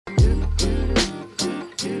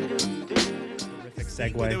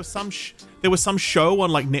think segue. there was some show on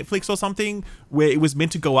like Netflix or something where it was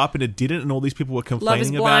meant to go up and it didn't, and all these people were complaining Love is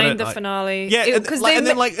about Blind, it. the finale. Yeah, because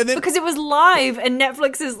because it was live, and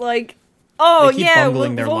Netflix is like, oh They keep yeah,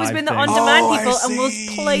 bungling their we've always live been the thing. on-demand Oh, I people, and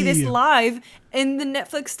we'll play this see. live. And the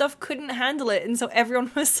Netflix stuff couldn't handle it, and so everyone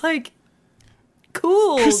was like,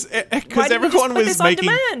 "Cool, because why didn't we just everyone put was this making.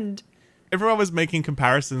 on demand?" Everyone was making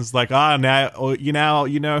comparisons like, now, or you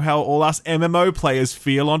know how all us MMO players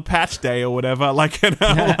feel on patch day or whatever. Like, and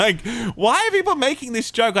I'm like, why are people making this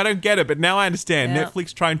joke? I don't get it. But now I understand. Yeah.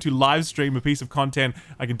 Netflix trying to live stream a piece of content.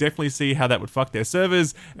 I can definitely see how that would fuck their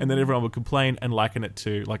servers, and then everyone would complain and liken it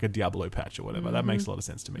to like a Diablo patch or whatever. That makes a lot of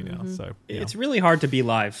sense to me now. So yeah. It's really hard to be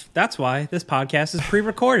live. That's why this podcast is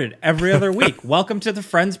pre-recorded every other week. Welcome to the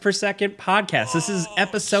Friends Per Second podcast. This is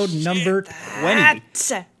episode number 20.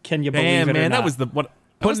 Can you believe Damn, it or man, not? that was the what.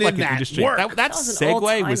 That was Putting like in an that industry. work. That That was an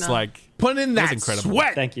segue was all-timer. like Put in that was that incredible.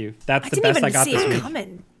 sweat. Thank you. That's I the didn't best even I got see this it week.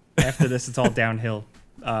 coming. After this, it's all downhill.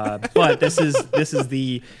 But this is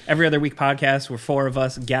the Every Other Week podcast where four of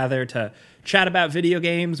us gather to chat about video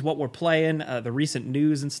games, what we're playing, the recent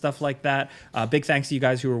news and stuff like that. Big thanks to you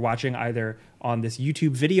guys who are watching either on this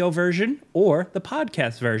YouTube video version or the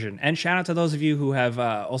podcast version. And shout out to those of you who have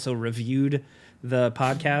also reviewed the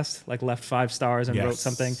podcast, like left 5 stars and wrote Yes.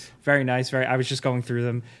 something. Very nice. I was just going through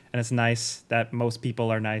them, and it's nice that most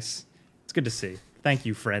people are nice. It's good to see. Thank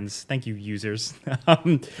you, friends. Thank you, users.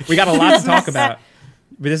 We got a lot to talk about.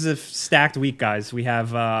 But this is a stacked week, guys. We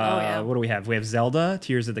have, what do we have? We have Zelda,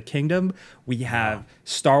 Tears of the Kingdom. We have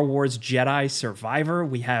Star Wars Jedi Survivor.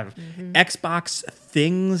 We have Xbox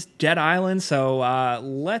Things, Dead Island. So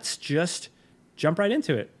let's just jump right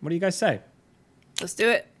into it. What do you guys say? Let's do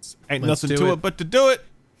it. Ain't Let's nothing do to it. it but to do it.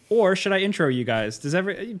 Or should I intro you guys?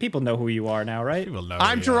 People know who you are now, right? People know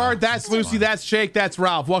I'm we Gerard, are. that's Lucy, that's Shake, that's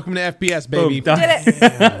Ralph. Welcome to FPS, Boom, baby. done. Did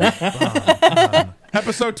it.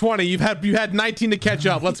 Episode 20. You had 19 to catch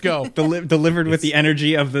up. Let's go. Delivered with the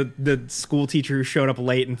energy of the school teacher who showed up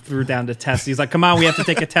late and threw down the test. He's like, "Come on, we have to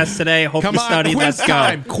take a test today. Hope Come you on, studied. quiz Let's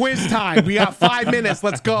time. go." Quiz time. We got 5 minutes.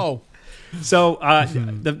 Let's go. So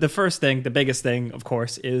the first thing, the biggest thing, of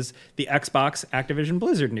course, is the Xbox Activision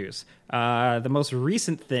Blizzard news. The most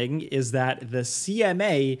recent thing is that the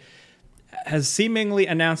CMA has seemingly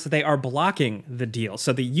announced that they are blocking the deal.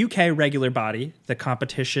 So the UK regular body, the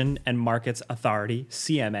Competition and Markets Authority,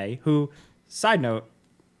 CMA, who, side note,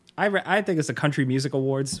 I think it's the Country Music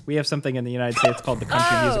Awards. We have something in the United States called the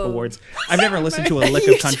Country Music Awards. I've never listened to a lick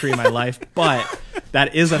of country in my life, but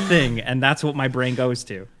that is a thing, and that's what my brain goes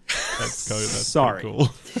to. That's Sorry. cool.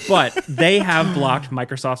 But they have blocked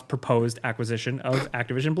Microsoft's proposed acquisition of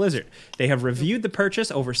Activision Blizzard. They have reviewed the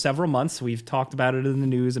purchase over several months. We've talked about it in the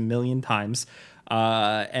news a million times.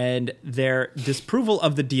 And their disapproval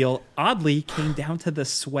of the deal oddly came down to the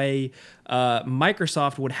sway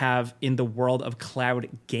Microsoft would have in the world of cloud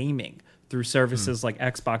gaming through services like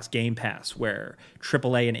Xbox Game Pass, where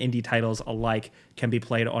AAA and indie titles alike can be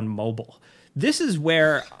played on mobile. This is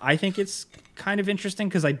where I think it's kind of interesting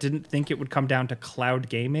because I didn't think it would come down to cloud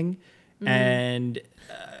gaming. And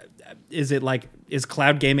is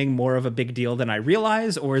cloud gaming more of a big deal than I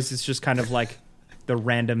realize, or is this just kind of like the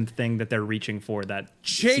random thing that they're reaching for that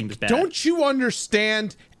seems Jake, bad? don't you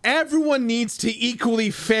understand? Everyone needs to equally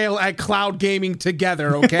fail at cloud gaming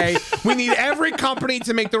together, okay? We need every company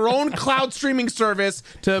to make their own cloud streaming service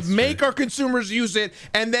to make our consumers use it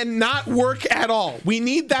and then not work at all. We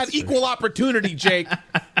need that equal opportunity, Jake.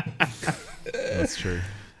 That's true.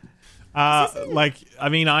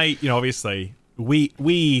 Obviously,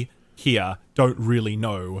 we here don't really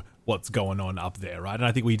know what's going on up there, right? And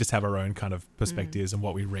I think we just have our own kind of perspectives and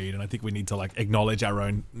what we read, and I think we need to acknowledge our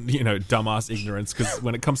own, dumbass ignorance, because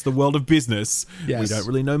when it comes to the world of business, we Yes. don't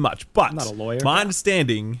really know much. But I'm not a lawyer. my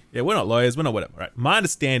understanding, we're not lawyers, we're not whatever, right? My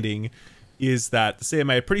understanding is that the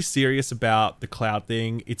CMA are pretty serious about the cloud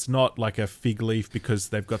thing. It's not like a fig leaf because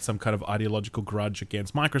they've got some kind of ideological grudge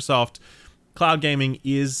against Microsoft. Cloud gaming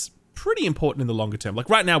is pretty important in the longer term. Like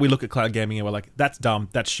right now we look at cloud gaming and we're like, that's dumb,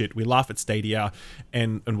 that's shit. We laugh at Stadia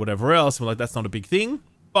and whatever else, and we're like, that's not a big thing.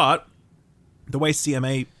 But the way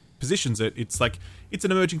CMA positions it, it's like it's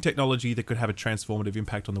an emerging technology that could have a transformative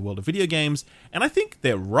impact on the world of video games. And I think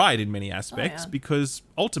they're right in many aspects, because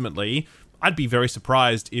ultimately I'd be very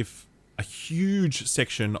surprised if a huge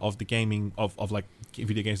section of the gaming of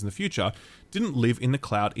video games in the future didn't live in the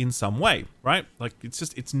cloud in some way, right? Like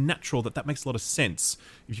it's natural that makes a lot of sense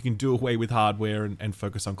if you can do away with hardware and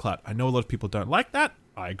focus on cloud. I know a lot of people don't like that.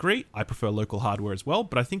 I agree. I prefer local hardware as well,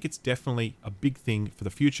 but I think it's definitely a big thing for the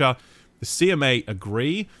future. The CMA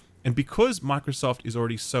agree, and because Microsoft is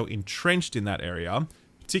already so entrenched in that area,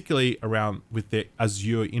 particularly around with their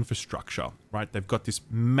Azure infrastructure, right? They've got this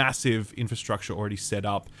massive infrastructure already set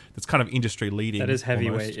up that's kind of industry leading. That is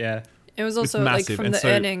heavyweight, almost. yeah. It was also like massive, from and the so-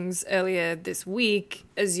 earnings earlier this week,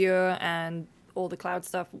 Azure and all the cloud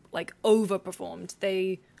stuff like overperformed.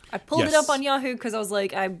 I pulled it Yes. up on Yahoo because I was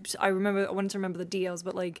like, I wanted to remember the deals,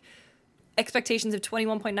 but like expectations of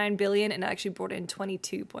 21.9 billion and it actually brought in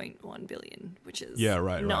 22.1 billion, which is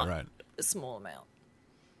not a small amount.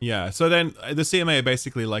 Yeah, so then the CMA are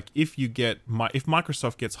basically like, if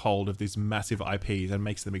Microsoft gets hold of these massive IPs and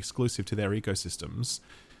makes them exclusive to their ecosystems,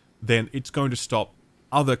 then it's going to stop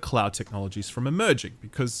other cloud technologies from emerging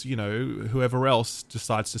because, whoever else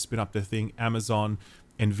decides to spin up their thing, Amazon,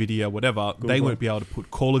 Nvidia, whatever, they won't be able to put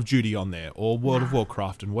Call of Duty on there or World of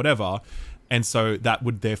Warcraft and whatever. And so that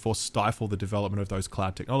would therefore stifle the development of those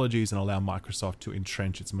cloud technologies and allow Microsoft to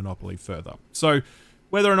entrench its monopoly further. So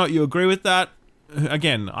whether or not you agree with that,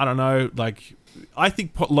 again, I don't know. Like, I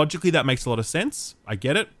think logically that makes a lot of sense. I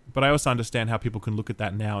get it. But I also understand how people can look at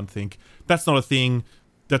that now and think, that's not a thing.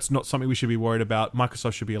 That's not something we should be worried about.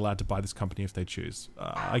 Microsoft should be allowed to buy this company if they choose.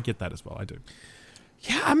 I get that as well. I do.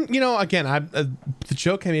 Yeah, the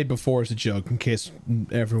joke I made before is a joke in case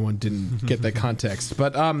everyone didn't get that context.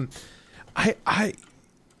 But I'm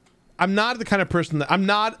not the kind of person that I'm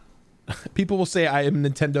not. People will say I am a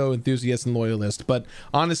Nintendo enthusiast and loyalist, but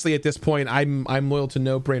honestly, at this point, I'm loyal to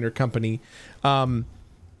No Brainer Company. I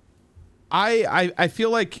feel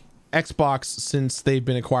like Xbox, since they've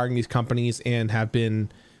been acquiring these companies and have been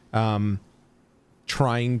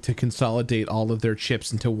trying to consolidate all of their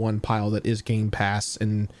chips into one pile that is Game Pass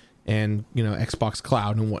and Xbox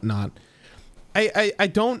Cloud and whatnot.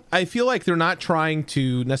 I feel like they're not trying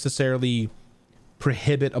to necessarily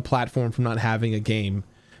prohibit a platform from not having a game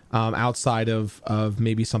outside of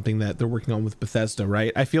maybe something that they're working on with Bethesda,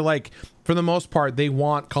 right? I feel like for the most part they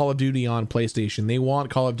want Call of Duty on PlayStation, they want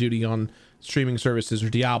Call of Duty on streaming services or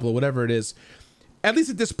Diablo, whatever it is. At least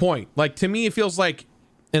at this point, like, to me it feels like,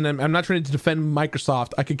 and I'm not trying to defend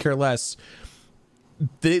Microsoft, I could care less,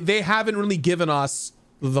 they haven't really given us,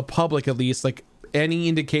 the public at least, like any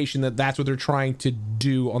indication that that's what they're trying to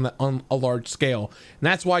do on a large scale. And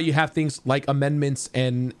that's why you have things like amendments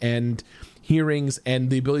and hearings and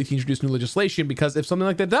the ability to introduce new legislation, because if something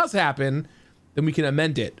like that does happen, then we can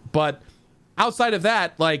amend it. But outside of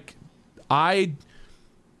that, like,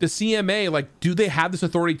 the CMA, like, do they have this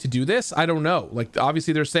authority to do this? I don't know. Like,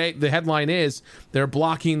 obviously they're saying, the headline is they're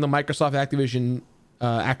blocking the Microsoft Activision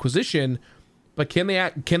acquisition, but can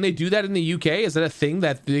they do that in the UK? Is that a thing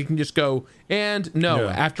that they can just go and no,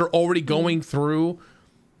 after already going through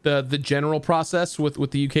the general process with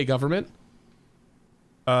the UK government?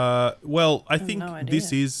 Well, I think no idea.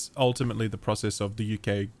 this is ultimately the process of the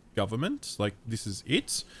UK government. Like, this is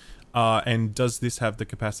it. And does this have the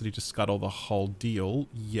capacity to scuttle the whole deal?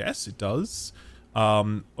 Yes, it does.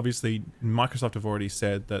 Obviously, Microsoft have already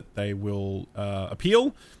said that they will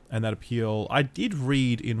appeal, and that appeal, I did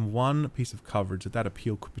read in one piece of coverage that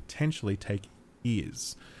appeal could potentially take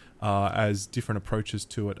years, as different approaches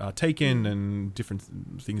to it are taken and different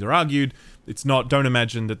things are argued. Don't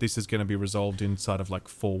imagine that this is going to be resolved inside of like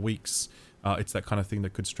 4 weeks. It's that kind of thing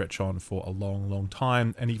that could stretch on for a long, long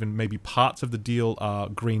time, and even maybe parts of the deal are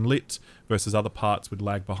green-lit versus other parts would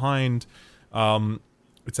lag behind,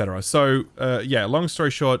 etc. So, long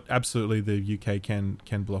story short, absolutely the UK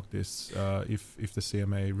can block this if the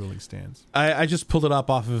CMA ruling stands. I just pulled it up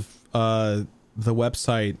off of the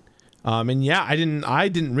website, and I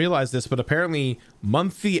didn't realize this, but apparently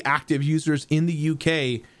monthly active users in the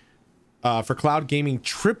UK for cloud gaming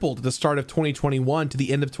tripled at the start of 2021 to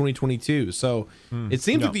the end of 2022. So it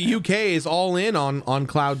seems like the UK is all in on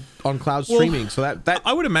cloud streaming. So that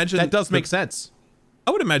I would imagine that does make sense. I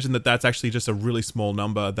would imagine that that's actually just a really small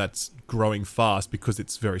number that's growing fast because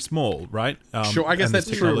it's very small, right? Sure, I guess and this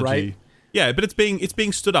that's true, right? Yeah, but it's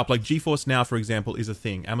being stood up. Like GeForce Now, for example, is a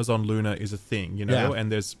thing. Amazon Luna is a thing,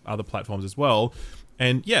 and there's other platforms as well.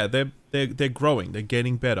 And yeah, they're growing. They're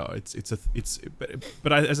getting better.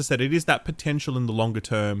 But as I said, it is that potential in the longer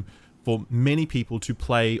term for many people to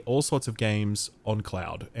play all sorts of games on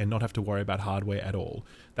cloud and not have to worry about hardware at all.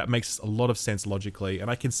 That makes a lot of sense logically, and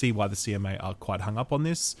I can see why the CMA are quite hung up on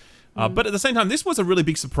this. But at the same time, this was a really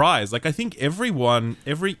big surprise. Like, I think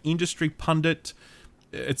every industry pundit,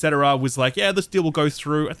 etc., was like, yeah, this deal will go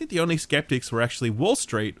through. I think the only skeptics were actually Wall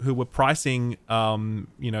Street, who were pricing,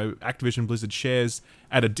 Activision Blizzard shares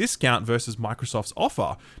at a discount versus Microsoft's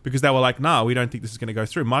offer, because they were like, nah, we don't think this is going to go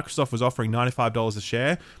through. Microsoft was offering $95 a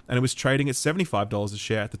share, and it was trading at $75 a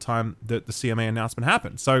share at the time that the CMA announcement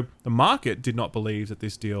happened. So the market did not believe that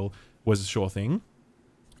this deal was a sure thing,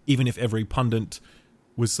 even if every pundit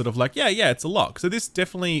was sort of like, yeah, it's a lock. So this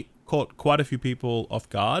definitely caught quite a few people off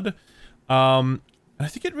guard. I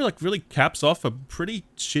think it really caps off a pretty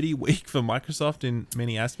shitty week for Microsoft in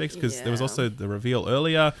many aspects, because there was also the reveal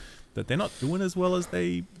earlier that they're not doing as well as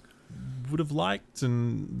they would have liked,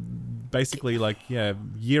 and basically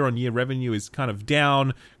year-on-year revenue is kind of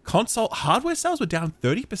down. Console hardware sales were down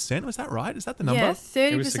 30%. Was that right? Is that the number? Yeah,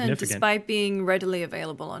 30% despite being readily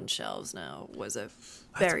available on shelves now was a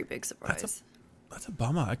very big surprise. That's a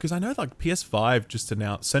bummer, because I know PS5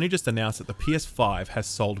 Sony just announced that the PS5 has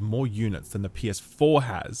sold more units than the PS4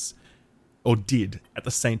 has, or did, at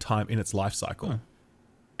the same time in its life cycle.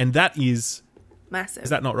 And that is massive. Is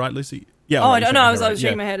that not right, Lucy? Yeah. Oh, I don't know. I was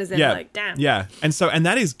shaking my head as in damn. Yeah. And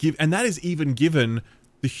that is even given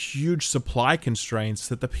the huge supply constraints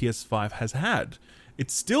that the PS5 has had.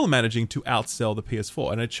 It's still managing to outsell the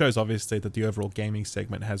PS4, and it shows obviously that the overall gaming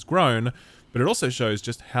segment has grown, but it also shows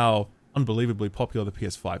just how unbelievably popular the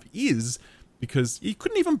PS5 is, because you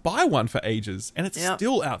couldn't even buy one for ages, and it's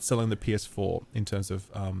still outselling the PS4 in terms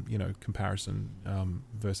of comparison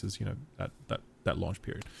versus that launch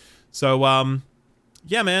period. So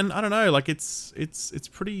yeah, man, I don't know, it's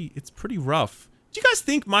pretty rough. Do you guys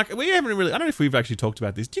think I don't know if we've actually talked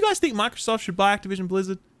about this. Do you guys think Microsoft should buy Activision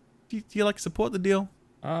Blizzard? Do you support the deal?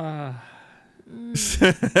 I'm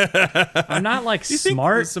not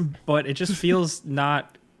smart, but it just feels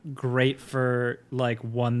not great for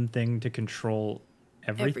one thing to control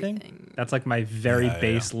everything. That's my very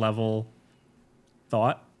base level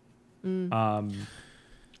thought. I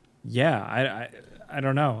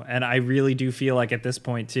don't know, and I really do feel like at this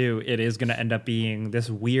point too, it is going to end up being this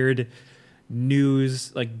weird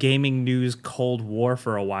news, gaming news cold war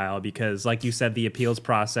for a while, because like you said, the appeals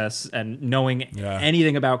process, and knowing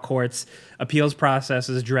anything about courts, appeals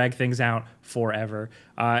processes drag things out forever,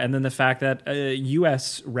 and then the fact that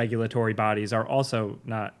US regulatory bodies are also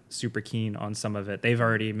not super keen on some of it. They've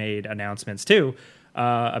already made announcements too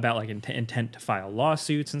about intent to file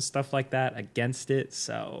lawsuits and stuff like that against it.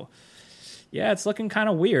 So yeah, it's looking kind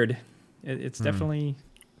of weird. It's definitely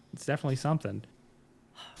something.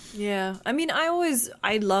 Yeah, I mean,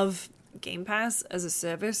 I love Game Pass as a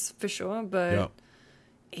service for sure, but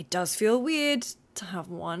it does feel weird to have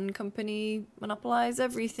one company monopolize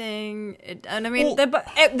everything. And I mean,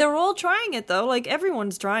 they're all trying it though.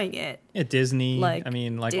 Everyone's trying it. Yeah, Disney. Disney,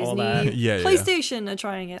 all that. PlayStation are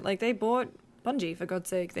trying it. They bought Bungie, for God's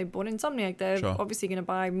sake. They bought Insomniac. They're obviously going to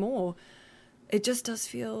buy more. It just does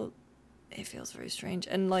feel. It feels very strange,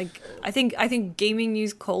 and I think gaming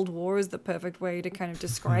news cold war is the perfect way to kind of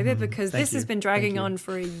describe it, because this has been dragging on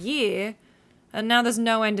for a year, and now there's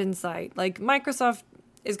no end in sight. Microsoft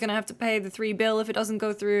is going to have to pay the $3 billion if it doesn't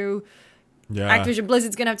go through. Yeah. Activision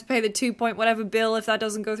Blizzard's going to have to pay the 2 point whatever bill if that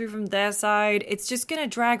doesn't go through from their side. It's just going to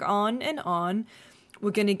drag on and on.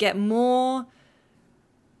 We're going to get more.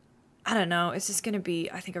 I don't know. It's just going to be,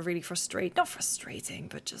 I think, a really not frustrating,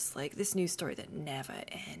 but just this news story that never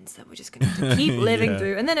ends, that we're just going to have to keep living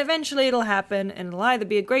through. And then eventually it'll happen, and it'll either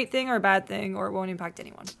be a great thing or a bad thing, or it won't impact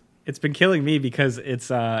anyone. It's been killing me because it's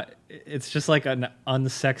just an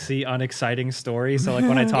unsexy, unexciting story. So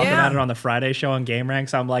when I talk about it on the Friday show on Game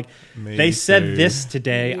Ranks, I'm like, they said this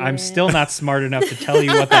today. I'm still not smart enough to tell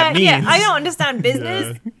you what that means. Yeah, I don't understand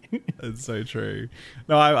business. It's so true.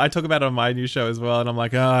 No, I talk about it on my new show as well, and I'm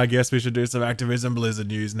like, I guess we should do some Activision Blizzard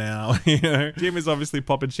news now. Jim is obviously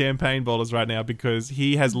popping champagne bottles right now because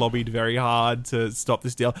he has lobbied very hard to stop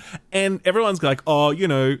this deal, and everyone's like,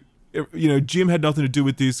 Jim had nothing to do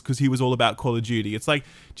with this because he was all about Call of Duty. It's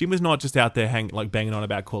Jim was not just out there banging on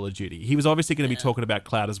about Call of Duty. He was obviously going to be talking about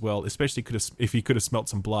cloud as well, especially if he could have smelt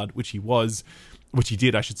some blood, which he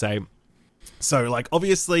did, I should say. So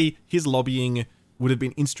obviously his lobbying would have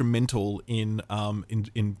been instrumental in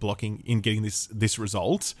blocking, in getting this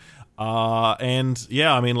result. And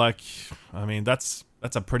yeah, I mean that's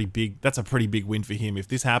a pretty big win for him if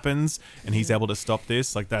this happens and he's able to stop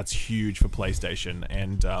this. That's huge for PlayStation.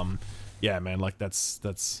 And yeah, man, this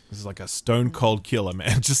is a stone cold killer,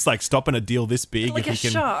 man. Just stopping a deal this big, if he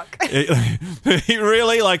can, shock.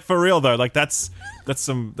 Really, for real though, that's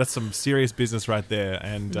some serious business right there.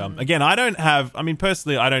 And again,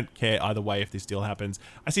 personally, I don't care either way if this deal happens.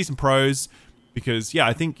 I see some pros because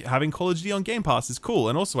I think having Call of Duty on Game Pass is cool,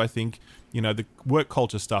 and also I think the work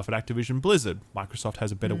culture stuff at Activision Blizzard, Microsoft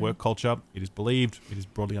has a better work culture. It is believed, it is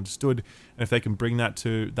broadly understood, and if they can bring that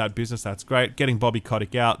to that business, that's great. Getting Bobby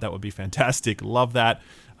Kotick out, that would be fantastic. Love that.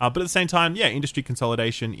 But at the same time, industry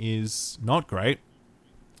consolidation is not great.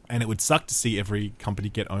 And it would suck to see every company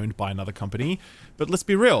get owned by another company. But let's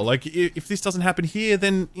be real. Like, if this doesn't happen here,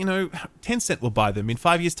 then, Tencent will buy them in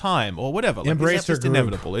 5 years' time or whatever. Like, Embrace that's just group.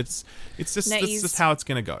 inevitable. It's just Naive. that's just how it's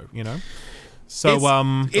going to go,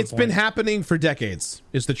 So, it's been happening for decades,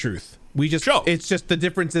 is the truth. It's just the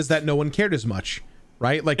difference is that no one cared as much,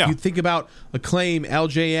 right? Like, you think about Acclaim,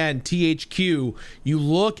 LJN, THQ, you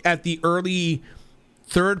look at the early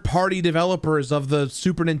third-party developers of the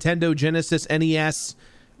Super Nintendo, Genesis, NES,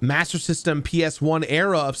 Master System, PS1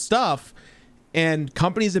 era of stuff, and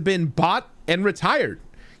companies have been bought and retired.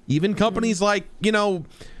 Even companies like,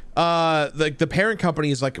 the parent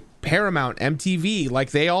companies like Paramount, MTV, like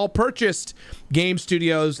they all purchased game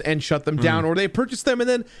studios and shut them down, or they purchased them and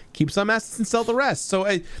then keep some assets and sell the rest.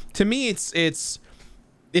 So to me, it's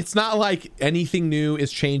not like anything new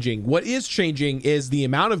is changing. What is changing is the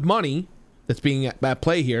amount of money that's being at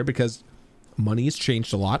play here, because money has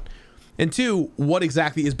changed a lot. And two, what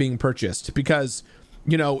exactly is being purchased? Because,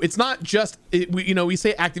 it's not just, we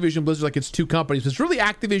say Activision Blizzard like it's two companies, but it's really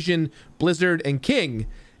Activision, Blizzard, and King,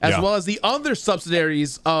 as well as the other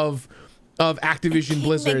subsidiaries of Activision King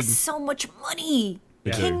Blizzard. makes so much money.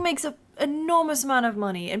 They King do. makes an enormous amount of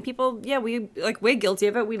money, and people, we're guilty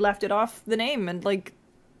of it. We left it off the name, and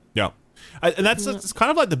Yeah. And it's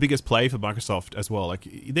kind of like the biggest play for Microsoft as well. Like,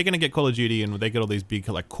 they're going to get Call of Duty and they get all these big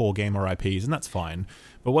like core gamer IPs, and that's fine.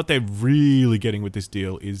 But what they're really getting with this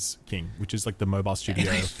deal is King, which is like the mobile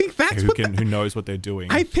studio I think that's who knows what they're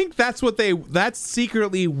doing. I think that's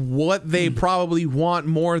secretly what they probably want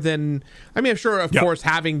more than, I'm sure, of course,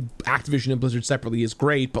 having Activision and Blizzard separately is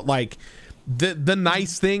great, but like the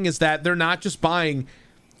nice thing is that they're not just buying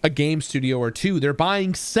a game studio or two, they're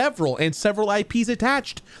buying several IPs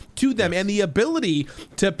attached to them, and the ability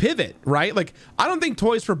to pivot, right? Like, I don't think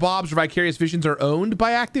Toys for Bob's or Vicarious Visions are owned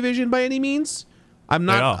by Activision by any means. I'm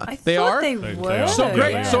not. I They thought are. they They were. are. So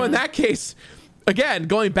great. Yeah. So in that case, again,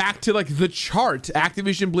 going back to like the chart,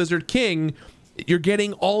 Activision, Blizzard, King, you're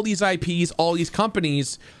getting all these IPs, all these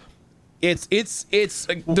companies. It's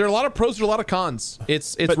there are a lot of pros, there are a lot of cons.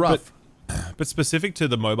 It's rough. But specific to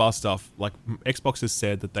the mobile stuff, like Xbox has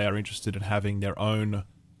said that they are interested in having their own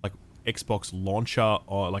like Xbox launcher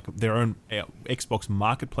or like their own Xbox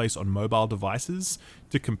marketplace on mobile devices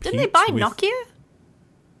to compete. Didn't they buy with, Nokia?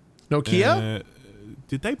 Nokia?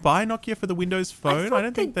 Did they buy Nokia for the Windows Phone? thought I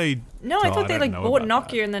don't think they. No, I thought they don't like know bought about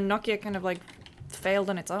Nokia, that. and then Nokia kind of like failed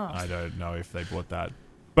on its arse. I don't know if they bought that.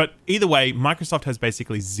 But either way, Microsoft has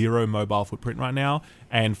basically zero mobile footprint right now.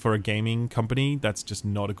 And for a gaming company, that's just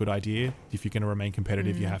not a good idea. If you're going to remain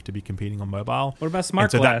competitive, you have to be competing on mobile. What about Smart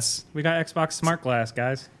And so Glass? We got Xbox Smart Glass,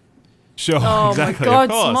 guys. Sure, Oh exactly. my god, of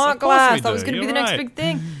course, Smart of course we Glass. That do. was going to be You're the next right. big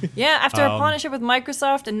thing. Yeah, after a partnership with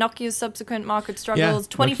Microsoft and Nokia's subsequent market struggles,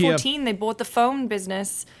 Nokia. 2014, they bought the phone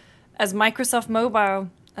business as Microsoft Mobile.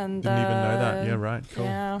 And Didn't even know that. Yeah, right. Cool.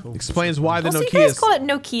 yeah. cool. Explains why the Also, you Nokia guys is. call it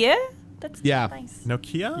Nokia? That's Yeah. nice.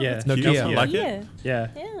 Nokia? Yeah. That's Nokia. cute. I like it. Yeah. Yeah.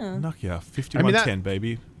 Yeah. Nokia 5110,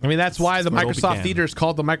 baby. I mean, that's why the That's where it all Microsoft began. Theater is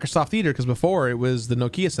called the Microsoft Theater, because before it was the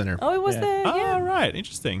Nokia Center. Oh, it was Yeah. the Oh, yeah. right.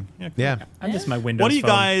 Interesting. Yeah. Cool. Yeah. I miss my Windows What do you phone.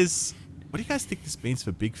 guys think this means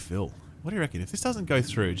for Big Phil? What do you reckon? If this doesn't go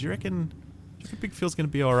through, do you reckon Big Phil's going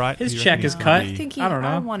to be all right? His Do you check reckon is he's cut. gonna I be- think I don't know.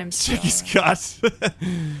 I want him to. Check his cut.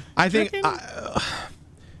 I think reckon?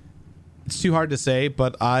 it's too hard to say,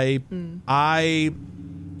 but I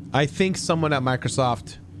think someone at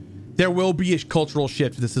Microsoft, there will be a cultural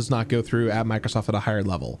shift if this does not go through at Microsoft at a higher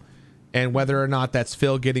level. And whether or not that's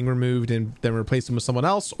Phil getting removed and then replacing with someone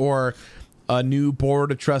else, or a new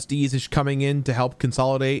board of trustees is coming in to help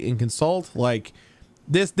consolidate and consult, like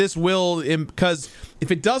this will, because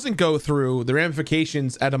if it doesn't go through, the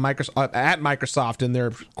ramifications at Microsoft and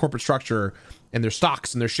their corporate structure and their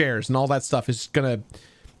stocks and their shares and all that stuff is going to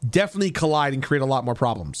definitely collide and create a lot more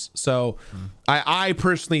problems. So I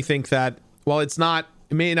personally think that while it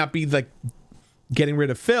may not be like getting rid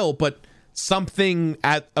of Phil, but something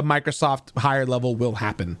at a Microsoft higher level will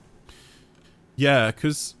happen. Yeah,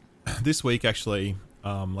 because this week actually,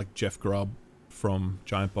 like Jeff Grubb from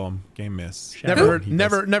Giant Bomb Game Mess. Never heard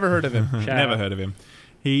of him. Shout Never out. heard of him.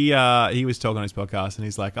 He was talking on his podcast, and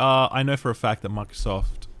he's like, I know for a fact that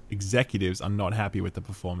Microsoft executives are not happy with the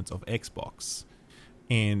performance of Xbox.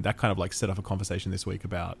 And that kind of like set off a conversation this week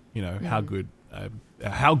about, how good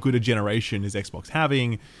a generation is Xbox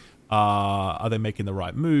having? Are they making the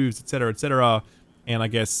right moves, et cetera, et cetera? And I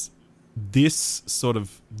guess this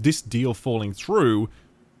deal falling through,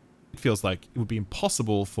 it feels like it would be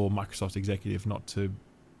impossible for Microsoft executive not to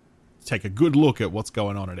take a good look at what's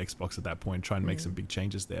going on at Xbox at that point, try and make some big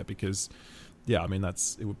changes there, because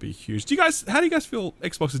it would be huge. How do you guys feel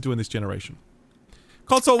Xbox is doing this generation?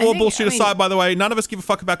 Console war think- bullshit I mean- aside, by the way, none of us give a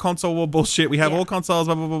fuck about console war bullshit. We have Yeah. all consoles,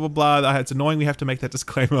 blah, blah, blah, blah, blah. It's annoying we have to make that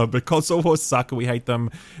disclaimer, but console wars suck and we hate them.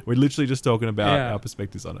 We're literally just talking about Yeah. our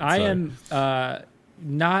perspectives on it. I so. am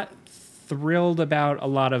not thrilled about a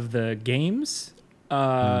lot of the games,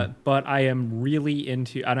 but I am really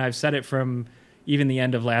into, and I've said it from even the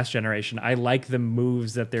end of last generation, I like the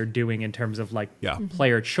moves that they're doing in terms of like Yeah.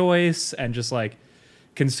 player choice and just like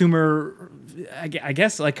consumer, I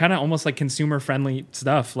guess like kind of almost like consumer friendly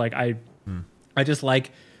stuff. Like I just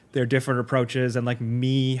like their different approaches and like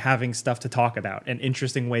me having stuff to talk about and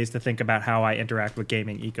interesting ways to think about how I interact with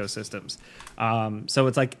gaming ecosystems. So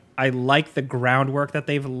it's like I like the groundwork that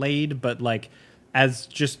they've laid, but like as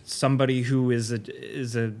just somebody who is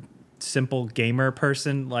a simple gamer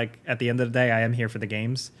person, like at the end of the day, I am here for the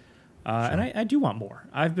games. And I do want more.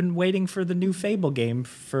 I've been waiting for the new Fable game.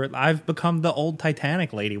 I've become the old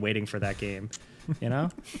Titanic lady waiting for that game. You know,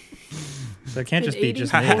 so it can't just be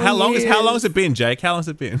just me. How long has it been, Jake? How long has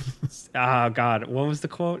it been? Oh God, what was the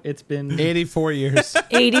quote? It's been 84 years.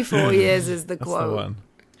 84 years is the That's quote. the one.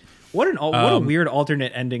 what a weird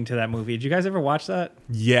alternate ending to that movie. Did you guys ever watch that?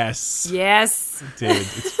 Yes, Yes. dude.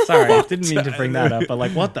 It's, Sorry, I didn't mean to bring that up, but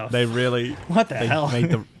like, what the? they really What the hell?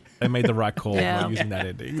 They made the right call Yeah. by using that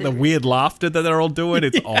ending. The weird laughter that they're all doing,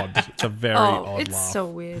 it's odd. It's a very Oh, odd it's laugh. so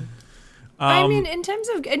weird. I mean, in terms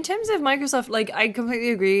of Microsoft, like I completely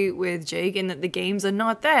agree with Jake in that the games are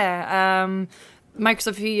not there. Microsoft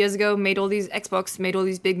a few years ago Xbox made all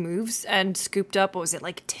these big moves and scooped up, what was it,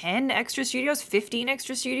 like 10 extra studios, 15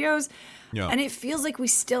 extra studios? Yeah. And it feels like we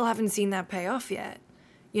still haven't seen that pay off yet.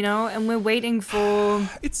 You know, and we're waiting for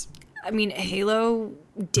It's I mean, Halo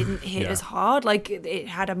didn't hit Yeah. as hard. Like, it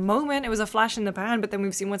had a moment. It was a flash in the pan, but then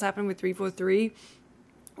we've seen what's happened with 343.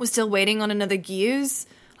 We're still waiting on another Gears.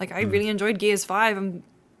 Like, I really enjoyed Gears 5. I'm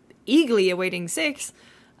eagerly awaiting 6.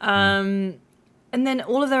 And then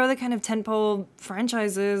all of their other kind of tentpole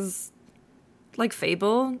franchises, like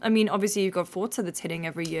Fable. I mean, obviously you've got Forza that's hitting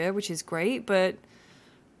every year, which is great, but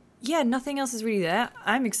yeah, nothing else is really there.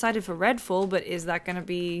 I'm excited for Redfall, but is that going to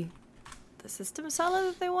be the system seller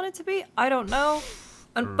that they want it to be? I don't know.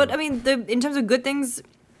 But I mean, in terms of good things,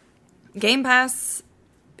 Game Pass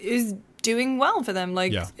is doing well for them.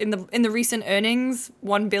 Like Yeah. in the recent earnings,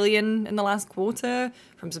 $1 billion in the last quarter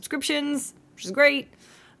from subscriptions, which is great.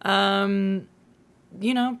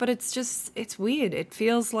 You know, but it's weird. It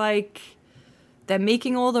feels like they're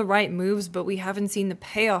making all the right moves, but we haven't seen the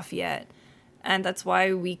payoff yet. And that's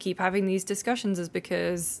why we keep having these discussions, is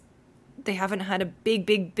because they haven't had a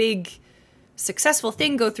big successful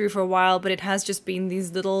thing go through for a while, but it has just been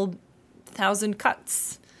these little 1,000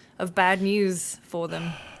 cuts of bad news for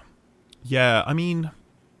them. Yeah, I mean,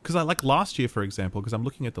 because I like last year, for example, because I'm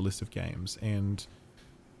looking at the list of games, and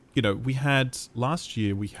you know, last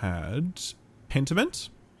year we had Pentiment,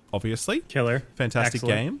 obviously, Killer. fantastic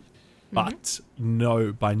Excellent. game, but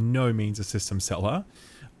by no means a system seller.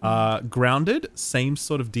 Grounded, same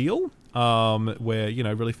sort of deal, where, you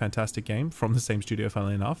know, really fantastic game from the same studio,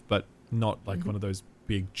 funnily enough, but not like one of those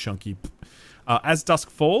big chunky. As Dusk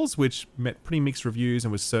Falls, which met pretty mixed reviews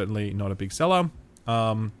and was certainly not a big seller.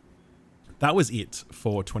 That was it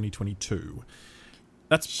for 2022.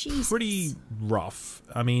 That's Jesus. pretty rough.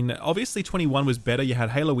 I mean, obviously 21 was better. You had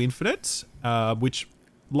Halo Infinite, which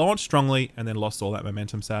launched strongly and then lost all that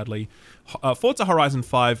momentum, sadly. Forza Horizon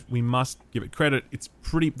 5, we must give it credit.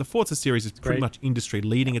 The Forza series is pretty great. much industry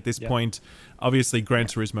leading at this Yeah. point. Obviously, Gran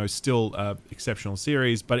Turismo is still an exceptional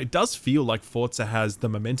series, but it does feel like Forza has the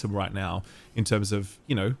momentum right now in terms of,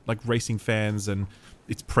 you know, like racing fans and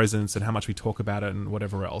its presence and how much we talk about it and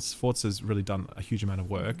whatever else. Forza's really done a huge amount of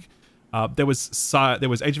work. There was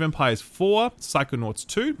Age of Empires 4, Psychonauts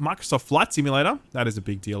 2, Microsoft Flight Simulator. That is a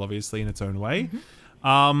big deal, obviously, in its own way.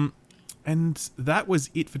 And that was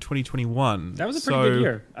it for 2021. That was a pretty good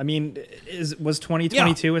year. I mean, was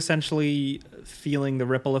 2022 essentially feeling the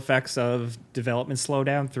ripple effects of development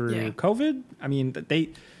slowdown through Yeah. COVID? I mean,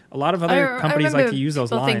 a lot of other companies like to use those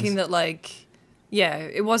people lines. thinking that, like, yeah,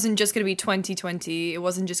 it wasn't just going to be 2020. It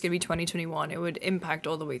wasn't just going to be 2021. It would impact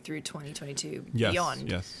all the way through 2022 beyond.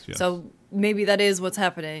 Yes. So maybe that is what's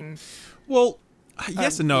happening. Well,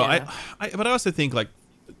 yes and no. yeah. But I also think, like,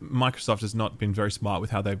 Microsoft has not been very smart with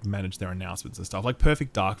how they've managed their announcements and stuff. Like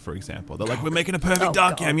Perfect Dark, for example. They're like, we're making a Perfect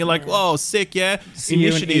Dark God, game. You're like, whoa, sick, yeah. See you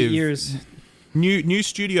in 8 years. New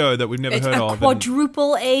studio that we've never It's heard a of.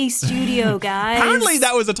 quadruple A studio, guys. Apparently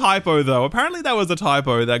that was a typo, though.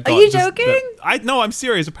 That got you joking? No, I'm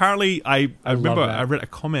serious. Apparently, I remember that. I read a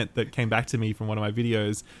comment that came back to me from one of my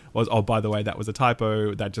videos was, oh, by the way, that was a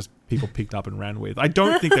typo that just people picked up and ran with. I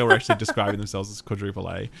don't think they were actually describing themselves as quadruple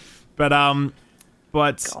A. But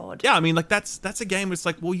But God. yeah, I mean, like that's a game where it's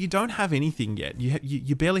like, well, you don't have anything yet.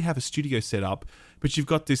 You barely have a studio set up, but you've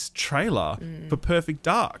got this trailer for Perfect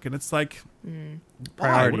Dark, and it's like, why? What are we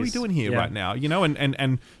Priorities. doing here Yeah. right now? You know,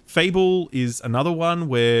 and Fable is another one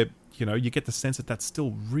where you get the sense that that's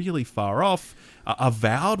still really far off.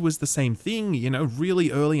 Avowed was the same thing. Really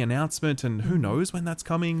early announcement, and who knows when that's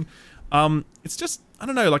coming. It's just I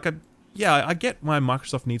don't know. Like I get why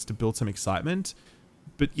Microsoft needs to build some excitement.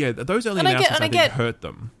 But yeah, those early announcements I think hurt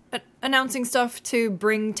them. Announcing stuff to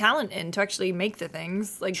bring talent in to actually make the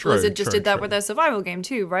things. Like True, Blizzard just true, did that true. with their survival game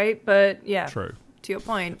too, right? But yeah, True. to your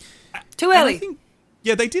point, too And I early. think,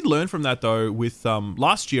 yeah, they did learn from that though. With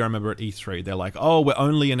last year, I remember at E3, they're like, "Oh, we're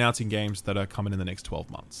only announcing games that are coming in the next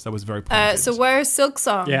 12 months." That was very positive. So where's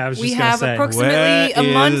Silksong? Yeah, I was we just gonna have say. approximately Where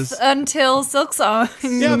a month is- until Silksong.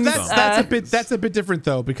 Yeah, Silksong. that's a bit different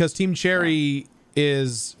though, because Team Cherry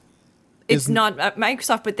is It's not at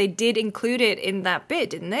Microsoft, but they did include it in that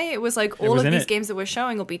bit, didn't they? It was like all was of in these it. games that we're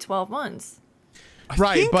showing will be 12 months. I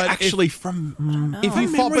right, think but actually from if you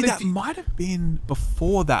fall, memory, but that might have been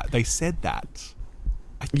before that they said that.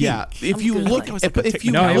 I think. yeah, if I'm you good. look, It was like a if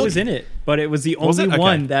you No, it look, was in it, but it was the Was only it? Okay.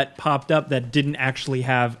 one that popped up that didn't actually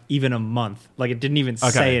have even a month. Like it didn't even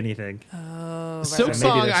say anything. Silk Maybe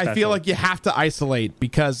Song, they're I feel special. like you have to isolate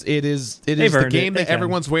because it is They've the earned it. game They that can.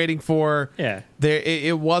 everyone's waiting for. Yeah.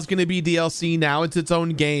 It was going to be DLC. Now it's its own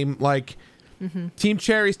game. Like Team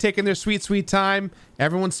Cherry's taking their sweet time.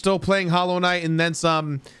 Everyone's still playing Hollow Knight and then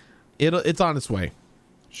some. It's on its way.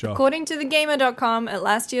 Sure. According to thegamer.com, at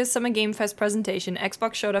last year's Summer Game Fest presentation,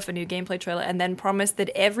 Xbox showed off a new gameplay trailer and then promised that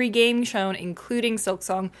every game shown, including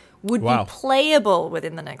Silksong, would Wow. be playable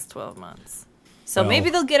within the next 12 months. So Well, maybe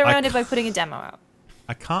they'll get I around it by putting a demo out.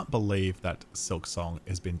 I can't believe that Silk Song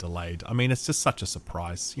has been delayed. I mean, it's just such a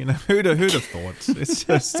surprise. Who'd have thought? It's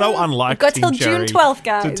just so unlike We've got Team till June Cherry 12th,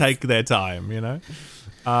 guys. to take their time.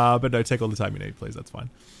 But no, take all the time you need, please. That's fine.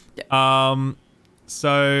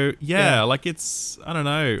 So yeah, like it's I don't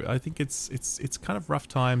know. I think it's kind of rough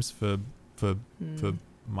times for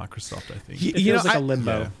Microsoft. I think. It feels like a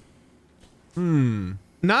limbo. Yeah.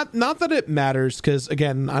 Not that it matters because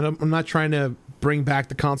again, I'm not trying to bring back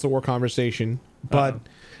the console war conversation, but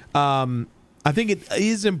I think it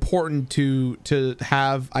is important to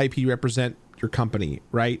have IP represent your company,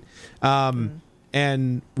 right?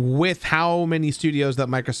 And with how many studios that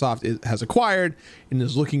Microsoft has acquired and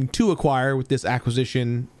is looking to acquire with this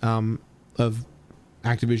acquisition of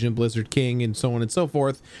Activision, Blizzard, King, and so on and so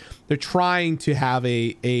forth, they're trying to have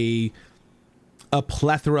a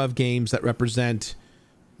plethora of games that represent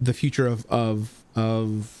the future of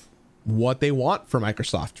what they want for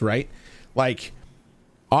Microsoft, right? Like,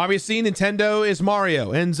 obviously, Nintendo is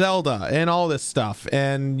Mario and Zelda and all this stuff,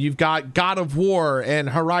 and you've got God of War and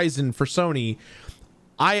Horizon for Sony.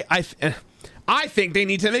 I think they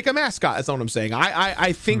need to make a mascot. That's what I'm saying.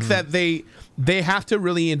 I think that they have to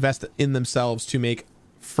really invest in themselves to make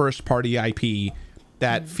first party IP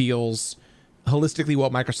that feels holistically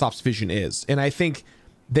what Microsoft's vision is. And I think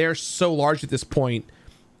they're so large at this point,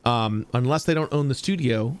 unless they don't own the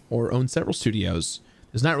studio or own several studios,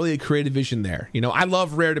 there's not really a creative vision there. I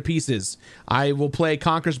love Rare to pieces. I will play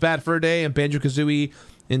Conker's Bad Fur Day and Banjo-Kazooie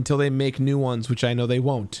until they make new ones, which I know they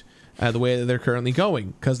won't, the way that they're currently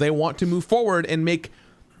going, because they want to move forward and make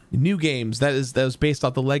new games that is based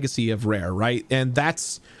off the legacy of Rare, right? And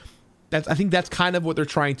that's I think that's kind of what they're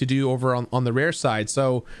trying to do over on the Rare side.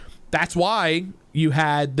 So that's why you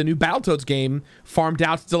had the new Battletoads game farmed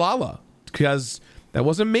out to Delilah, because that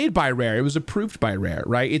wasn't made by Rare. It was approved by Rare,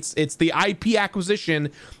 right? It's the IP acquisition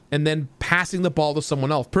and then passing the ball to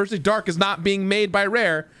someone else. Perfect Dark is not being made by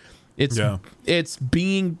Rare. It's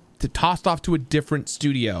being tossed off to a different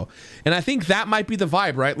studio. And I think that might be the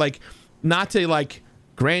vibe, right? Like, not to like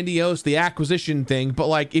grandiose the acquisition thing, but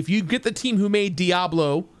like if you get the team who made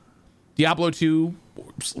Diablo 2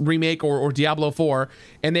 remake or Diablo 4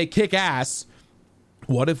 and they kick ass,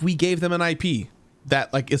 what if we gave them an IP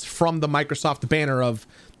that like is from the Microsoft banner of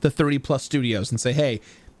the 30 plus studios and say, hey,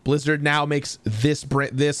 Blizzard now makes this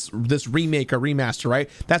remake or remaster, right?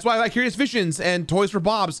 That's why like Curious Visions and Toys for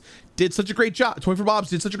Bob's did such a great job. Toys for Bob's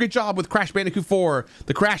did such a great job with Crash Bandicoot 4,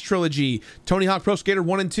 the Crash trilogy, Tony Hawk Pro Skater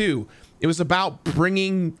 1 and 2. It was about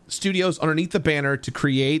bringing studios underneath the banner to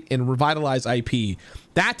create and revitalize IP.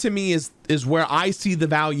 That to me is where I see the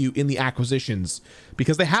value in the acquisitions,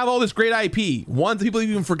 because they have all this great IP, ones that people have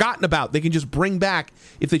even forgotten about. They can just bring back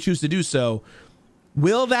if they choose to do so.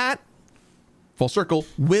 Will that, full circle,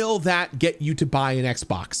 will that get you to buy an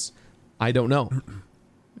Xbox? I don't know.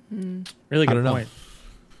 Really good don't know. point.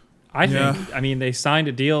 I think, I mean, they signed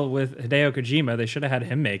a deal with Hideo Kojima. They should have had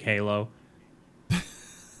him make Halo.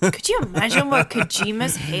 Could you imagine what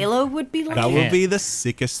Kojima's Halo would be like? That would be the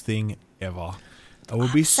sickest thing ever. That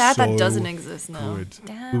would be Sad so that doesn't exist now. good.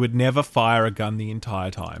 Damn. We would never fire a gun the entire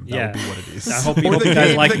time. That Yeah. would be what it is. I hope Or you the guys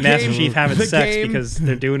game- like the Master game- Chief having the sex game- because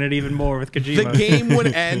they're doing it even more with The Kojima. game would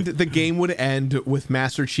end. The game would end with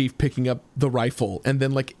Master Chief picking up the rifle and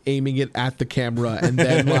then like aiming it at the camera, and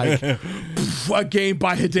then like a game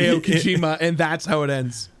by Hideo Kojima, and that's how it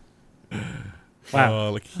ends. Wow.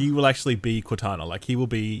 Like he will actually be Cortana. Like he will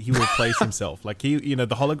replace himself. Like the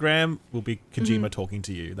hologram will be Kojima talking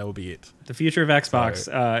to you. That will be it. The future of Xbox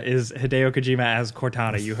is Hideo Kojima as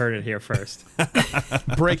Cortana. You heard it here first.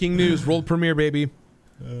 Breaking news: world premiere, baby.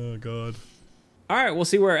 Oh god. All right, we'll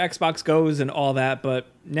see where Xbox goes and all that. But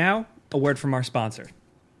now, a word from our sponsor.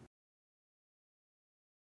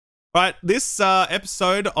 Right, this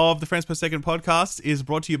episode of the Frames Per Second podcast is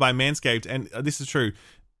brought to you by Manscaped, and this is true.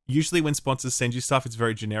 Usually when sponsors send you stuff, it's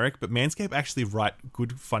very generic, but Manscaped actually write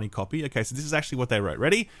good, funny copy. Okay, so this is actually what they wrote.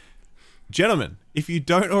 Ready? Gentlemen, if you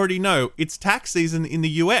don't already know, it's tax season in the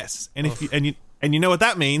US, and you know what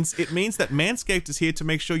that means? It means that Manscaped is here to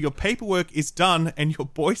make sure your paperwork is done and your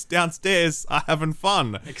boys downstairs are having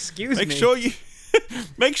fun. Excuse me.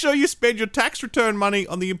 Make sure you spend your tax return money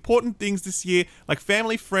on the important things this year, like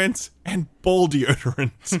family, friends, and ball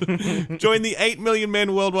deodorant. Join the 8 million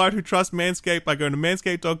men worldwide who trust Manscaped by going to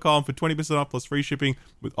manscaped.com for 20% off plus free shipping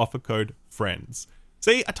with offer code FRIENDS.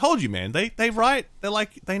 See, I told you, man. They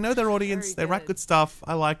know their audience. They write good stuff.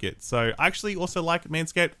 I like it. So I actually also like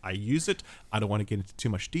Manscaped. I use it. I don't want to get into too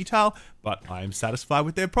much detail, but I am satisfied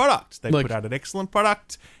with their product. They put out an excellent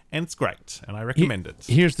product, and it's great, and I recommend it.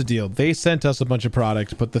 Here's the deal: they sent us a bunch of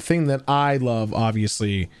products, but the thing that I love,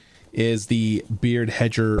 obviously, is the Beard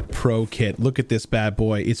Hedger Pro Kit. Look at this bad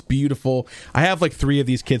boy. It's beautiful. I have like 3 of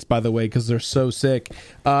these kits, by the way, because they're so sick.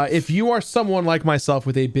 If you are someone like myself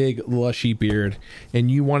with a big lushy beard and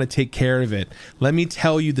you want to take care of it, let me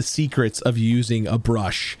tell you the secrets of using a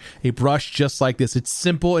brush. A brush just like this. It's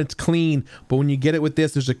simple, it's clean, but when you get it with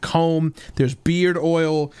this, there's a comb, there's beard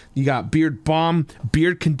oil, you got beard balm,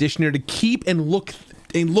 beard conditioner to keep and look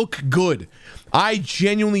good. I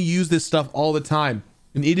genuinely use this stuff all the time.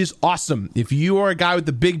 And it is awesome. If you are a guy with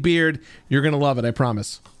a big beard, you're going to love it, I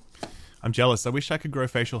promise. I'm jealous. I wish I could grow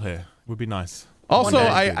facial hair. It would be nice. Also,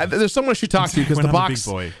 there's someone I should talk to because When the I'm a box,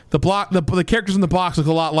 big boy. the characters in the box look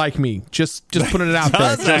a lot like me. Just putting it out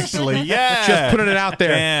there. Does actually, yeah. Just putting it out there.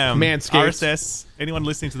 Damn. Manscaped. RSS. Anyone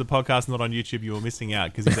listening to the podcast not on YouTube, you are missing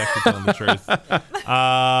out because he's actually telling the truth.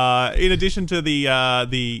 In addition to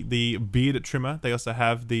the beard trimmer, they also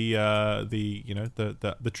have the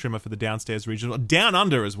trimmer for the downstairs region, down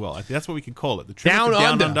under as well. I think that's what we can call it. The trimmer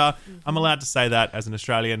down under. I'm allowed to say that as an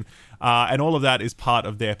Australian. And all of that is part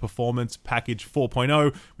of their performance package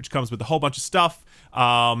 4.0, which comes with a whole bunch of stuff.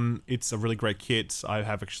 It's a really great kit. I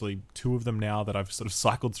have actually 2 of them now that I've sort of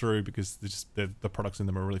cycled through because the products in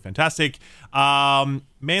them are really fantastic.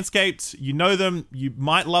 Manscaped, you know them, you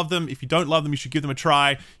might love them. If you don't love them, you should give them a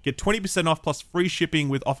try. Get 20% off plus free shipping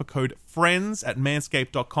with offer code FRIENDS at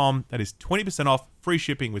manscaped.com. That is 20% off, free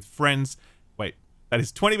shipping with friends. Wait, that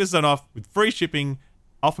is 20% off with free shipping,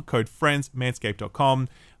 offer code FRIENDS, manscaped.com.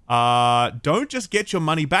 Don't just get your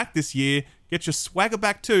money back this year, get your swagger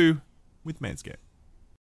back too with Manscaped.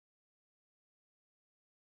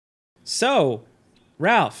 So,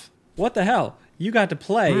 Ralph, what the hell? You got to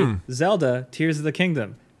play Zelda Tears of the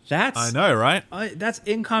Kingdom. I know, right? That's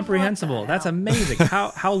incomprehensible. That's amazing.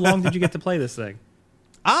 How long did you get to play this thing?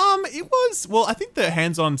 It was, well, I think the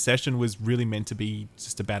hands-on session was really meant to be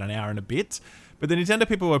just about an hour and a bit, but the Nintendo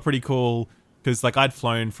people were pretty cool because, like, I'd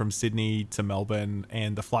flown from Sydney to Melbourne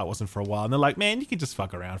and the flight wasn't for a while, and they're like, man, you can just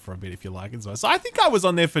fuck around for a bit if you like. And so I think I was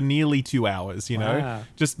on there for nearly 2 hours, you know,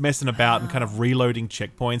 just messing about and kind of reloading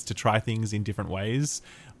checkpoints to try things in different ways.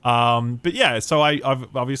 But yeah, so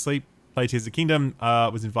I've obviously played Tears of the Kingdom,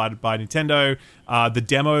 was invited by Nintendo. The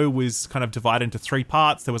demo was kind of divided into 3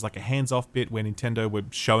 parts. There was like a hands-off bit where Nintendo were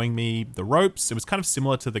showing me the ropes. It was kind of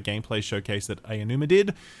similar to the gameplay showcase that Aonuma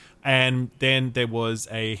did. And then there was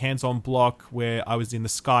a hands-on block where I was in the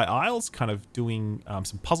Sky Isles kind of doing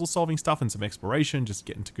some puzzle-solving stuff and some exploration, just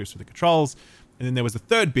getting to grips with the controls. And then there was a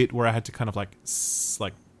third bit where I had to kind of like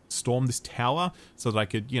storm this tower so that I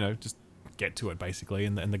could, just get to it basically.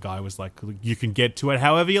 And the guy was like, you can get to it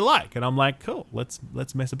however you like. And I'm like, cool, let's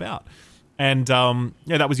mess about. And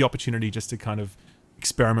that was the opportunity just to kind of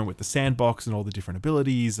experiment with the sandbox and all the different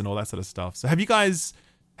abilities and all that sort of stuff. So have you guys,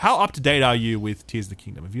 how up to date are you with Tears of the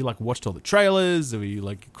Kingdom? Have you like watched all the trailers? Have you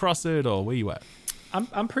like across it, or where you at?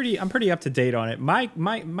 I'm pretty up to date on it.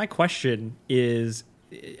 My question is,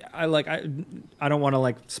 I don't want to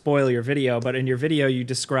like spoil your video, but in your video you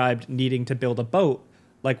described needing to build a boat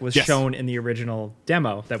like was Yes. shown in the original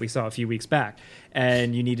demo that we saw a few weeks back.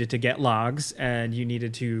 And you needed to get logs, and you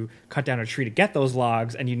needed to cut down a tree to get those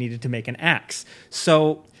logs, and you needed to make an axe.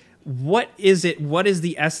 So what is it? What is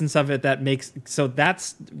the essence of it that makes so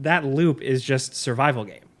that loop is just survival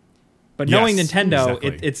game? But knowing Yes, Nintendo,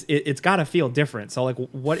 exactly. it's got to feel different. So like,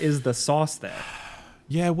 what is the sauce there?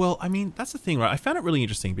 Yeah, well, I mean, that's the thing, right? I found it really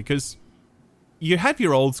interesting because you have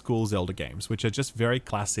your old school Zelda games, which are just very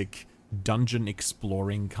classic dungeon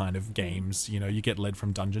exploring kind of games. You know, you get led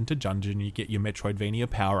from dungeon to dungeon, you get your Metroidvania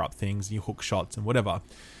power-up things, your hook shots and whatever.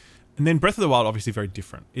 And then Breath of the Wild, obviously very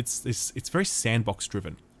different. It's very sandbox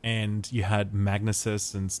driven. And you had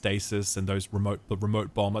Magnesis and Stasis and the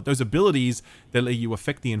remote bomb, like those abilities that let you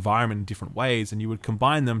affect the environment in different ways, and you would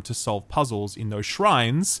combine them to solve puzzles in those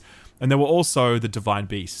shrines. And there were also the Divine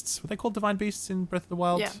Beasts. Were they called Divine Beasts in Breath of the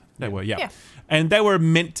Wild? Yeah. They were, yeah. Yeah. And they were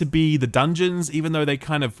meant to be the dungeons, even though they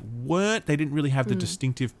kind of weren't. They didn't really have the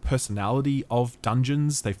distinctive personality of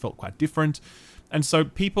dungeons. They felt quite different. And so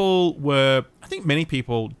I think many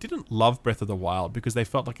people didn't love Breath of the Wild because they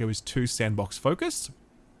felt like it was too sandbox focused.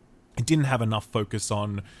 It didn't have enough focus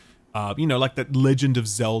on, like that Legend of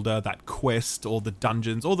Zelda, that quest, or the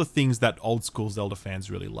dungeons, all the things that old school Zelda fans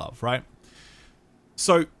really love, right?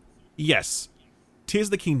 So, yes, Tears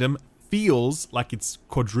of the Kingdom feels like it's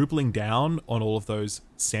quadrupling down on all of those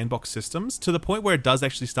sandbox systems to the point where it does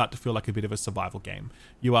actually start to feel like a bit of a survival game.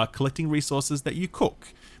 You are collecting resources that you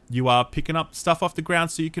cook. You are picking up stuff off the ground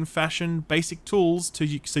so you can fashion basic tools so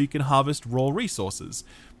you can harvest raw resources.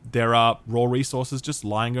 There are raw resources just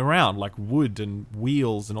lying around, like wood and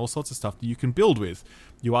wheels and all sorts of stuff that you can build with.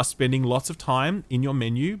 You are spending lots of time in your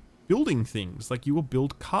menu building things. Like you will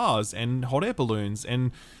build cars and hot air balloons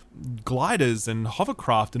and gliders and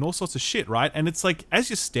hovercraft and all sorts of shit, right? And it's like, as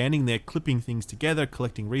you're standing there clipping things together,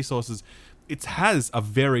 collecting resources, it has a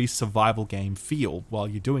very survival game feel while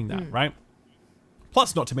you're doing that, right?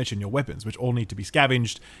 Plus, not to mention your weapons, which all need to be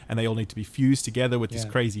scavenged, and they all need to be fused together with this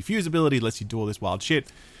crazy fuse ability, lets you do all this wild shit.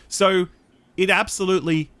 So, it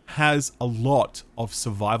absolutely has a lot of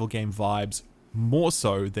survival game vibes, more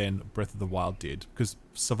so than Breath of the Wild did, because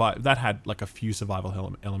that had like a few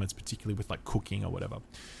survival elements, particularly with like cooking or whatever.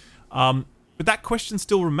 But that question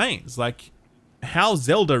still remains, like, how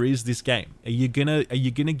Zelda is this game? Are you gonna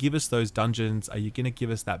give us those dungeons? Are you gonna give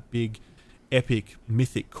us that big, epic,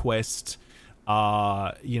 mythic quest?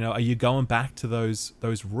 Are you going back to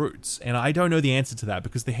those roots? And I don't know the answer to that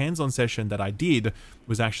because the hands-on session that I did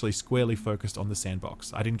was actually squarely focused on the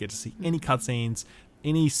sandbox. I didn't get to see any cutscenes,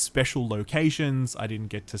 any special locations. I didn't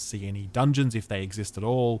get to see any dungeons if they exist at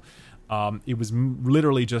all. It was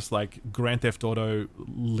literally just like Grand Theft Auto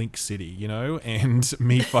Link City, and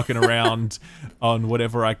me fucking around on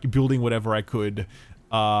building whatever I could,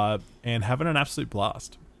 and having an absolute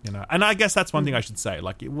blast. And I guess that's one thing I should say.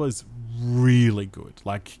 Like, it was really good,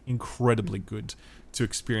 like incredibly good to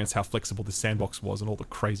experience how flexible the sandbox was and all the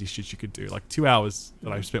crazy shit you could do. Like 2 hours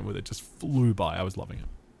that I spent with it just flew by. I was loving it.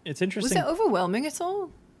 It's Was interesting. it overwhelming at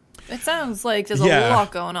all? It sounds like there's a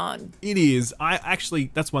lot going on. It is.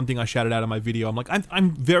 That's one thing I shouted out in my video. I'm like,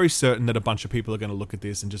 I'm very certain that a bunch of people are going to look at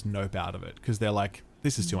this and just nope out of it because they're like,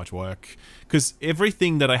 this is too much work. Because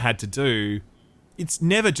everything that I had to do, it's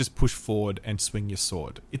never just push forward and swing your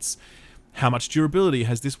sword. It's how much durability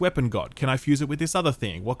has this weapon got? Can I fuse it with this other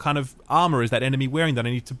thing? What kind of armor is that enemy wearing that I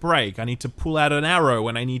need to break? I need to pull out an arrow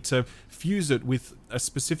and I need to fuse it with a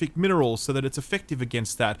specific mineral so that it's effective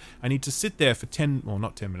against that. I need to sit there for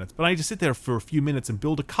not 10 minutes, but I need to sit there for a few minutes and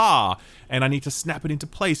build a car, and I need to snap it into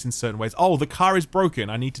place in certain ways. Oh, the car is broken.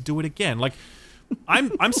 I need to do it again. Like, I'm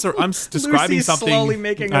describing Lucy's something. slowly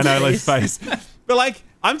making a I know, face. let's face. But like,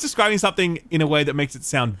 I'm describing something in a way that makes it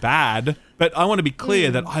sound bad, but I want to be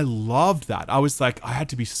clear that I loved that. I was like, I had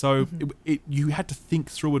to be so... you had to think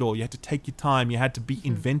through it all. You had to take your time. You had to be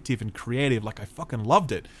inventive and creative. Like, I fucking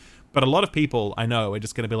loved it. But a lot of people, I know, are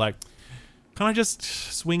just going to be like, can I just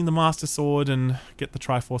swing the Master Sword and get the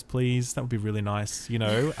Triforce, please? That would be really nice,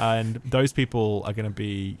 And those people are going to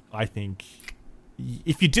be, I think...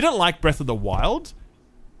 If you didn't like Breath of the Wild...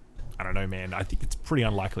 I don't know, man. I think it's pretty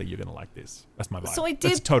unlikely you're going to like this. That's my vibe. So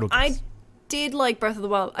That's a total guess. I did like Breath of the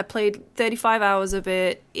Wild. I played 35 hours of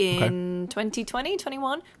it in 2020,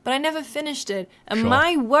 21, but I never finished it. And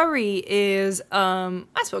my worry is, I've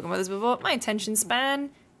spoken about this before, my attention span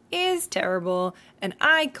is terrible, and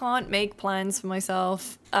I can't make plans for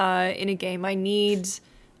myself in a game. I need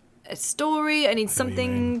a story. I need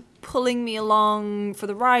something pulling me along for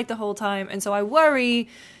the ride the whole time. And so I worry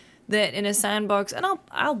that in a sandbox, and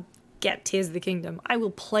I'll get Tears of the Kingdom. I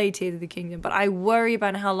will play Tears of the Kingdom, but I worry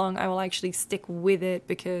about how long I will actually stick with it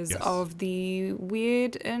because of the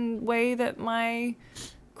weird and way that my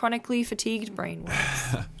chronically fatigued brain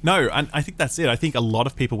works. No, and I think that's it. I think a lot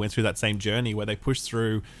of people went through that same journey where they pushed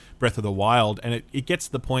through Breath of the Wild, and it gets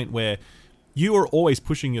to the point where you are always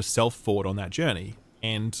pushing yourself forward on that journey.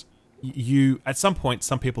 And you, at some point,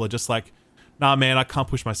 some people are just like, nah, man, I can't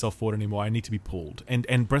push myself forward anymore. I need to be pulled.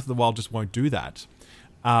 And Breath of the Wild just won't do that.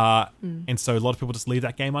 And so a lot of people just leave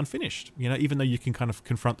that game unfinished, you know, even though you can kind of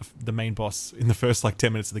confront the main boss in the first like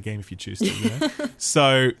 10 minutes of the game if you choose to, you know?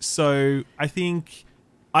 So I think,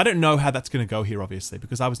 I don't know how that's going to go here, obviously,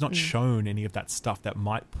 because I was not shown any of that stuff that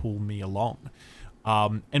might pull me along.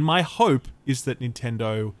 And my hope is that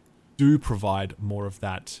Nintendo do provide more of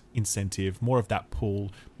that incentive, more of that pull,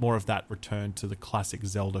 more of that return to the classic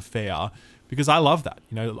Zelda fare, because I love that.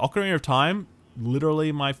 You know, Ocarina of Time,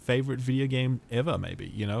 literally my favorite video game ever, maybe.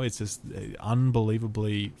 You know, it's just an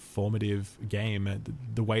unbelievably formative game.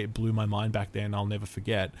 The way it blew my mind back then, I'll never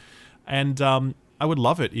forget. And I would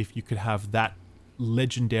love it if you could have that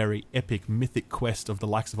legendary, epic, mythic quest of the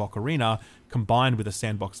likes of Ocarina combined with a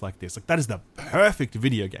sandbox like this. Like, that is the perfect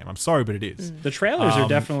video game. I'm sorry, but it is. The trailers are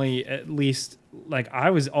definitely, at least, like,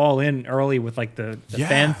 I was all in early with like the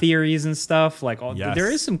fan theories and stuff. Like,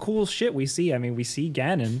 there is some cool shit we see. I mean, we see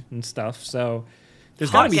Ganon and stuff, so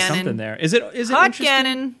there's got to be something there. Is it Hot interesting?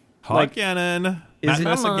 Ganon. Hot Ganon.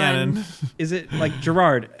 Ganon. Is it like,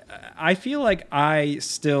 Gerard, I feel like I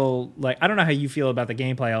still, like, I don't know how you feel about the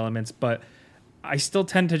gameplay elements, but I still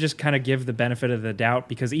tend to just kind of give the benefit of the doubt,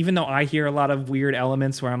 because even though I hear a lot of weird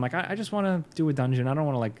elements where I'm like, I just want to do a dungeon, I don't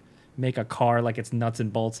want to like make a car like it's nuts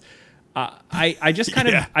and bolts. I just kind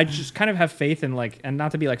of I just kind of have faith in, like, and not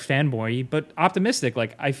to be like fanboy, but optimistic.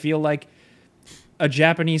 Like, I feel like a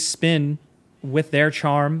Japanese spin with their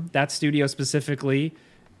charm, that studio specifically,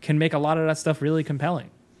 can make a lot of that stuff really compelling.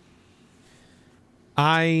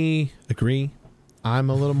 I agree. I'm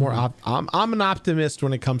a little more I'm an optimist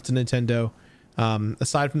when it comes to Nintendo.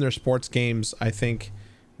 Aside from their sports games, I think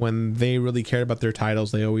when they really care about their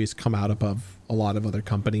titles, they always come out above a lot of other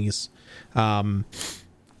companies. It's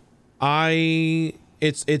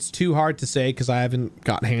too hard to say because I haven't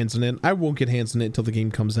got hands on it. I won't get hands on it until the game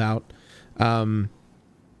comes out. I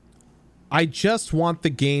just want the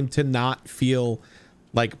game to not feel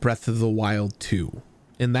like Breath of the Wild 2.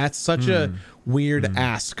 And that's such a weird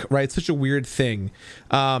ask, right? It's such a weird thing.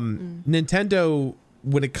 Nintendo,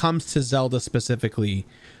 when it comes to Zelda specifically,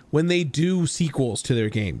 when they do sequels to their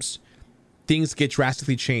games, things get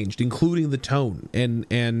drastically changed, including the tone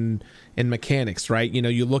and mechanics, right? You know,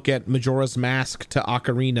 you look at Majora's Mask to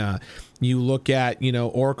Ocarina, you look at, you know,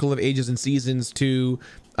 Oracle of Ages and Seasons to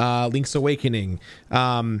Link's Awakening,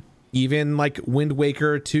 even like Wind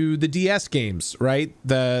Waker to the DS games, right?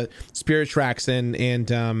 The Spirit Tracks and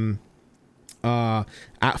Phantom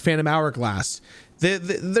Hourglass.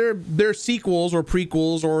 They're sequels or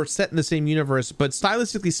prequels or set in the same universe, but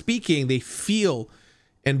stylistically speaking, they feel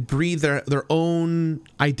and breathe their own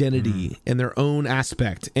identity and their own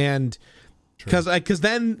aspect. And because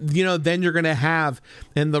then, you know, then you're gonna have,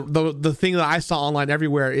 and the thing that I saw online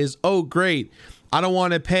everywhere is, oh great, I don't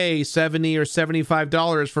want to pay $70 or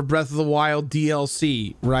 $75 for Breath of the Wild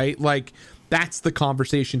DLC, right? Like, that's the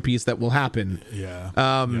conversation piece that will happen.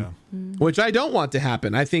 Which I don't want to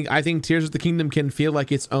happen. I think Tears of the Kingdom can feel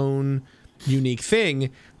like its own unique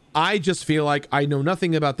thing. I just feel like I know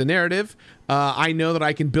nothing about the narrative. I know that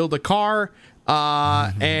I can build a car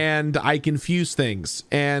and I can fuse things.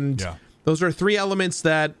 And those are three elements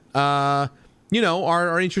that, you know,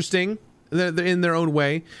 are interesting. They're in their own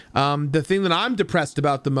way. The thing that I'm depressed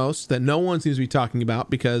about the most, that no one seems to be talking about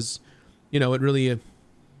because, you know, it really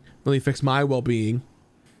affects my well-being,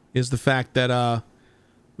 is the fact that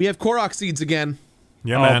we have Korok seeds again.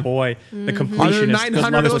 Yeah, man. Oh boy, the completionist. Are there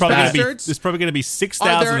 900 of those bastards? There's probably going to be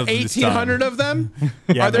 6,000 Are there of them this 1,800 time. of them?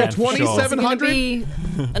 Yeah, are there man, for sure. 2,700? Be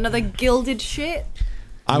another gilded shit.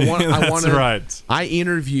 I want. That's right. I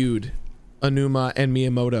interviewed Aonuma and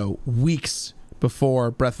Miyamoto weeks before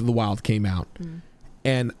Breath of the Wild came out,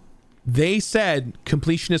 and they said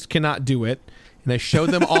completionists cannot do it. And I showed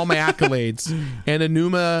them all my accolades, and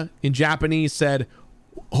Aonuma in Japanese said,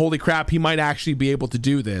 holy crap, he might actually be able to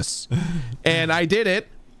do this. And I did it,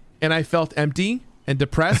 and I felt empty and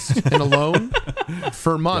depressed and alone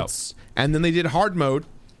for months. And then they did hard mode,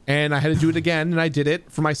 and I had to do it again, and I did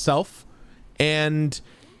it for myself. And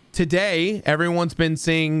today, everyone's been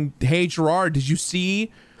saying, hey, Gerard, did you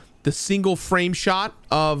see the single frame shot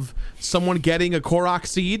of someone getting a Korok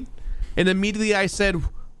seed? And immediately I said,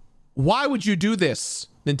 why would you do this,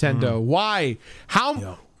 Nintendo? Why?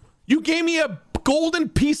 How? You gave me a golden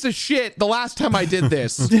piece of shit the last time I did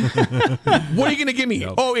this. What are you gonna give me?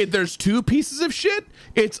 Yep. Oh, there's 2 pieces of shit.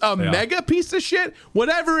 It's a mega piece of shit.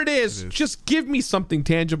 Whatever it is, just give me something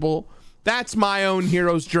tangible. That's my own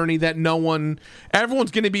hero's journey that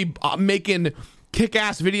everyone's gonna be making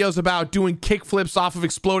kick-ass videos about doing kickflips off of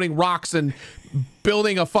exploding rocks and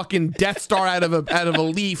building a fucking Death Star out of a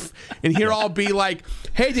leaf, and here I'll be like,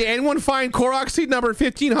 hey, did anyone find Korok seed number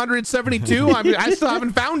 1572? I still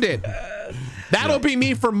haven't found it. That'll be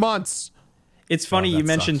me for months. It's funny you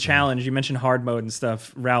mentioned sucks, challenge, you mentioned hard mode and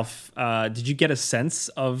stuff. Ralph, did you get a sense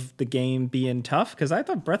of the game being tough? Because I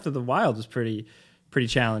thought Breath of the Wild was pretty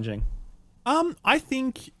challenging. I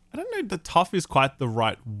think, I don't know that tough is quite the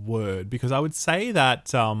right word, because I would say that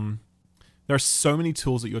there are so many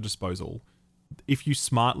tools at your disposal. If you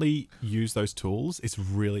smartly use those tools, it's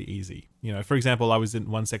really easy. You know, for example, I was in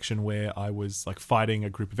one section where I was like fighting a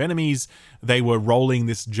group of enemies. They were rolling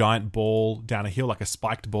this giant ball down a hill, like a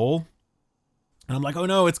spiked ball. And I'm like, oh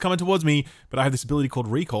no, it's coming towards me. But I have this ability called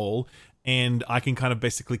recall, and I can kind of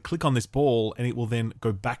basically click on this ball and it will then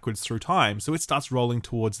go backwards through time. So it starts rolling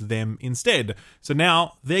towards them instead. So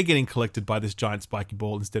now they're getting collected by this giant spiky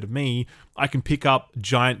ball instead of me. I can pick up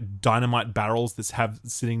giant dynamite barrels that have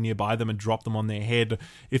sitting nearby them and drop them on their head.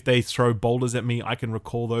 If they throw boulders at me, I can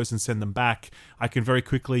recall those and send them back. I can very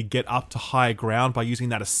quickly get up to higher ground by using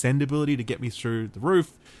that ascend ability to get me through the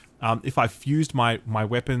roof. If I've fused my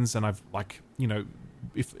weapons and I've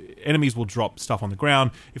if enemies will drop stuff on the ground,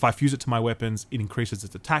 if I fuse it to my weapons, it increases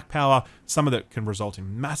its attack power. Some of that can result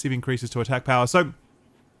in massive increases to attack power. So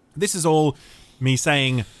this is all me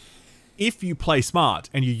saying, if you play smart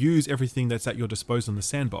and you use everything that's at your disposal in the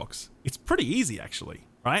sandbox, it's pretty easy actually,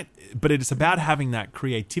 right? But it's about having that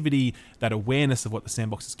creativity, that awareness of what the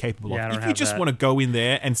sandbox is capable of. If you just want to go in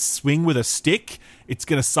there and swing with a stick, it's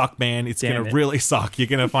going to suck, man. It's going to really suck. You're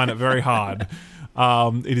going to find it very hard.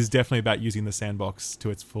 It is definitely about using the sandbox to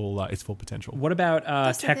its full potential. What about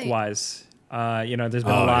tech wise? There's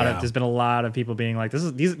been a lot of people being like, this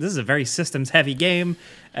is a very systems heavy game,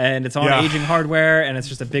 and it's on aging hardware, and it's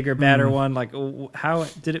just a bigger, badder one. Like, how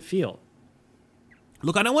did it feel?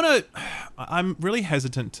 Look, I don't want to. I'm really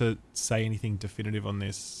hesitant to say anything definitive on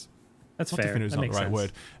this. That's fair. Definitive is not not the right sense.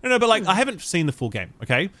 word. No, but like, I haven't seen the full game.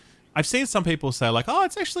 Okay. I've seen some people say like, oh,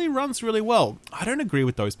 it actually runs really well. I don't agree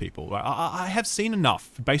with those people. I have seen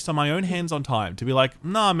enough based on my own hands-on time to be like,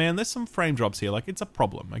 nah, man, there's some frame drops here. Like, it's a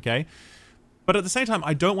problem, okay? But at the same time,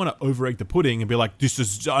 I don't want to over-egg the pudding and be like, this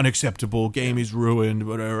is unacceptable, game is ruined,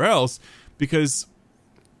 whatever else. Because,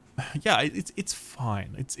 yeah, it's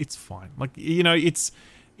fine. It's fine. Like,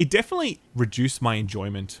 it definitely reduced my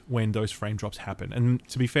enjoyment when those frame drops happen. And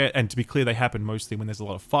to be fair, and to be clear, they happen mostly when there's a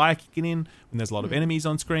lot of fire kicking in, when there's a lot of enemies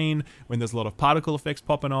on screen, when there's a lot of particle effects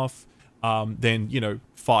popping off. Then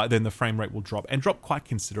the frame rate will drop, and drop quite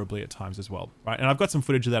considerably at times as well, right? And I've got some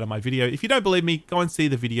footage of that on my video. If you don't believe me, go and see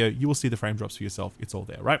the video. You will see the frame drops for yourself. It's all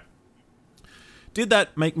there, right? Did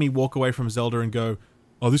that make me walk away from Zelda and go,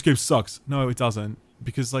 oh, this game sucks? No, it doesn't.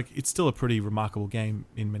 Because like it's still a pretty remarkable game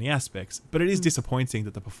in many aspects, but it is disappointing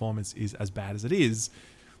that the performance is as bad as it is,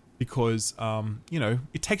 because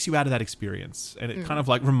it takes you out of that experience, and it kind of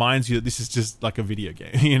like reminds you that this is just like a video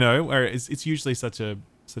game, where it's usually such an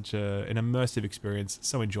immersive experience,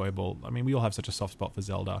 so enjoyable. I mean, we all have such a soft spot for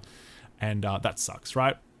Zelda, and that sucks,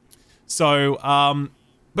 right? So,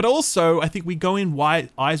 but also I think we go in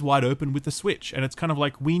eyes wide open with the Switch, and it's kind of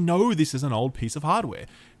like, we know this is an old piece of hardware.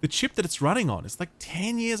 The chip that it's running on is like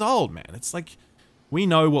 10 years old, man. It's like, we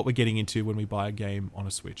know what we're getting into when we buy a game on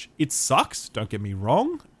a Switch. It sucks, don't get me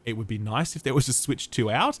wrong. It would be nice if there was a Switch 2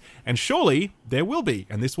 out, and surely there will be,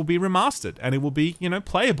 and this will be remastered, and it will be,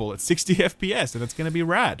 playable at 60 FPS, and it's going to be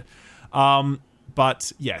rad.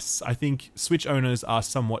 But yes, I think Switch owners are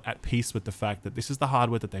somewhat at peace with the fact that this is the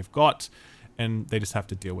hardware that they've got, and they just have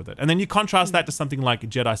to deal with it. And then you contrast that to something like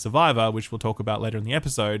Jedi Survivor, which we'll talk about later in the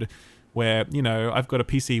episode, where, I've got a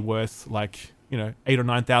PC worth like, $8,000 or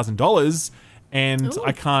 $9,000, and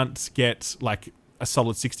I can't get like a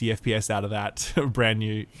solid 60 FPS out of that brand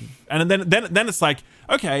new. And then it's like,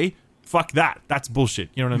 okay, fuck that. That's bullshit.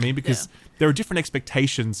 You know what I mean? Because there are different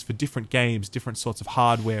expectations for different games, different sorts of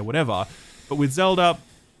hardware, whatever. But with Zelda,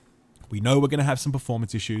 we know we're going to have some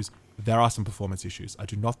performance issues. There are some performance issues. I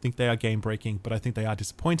do not think they are game-breaking, but I think they are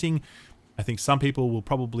disappointing. I think some people will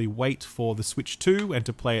probably wait for the Switch 2 and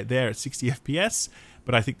to play it there at 60 FPS,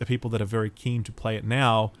 but I think the people that are very keen to play it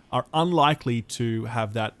now are unlikely to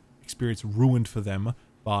have that experience ruined for them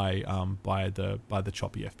by the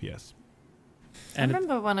choppy FPS. I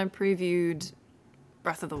remember when I previewed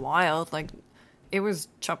Breath of the Wild, like, it was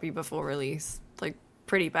choppy before release. Like,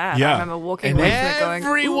 pretty bad. Yeah. I remember walking And away from it going,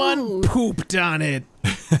 everyone "Ooh." pooped on it.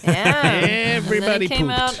 Yeah. Everybody and then it came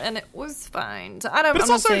pooped. out and it was fine. So I'm it's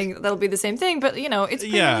not also- saying that'll be the same thing, but it's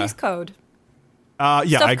pre-release code. Yeah,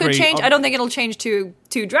 Stuff I agree. could change. I don't think it'll change too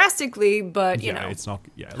drastically, but it's not.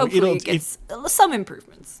 Yeah, hopefully it gets some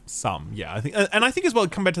improvements. Some, yeah, I think, and I think as well,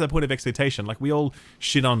 come back to that point of expectation. Like we all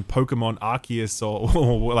shit on Pokemon Arceus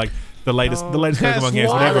or like the latest Pokemon games,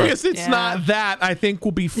 As whatever. long as it's Yeah. not that, I think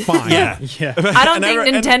we'll be fine. Yeah, Yeah. I don't think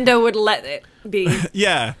and- Nintendo would let it be.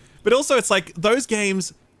 yeah, but also it's like those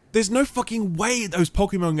games. There's no fucking way those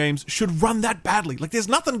Pokemon games should run that badly. Like there's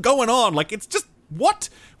nothing going on. Like it's just what.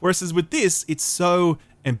 Whereas with this, it's so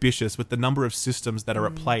ambitious with the number of systems that are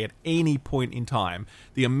at play at any point in time.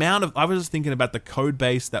 The amount of I was just thinking about the code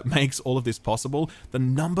base that makes all of this possible. The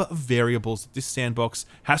number of variables that this sandbox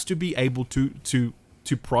has to be able to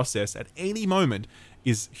process at any moment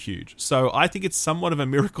is huge. So I think it's somewhat of a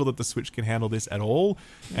miracle that the Switch can handle this at all,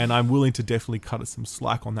 and I'm willing to definitely cut it some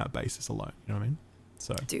slack on that basis alone. You know what I mean?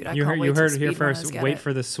 So Dude, I You can't heard, wait you till heard it here speedrunners first. get Wait it.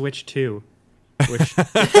 for the Switch 2. Which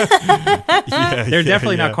yeah, they're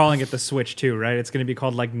definitely not calling it the Switch 2, right? It's going to be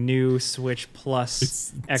called like New Switch Plus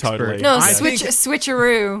It's Expert. totally- No, I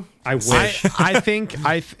switcheroo. I wish. I think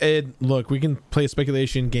look, we can play a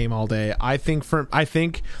speculation game all day. I think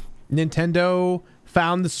Nintendo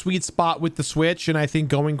found the sweet spot with the Switch, and I think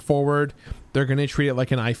going forward they're going to treat it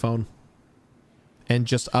like an iPhone and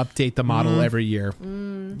just update the model every year.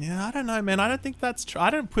 Yeah, I don't know, man. I don't think that's true. I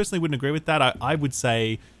don't personally wouldn't agree with that. I would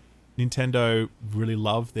say Nintendo really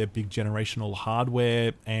love their big generational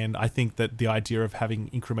hardware, and I think that the idea of having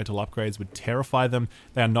incremental upgrades would terrify them.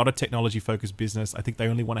 They are not a technology-focused business. I think they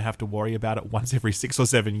only want to have to worry about it once every 6 or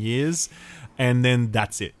 7 years, and then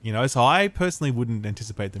that's it. So I personally wouldn't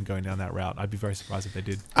anticipate them going down that route. I'd be very surprised if they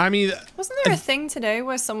did. I mean, Wasn't there a thing today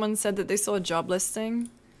where someone said that they saw a job listing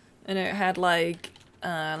and it had like,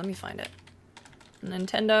 let me find it.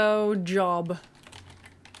 Nintendo job.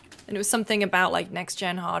 And it was something about like next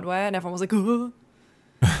gen hardware, and everyone was like, "Ooh."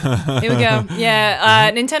 Here we go. Yeah,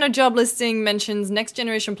 Nintendo job listing mentions next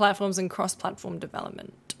generation platforms and cross platform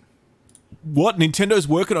development. What? Nintendo's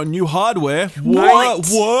working on new hardware? What? What?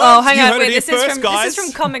 Oh, hang You on, heard wait. it here This is first, guys.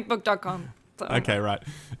 from comicbook.com. So, Okay, right.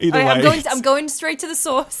 Either okay, way, I'm going straight to the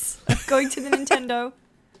source. I'm going to the Nintendo.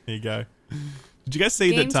 Here you go. Did you guys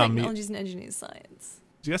see Game that? Technologies and Engineering Science.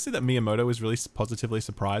 Did you guys see that Miyamoto was really positively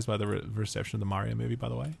surprised by the reception of the Mario movie? By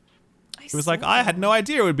the way, he was like, "I had no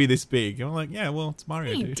idea it would be this big." And I'm like, "Yeah, well, it's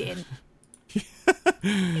Mario, He dude." did.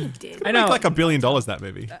 He did. I know. Make like $1 billion that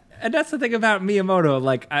movie. And that's the thing about Miyamoto.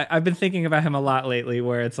 Like, I've been thinking about him a lot lately,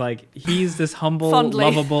 where it's like he's this humble, Fondly.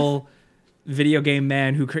 lovable video game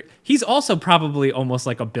man who he's also probably almost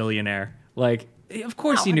like a billionaire. Like, of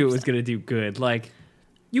course he knew it was 100%. going to do good. Like,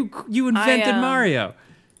 you invented Mario.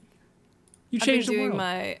 You I've been changed the doing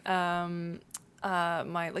world.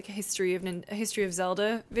 my like a history of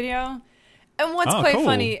Zelda video, and what's Oh, quite cool.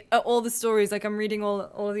 funny, all the stories. Like I'm reading all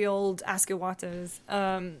of the old Ask Iwatas.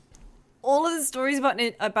 All of the stories about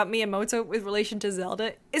Miyamoto with relation to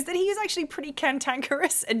Zelda is that he was actually pretty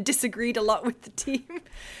cantankerous and disagreed a lot with the team.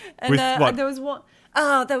 And, With what? and there was one.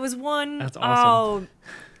 Oh, there was one. That's awesome. Oh,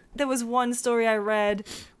 there was one story I read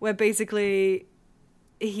where basically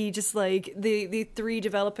he just like the 3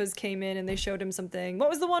 developers came in and they showed him something. What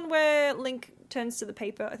was the one where Link turns to the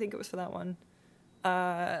paper? I think it was for that one.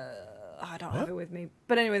 I don't have it with me.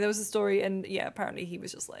 But anyway, there was a story, and yeah, apparently he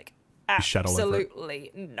was just like, shat all over it.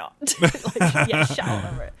 absolutely not. Like, yeah, shat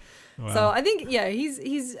all over it. Wow. So I think, yeah,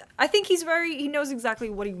 I think he knows exactly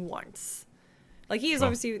what he wants. Like, he is Sure.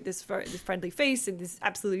 obviously this friendly face and this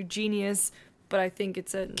absolute genius, but I think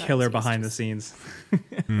it's a Killer behind the scenes.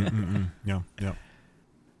 Yeah, yeah.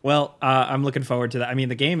 Well, I'm looking forward to that. I mean,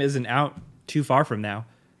 the game isn't out too far from now,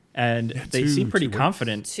 and they seem pretty 2 weeks.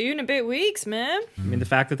 confident. 2 and a bit weeks, man. I mean, the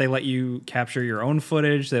fact that they let you capture your own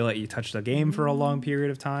footage, they let you touch the game for a long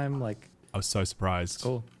period of time, like, I was so surprised.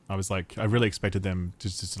 cool. I was like, I really expected them to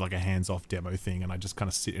just like a hands-off demo thing, and I just kind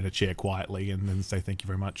of sit in a chair quietly and then say thank you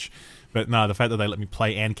very much. But no, the fact that they let me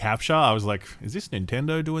play and capture, I was like, is this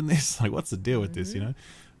Nintendo doing this? Like, what's the deal with this? You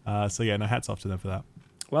know? So yeah, no, hats off to them for that.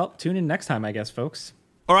 Well, tune in next time, I guess, folks.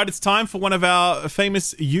 All right, it's time for one of our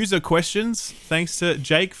famous user questions. Thanks to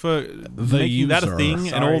Jake for making that a user. thing, and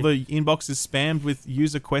Sorry. all the inboxes spammed with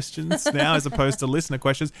user questions now as opposed to listener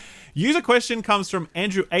questions. User question comes from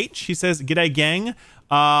Andrew H. He says, "G'day gang.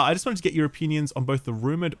 I just wanted to get your opinions on both the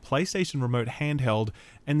rumored PlayStation Remote handheld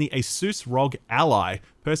and the Asus ROG Ally.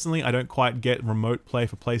 Personally, I don't quite get remote play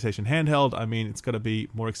for PlayStation handheld. I mean, it's got to be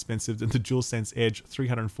more expensive than the DualSense Edge,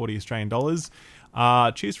 340 Australian dollars.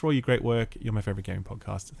 Cheers for all your great work. You're my favorite gaming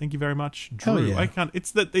podcast. Thank you very much, Drew. Hell yeah. I can't.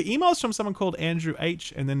 It's the email's from someone called Andrew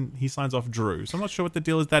H, and then he signs off Drew. So I'm not sure what the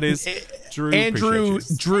deal is. That is Drew.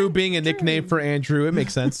 Drew being a nickname for Andrew. It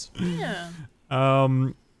makes sense. Yeah.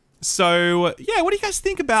 So yeah, what do you guys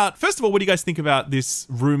think about? First of all, what do you guys think about this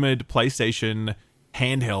rumored PlayStation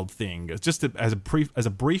handheld thing? Just as a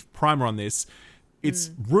brief primer on this.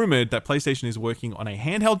 It's rumored that PlayStation is working on a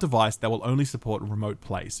handheld device that will only support remote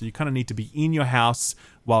play. So you kind of need to be in your house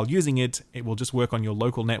while using it. It will just work on your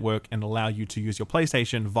local network and allow you to use your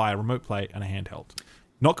PlayStation via remote play and a handheld.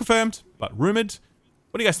 Not confirmed, but rumored.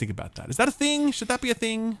 What do you guys think about that? Is that a thing? Should that be a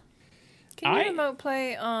thing? Can you remote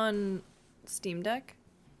play on Steam Deck?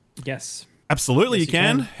 Yes. Absolutely, Yes, you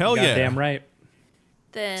can. Hell yeah. Damn right.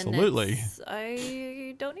 Then Absolutely.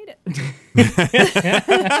 I don't need it.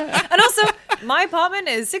 And also, my apartment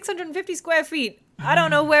is 650 square feet. I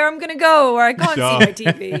don't know where I'm going to go where I can't see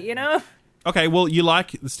my TV, you know? Okay, well, you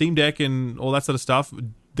like the Steam Deck and all that sort of stuff.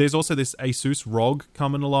 There's also this Asus ROG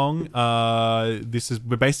coming along. This is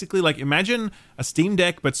basically like, imagine a Steam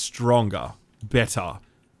Deck, but stronger, better.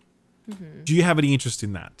 Mm-hmm. Do you have any interest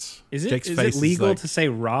in that? Is it legal to say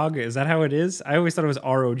ROG? Is that how it is? I always thought it was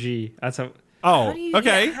ROG. That's how... Oh,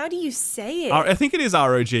 okay. How do you say it? I think it is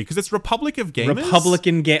ROG because it's Republic of Gamers. Republic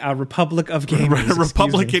of Gamers.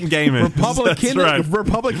 Republican Gamers.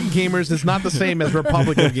 Republican Gamers is not the same as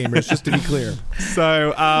Republic of Gamers, just to be clear.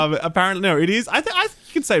 So apparently, no, it is. I think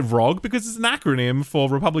you can say ROG because it's an acronym for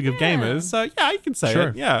Republic of Gamers. So yeah, you can say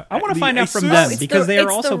it. Yeah, I want to find out from them because they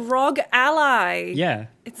are also the ROG Ally. Yeah,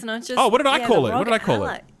 it's not just. Oh, what did I call it? What did I call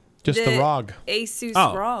it? Just the ROG. Asus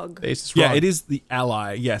ROG. Asus ROG. Yeah, it is the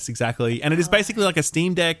Ally. Yes, exactly. And it is basically like a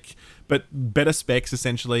Steam Deck, but better specs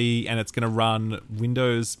essentially. And it's going to run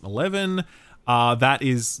Windows 11.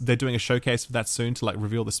 They're doing a showcase for that soon to like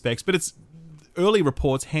reveal the specs. But it's early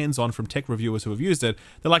reports, hands-on from tech reviewers who have used it.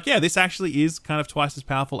 They're like, yeah, this actually is kind of twice as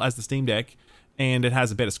powerful as the Steam Deck, and it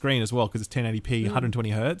has a better screen as well because it's 1080p,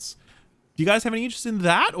 120 hertz. Do you guys have any interest in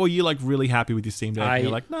that, or are you like really happy with your Steam Deck?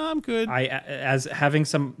 You're like, no, I'm good. As having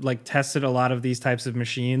some like tested a lot of these types of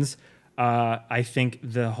machines, I think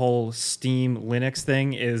the whole Steam Linux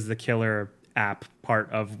thing is the killer app part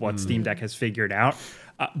of what Steam Deck has figured out.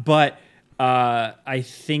 But I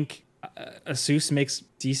think Asus makes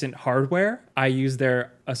decent hardware. I use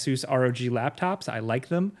their Asus ROG laptops. I like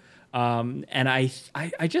them. And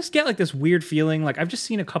I just get like this weird feeling. Like I've just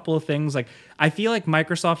seen a couple of things. Like I feel like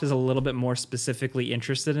Microsoft is a little bit more specifically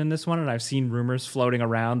interested in this one. And I've seen rumors floating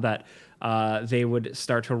around that they would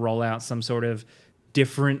start to roll out some sort of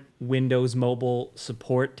different Windows mobile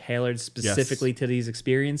support tailored specifically to these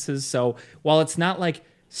experiences. So while it's not like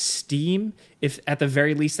Steam, if at the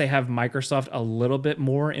very least they have Microsoft a little bit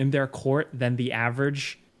more in their court than the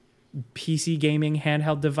average PC gaming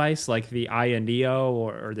handheld device like the Aya Neo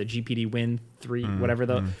or the GPD Win 3,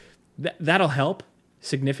 whatever that'll help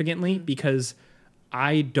significantly because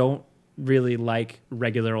I don't really like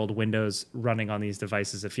regular old Windows running on these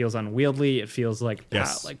devices. It feels unwieldy. It feels like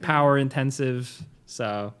power intensive.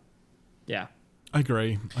 So, yeah. I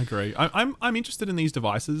agree. I'm interested in these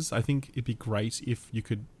devices. I think it'd be great if you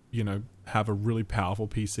could, have a really powerful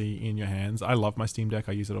PC in your hands. I love my Steam Deck.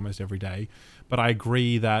 I use it almost every day. But I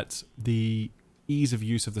agree that the ease of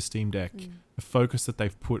use of the Steam Deck, the focus that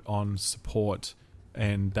they've put on support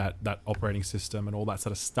and that operating system and all that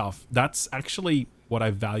sort of stuff, that's actually what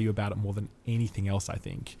I value about it more than anything else, I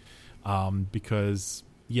think. Because,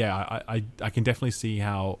 I can definitely see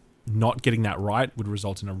how not getting that right would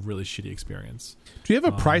result in a really shitty experience. Do you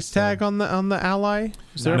have a price tag on the Ally?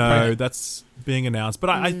 No, that's being announced.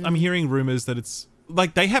 But I'm hearing rumors that it's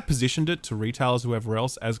like they have positioned it to retailers, whoever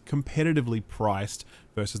else, as competitively priced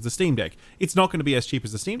versus the Steam Deck. It's not going to be as cheap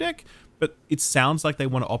as the Steam Deck, but it sounds like they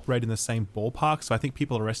want to operate in the same ballpark. So I think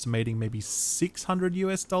people are estimating maybe $600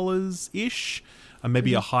 US ish, and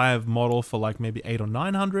maybe a higher model for like maybe $800 or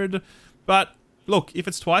 $900. But look, if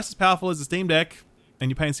it's twice as powerful as the Steam Deck, and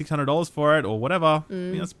you're paying $600 for it or whatever,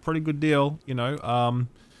 that's a pretty good deal,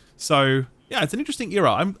 So yeah, it's an interesting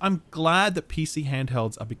era. I'm glad that PC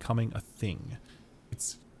handhelds are becoming a thing.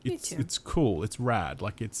 It's cool. It's rad.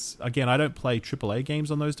 Like again, I don't play AAA games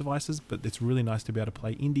on those devices, but it's really nice to be able to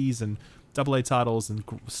play indies and AA titles and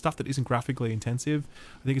stuff that isn't graphically intensive.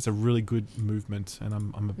 I think it's a really good movement, and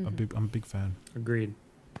I'm a big fan. Agreed.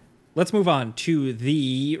 Let's move on to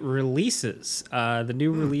the releases. The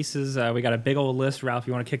new releases, we got a big old list. Ralph,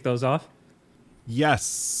 you want to kick those off? Yes.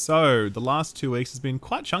 So the last 2 weeks has been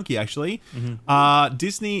quite chunky, actually.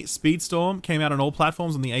 Disney Speedstorm came out on all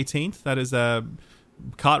platforms on the 18th. That is a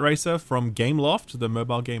kart racer from Gameloft, the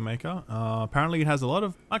mobile game maker. Apparently, it has a lot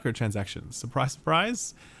of microtransactions. Surprise,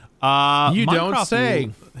 surprise. You don't say.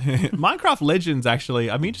 Minecraft Legends, actually,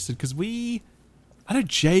 I'm interested because I know,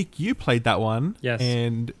 Jake, you played that one. Yes.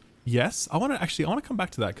 And yes, I want to come back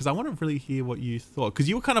to that because I want to really hear what you thought. Because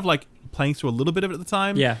you were kind of like playing through a little bit of it at the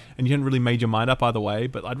time. Yeah. And you hadn't really made your mind up either way,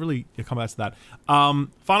 but I'd really come back to that.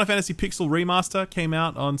 Final Fantasy Pixel Remaster came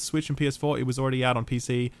out on Switch and PS4. It was already out on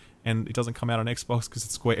PC. And it doesn't come out on Xbox because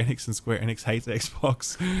it's Square Enix, and Square Enix hates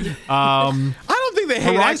Xbox. I don't think they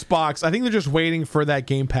hate Xbox. I think they're just waiting for that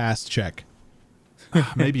Game Pass check.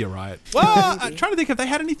 Maybe you're right. Well, I'm trying to think if they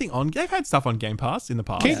had anything on. They've had stuff on Game Pass in the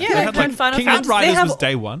past. Yeah, they had like Final Fantasy. Outriders was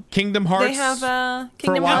day one. Kingdom Hearts. They have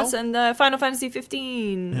Kingdom Hearts and Final Fantasy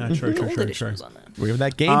 15. Yeah, true. On there. We have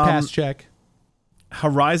that Game Pass check.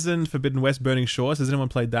 Horizon Forbidden West Burning Shores. Has anyone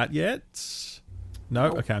played that yet? No?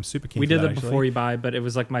 Okay, I'm super keen We for did that, it actually. before you buy, but it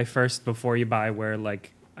was like my first before you buy where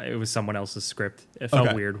like it was someone else's script. It felt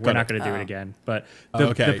Okay, weird. got We're it. not going to do it again. But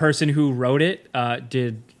okay. the person who wrote it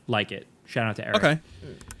did like it. Shout out to Eric. Okay.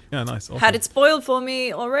 Yeah, nice. Awesome. Had it spoiled for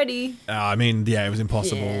me already. I mean, yeah, it was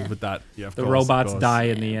impossible Yeah. with that. Yeah, of The course, robots of course. die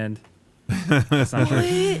in the end. That's not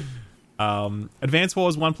true. Advance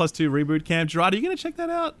Wars 1+2 Reboot Camp. Gerard, are you going to check that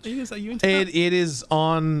out? Are you into that? It is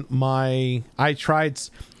on my. I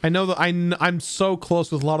know that I'm so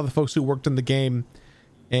close with a lot of the folks who worked in the game,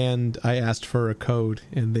 and I asked for a code,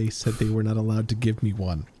 and they said they were not allowed to give me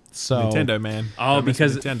one. So Nintendo, man. Oh, Don't mess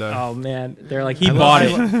with because Nintendo. oh man, they're like he bought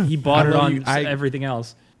it. He bought it on everything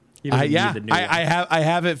else. He doesn't need the new one. I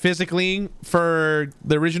have it physically for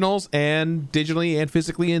the originals and digitally and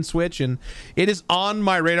physically in Switch, and it is on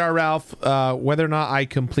my radar, Ralph. Whether or not I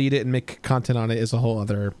complete it and make content on it is a whole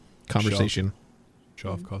other conversation.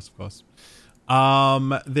 Sure, of course.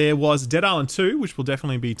 There was Dead Island 2, which we'll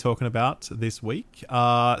definitely be talking about this week.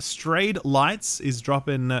 Strayed Lights is dropped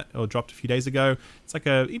a few days ago. It's like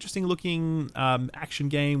a interesting looking action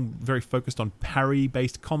game, very focused on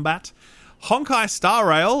parry-based combat. Honkai Star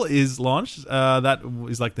Rail is launched. That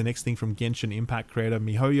is like the next thing from Genshin Impact creator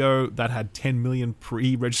MiHoYo. That had 10 million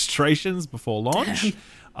pre-registrations before launch,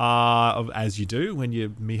 as you do when you're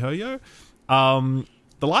MiHoYo.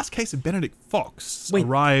 The Last Case of Benedict Fox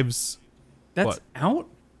arrives. That's out?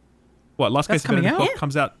 What? Last That's Case of Benedict coming Fox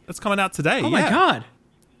comes out. That's coming out today. Oh my god.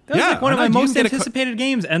 That was like one of my most anticipated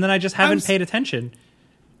games, and then I just haven't paid attention.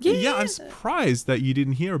 Yeah, I'm surprised that you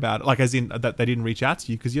didn't hear about it. Like, as in that they didn't reach out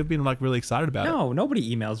to you because you've been like really excited about it. No,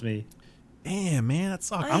 nobody emails me. Damn, man, that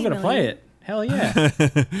sucks. I'm gonna play it. Hell yeah.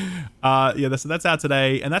 So that's out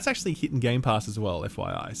today, and that's actually hitting Game Pass as well,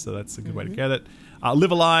 FYI. So that's a good way to get it.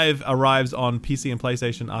 Live Alive arrives on PC and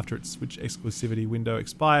PlayStation after its Switch exclusivity window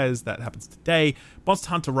expires. That happens today. Monster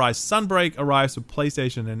Hunter Rise Sunbreak arrives for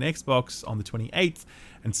PlayStation and Xbox on the 28th.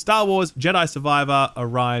 And Star Wars Jedi Survivor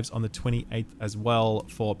arrives on the 28th as well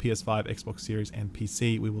for PS5, Xbox Series, and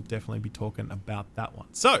PC. We will definitely be talking about that one.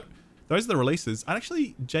 So, those are the releases. I'd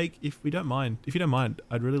actually, Jake, if you don't mind,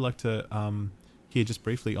 I'd really like to hear just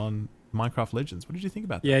briefly on Minecraft Legends. What did you think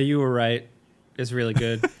about that? Yeah, you were right. It's really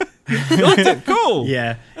good. You liked it? Cool.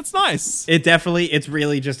 Yeah. That's nice. It's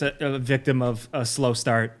really just a victim of a slow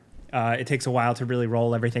start. It takes a while to really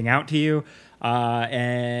roll everything out to you.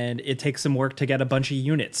 And it takes some work to get a bunch of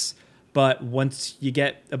units. But once you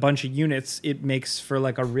get a bunch of units, it makes for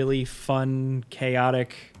like a really fun,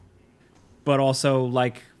 chaotic, but also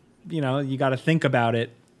like, you got to think about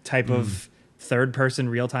it type of third-person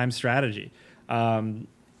real-time strategy.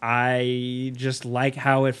 I just like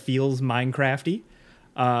how it feels Minecrafty.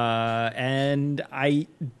 And I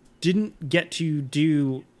didn't get to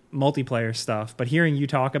do multiplayer stuff, but hearing you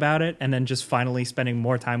talk about it and then just finally spending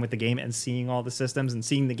more time with the game and seeing all the systems and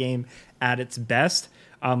seeing the game at its best,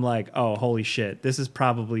 I'm like, oh, holy shit, this is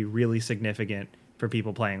probably really significant for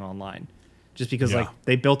people playing online. Just because like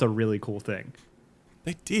they built a really cool thing.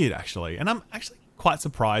 They did, actually. And I'm actually quite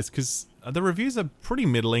surprised because the reviews are pretty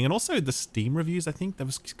middling, and also the Steam reviews, I think, that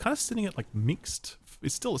was kind of sitting at like mixed.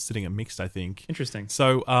 It's still sitting at mixed, I think. Interesting.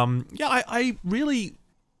 So, I really,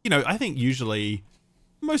 I think usually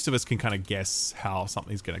most of us can kind of guess how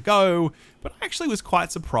something's going to go, but I actually was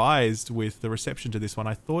quite surprised with the reception to this one.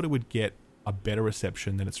 I thought it would get a better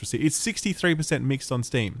reception than it's received. It's 63% mixed on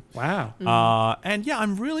Steam. Wow. And yeah,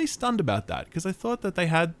 I'm really stunned about that because I thought that they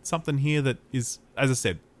had something here that is, as I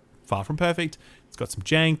said, far from perfect. It's got some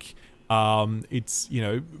jank. It's,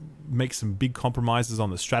 makes some big compromises on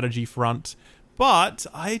the strategy front, But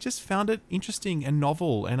I just found it interesting and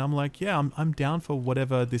novel, and I'm like, yeah, I'm down for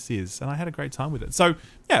whatever this is, and I had a great time with it. So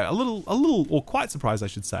yeah, a little, or quite surprised, I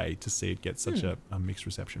should say, to see it get such a mixed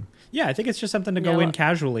reception. Yeah, I think it's just something to go in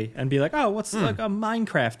casually and be like, oh, what's like a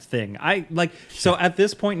Minecraft thing? So at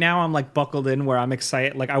this point now, I'm like buckled in where I'm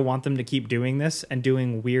excited. Like I want them to keep doing this and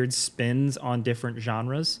doing weird spins on different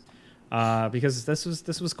genres. Because this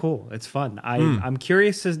was cool. It's fun. I'm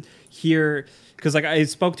curious to hear, because like I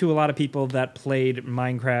spoke to a lot of people that played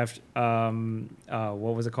Minecraft.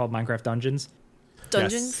 What was it called? Minecraft Dungeons.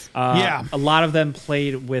 Dungeons. Yes. A lot of them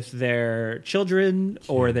played with their children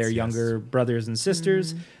or their younger brothers and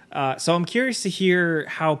sisters. So I'm curious to hear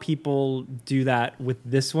how people do that with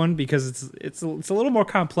this one, because it's a little more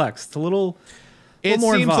complex. It's a little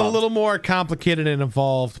more seems involved. a little more complicated and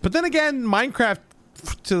involved. But then again, Minecraft,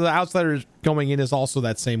 to the outsiders going in, is also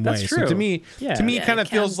that same way. That's true. So to me, it kind of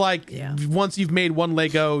feels like once you've made one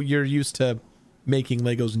Lego, you're used to making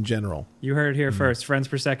Legos in general. You heard it here first. Friends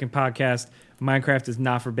Per Second podcast. Minecraft is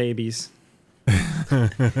not for babies. It's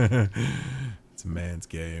a man's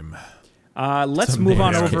game. Let's move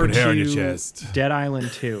on over to Dead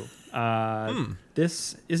Island 2.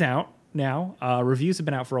 This is out now. Reviews have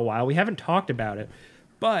been out for a while. We haven't talked about it,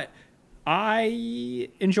 but I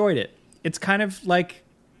enjoyed it. It's kind of like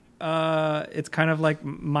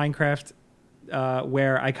Minecraft,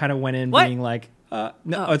 where I kind of went in being like,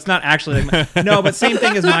 it's not actually no, but same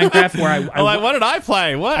thing as Minecraft, where what did I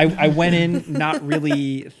play? What I went in not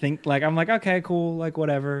really I'm like, okay, cool, like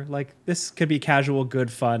whatever, like this could be casual,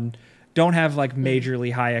 good fun. Don't have like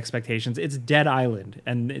majorly high expectations. It's Dead Island,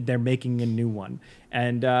 and they're making a new one,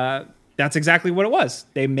 and that's exactly what it was.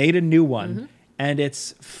 They made a new one. And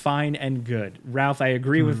it's fine and good. Ralph, I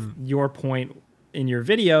agree with your point in your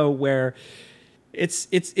video where it's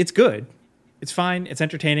good. It's fine. It's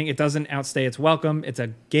entertaining. It doesn't outstay its welcome. It's a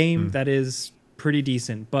game that is pretty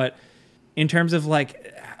decent. But in terms of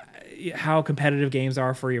like how competitive games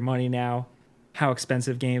are for your money now, how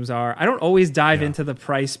expensive games are, I don't always dive into the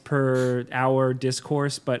price per hour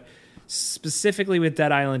discourse, but specifically with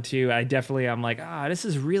Dead Island 2, I'm like, this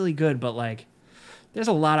is really good, but like, there's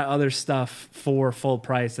a lot of other stuff for full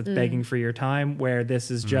price that's begging for your time, where this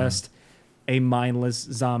is just a mindless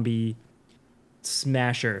zombie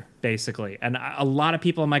smasher, basically. And a lot of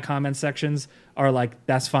people in my comment sections are like,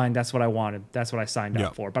 that's fine, that's what I wanted, that's what I signed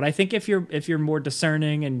up for. But I think if you're more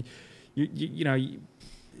discerning and I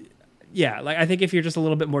think if you're just a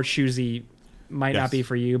little bit more choosy, might not be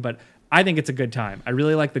for you, but I think it's a good time. I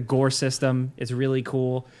really like the gore system. It's really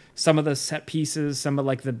cool. Some of the set pieces, some of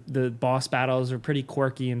like the boss battles are pretty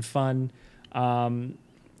quirky and fun. It's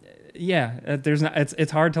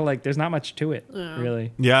hard to like, there's not much to it,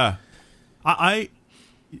 really. Yeah.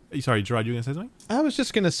 Sorry, Gerard, you were going to say something? I was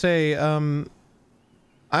just going to say,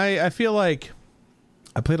 I feel like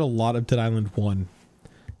I played a lot of Dead Island 1.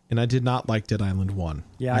 And I did not like Dead Island 1.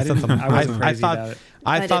 Yeah, I wasn't crazy about it.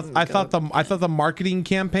 I thought the marketing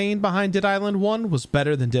campaign behind Dead Island 1 was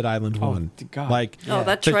better than Dead Island 1. God. Like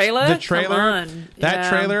that trailer? The trailer. Come on. That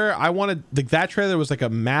trailer, I wanted that trailer was like a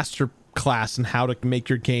master class in how to make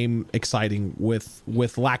your game exciting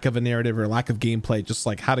with lack of a narrative or lack of gameplay, just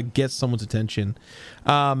like how to get someone's attention.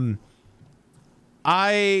 I'm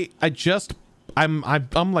like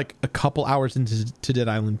a couple hours into Dead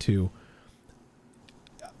Island 2.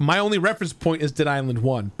 My only reference point is Dead Island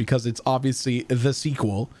 1 because it's obviously the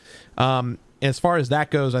sequel. As far as that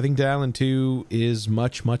goes, I think Dead Island 2 is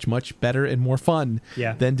much, much, much better and more fun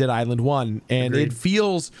than Dead Island 1. And Agreed. It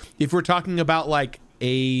feels, if we're talking about like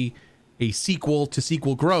a sequel to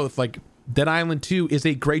sequel growth, like Dead Island 2 is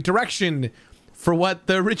a great direction for what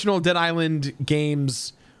the original Dead Island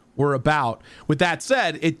games were about. With that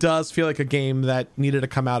said, it does feel like a game that needed to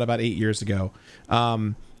come out about 8 years ago.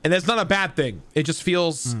 And that's not a bad thing. It just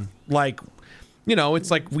feels like, it's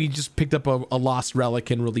like we just picked up a lost relic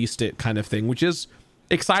and released it kind of thing, which is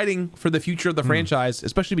exciting for the future of the franchise,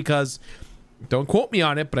 especially because, don't quote me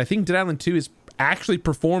on it, but I think Dead Island 2 is actually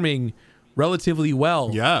performing relatively well.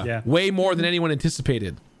 Yeah. Way more than anyone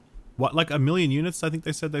anticipated. What, like 1 million units, I think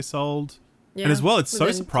they said they sold? Yeah. And as well, it's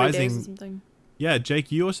so surprising. Yeah,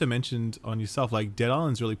 Jake, you also mentioned on yourself, like Dead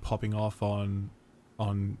Island's really popping off on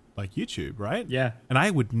like YouTube, right? Yeah. And I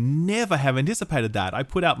would never have anticipated that. I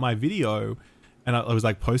put out my video and I was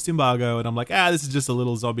like post embargo and I'm like, this is just a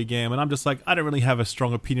little zombie game. And I'm just like, I don't really have a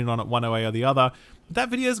strong opinion on it one way or the other. But that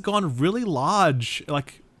video has gone really large,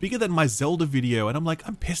 like bigger than my Zelda video. And I'm like,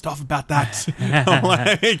 I'm pissed off about that.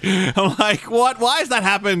 I'm like, what? Why has that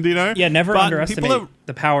happened? Yeah, never underestimate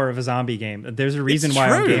the power of a zombie game. There's a reason why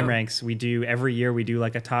on Game Ranks every year we do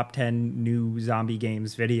like a top 10 new zombie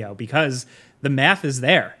games video, because the math is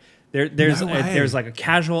there. There's like a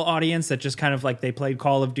casual audience that just kind of like they played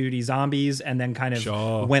Call of Duty Zombies and then kind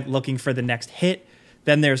of went looking for the next hit.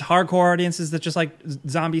 Then there's hardcore audiences that just like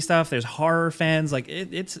zombie stuff. There's horror fans. Like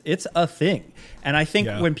it's a thing. And I think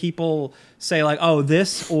when people say like, oh,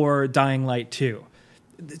 this or Dying Light 2,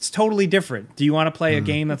 it's totally different. Do you want to play a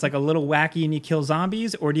game that's like a little wacky and you kill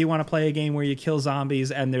zombies, or do you want to play a game where you kill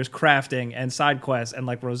zombies and there's crafting and side quests and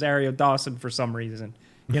like Rosario Dawson for some reason?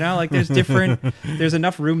 You know, like there's there's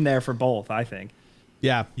enough room there for both, I think.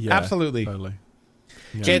 Yeah, absolutely. Totally.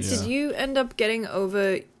 Did you end up getting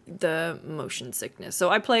over the motion sickness? So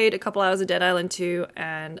I played a couple hours of Dead Island 2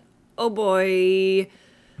 and oh boy,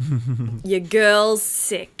 your girl's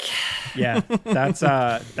sick. Yeah, that's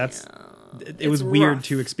it was weird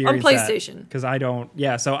to experience on PlayStation because I don't.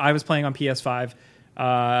 Yeah, so I was playing on PS5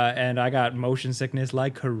 and I got motion sickness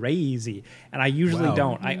like crazy, and I usually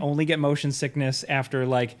don't. I only get motion sickness after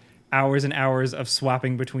like hours and hours of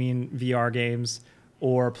swapping between VR games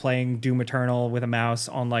or playing Doom Eternal with a mouse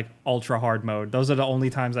on like ultra hard mode. Those are the only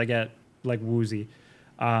times I get like woozy.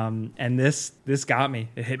 And this got me.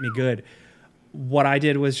 It hit me good. What I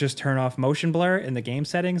did was just turn off motion blur in the game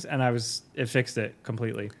settings, and it fixed it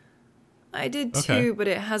completely. I did too, but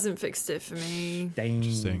it hasn't fixed it for me. Dang.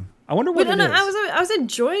 Interesting. I wonder what it is. I was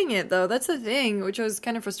enjoying it though. That's the thing, which I was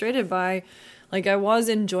kind of frustrated by. Like I was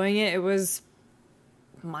enjoying it. It was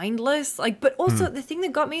mindless. Like, but also the thing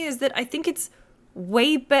that got me is that I think it's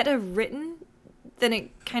way better written than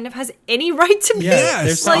it kind of has any right to be.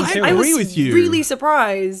 Yes, like, I agree with you. Really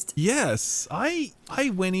surprised. Yes, I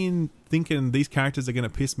went in thinking these characters are going to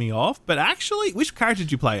piss me off, but actually, which character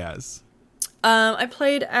did you play as? I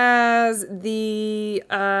played as the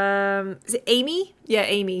is it Amy? Yeah,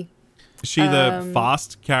 Amy. Is she the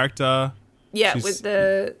fast character? Yeah, with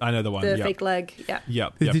the I know the one. The fake leg. Yeah.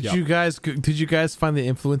 Yep. Did you guys find the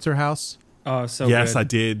influencer house? Oh, so yes, good. I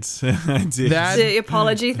did. I did. The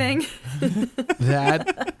apology thing.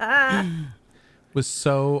 That was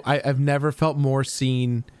so. I've never felt more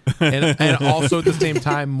seen, and also at the same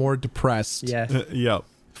time more depressed. Yeah. Yep.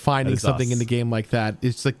 Finding something in the game like that.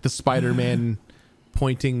 It's like the Spider-Man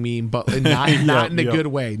pointing meme, but not in a good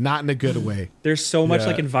way. Not in a good way. There's so much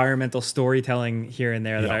like environmental storytelling here and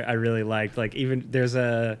there that I really liked. Like even there's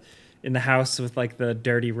in the house with like the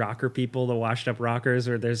dirty rocker people, the washed up rockers,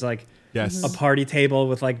 where there's like a party table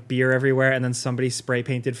with like beer everywhere, and then somebody spray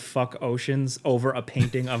painted "fuck oceans" over a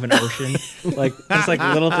painting of an ocean. Like it's like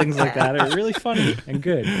little things like that are really funny and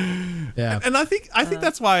good. Yeah, and I think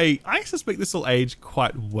that's why I suspect this will age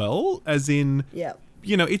quite well. As in,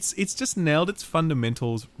 you know, it's just nailed its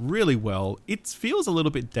fundamentals really well. It feels a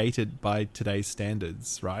little bit dated by today's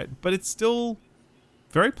standards, right? But it's still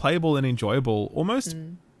very playable and enjoyable.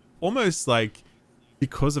 Almost like,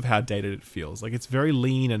 because of how dated it feels. Like, it's very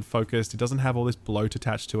lean and focused. It doesn't have all this bloat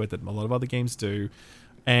attached to it that a lot of other games do.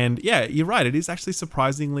 And yeah, you're right. It is actually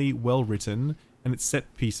surprisingly well written, and its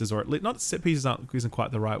set pieces, or at least not set pieces isn't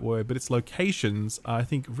quite the right word, but its locations are, I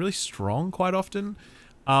think, really strong quite often.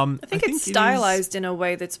 I think it's stylized in a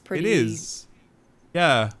way that's pretty. It is.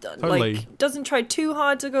 Yeah, totally. Like, doesn't try too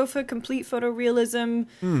hard to go for complete photorealism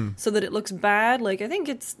so that it looks bad. Like, I think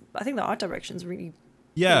the art direction's really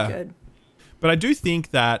good. But I do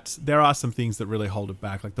think that there are some things that really hold it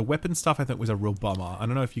back. Like the weapon stuff, I think was a real bummer. I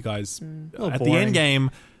don't know if you guys at the end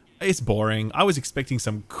game, it's boring. I was expecting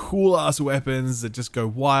some cool ass weapons that just go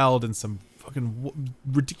wild and some fucking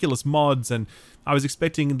ridiculous mods, and I was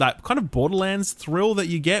expecting that kind of Borderlands thrill that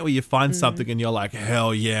you get where you find something and you're like,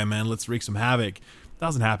 hell yeah, man, let's wreak some havoc.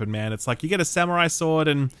 Doesn't happen, man. It's like you get a samurai sword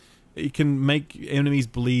and it can make enemies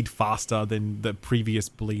bleed faster than the previous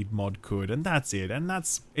bleed mod could, and that's it. And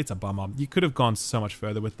it's a bummer. You could have gone so much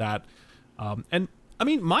further with that. And I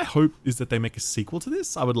mean, my hope is that they make a sequel to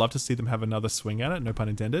this. I would love to see them have another swing at it, no pun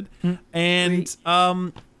intended. And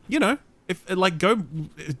you know, if like go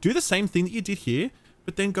do the same thing that you did here,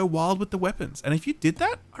 but then go wild with the weapons. And if you did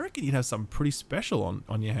that, I reckon you'd have something pretty special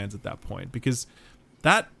on your hands at that point, because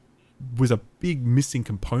that was a big missing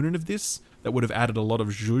component of this that would have added a lot of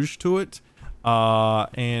zhuzh to it.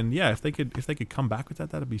 And yeah, if they could come back with that,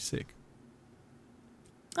 that'd be sick.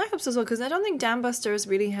 I hope so as well, because I don't think Dambuster has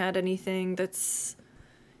really had anything that's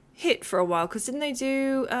hit for a while. Because didn't they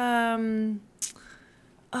do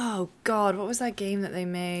oh god, what was that game that they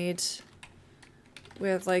made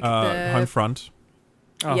with like the Homefront?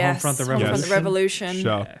 Yes, Homefront the Revolution.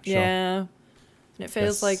 Sure. Yeah, and it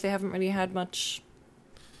feels like they haven't really had much.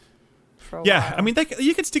 Yeah, I mean,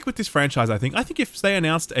 you could stick with this franchise. I think if they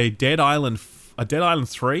announced a Dead Island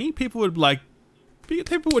 3, people would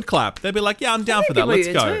People would clap. They'd be like, "Yeah, I'm down for that. people Let's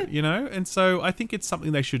would go." into it. You know. And so I think it's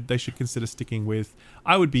something they should consider sticking with.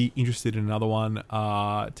 I would be interested in another one,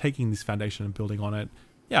 taking this foundation and building on it.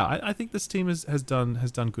 Yeah, I think this team has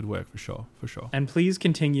done good work for sure. And please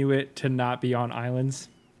continue it to not be on islands,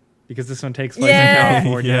 because this one takes place in Yeah.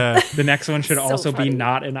 California. Yeah. The next one should So also funny. be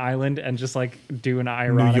not an island and just like do an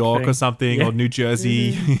ironic New York thing. or something, Yeah. or New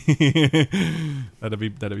Jersey. That'd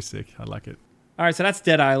be sick. I like it. All right, so that's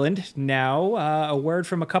Dead Island. Now, a word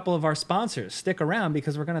from a couple of our sponsors. Stick around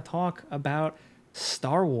because we're going to talk about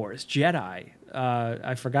Star Wars Jedi.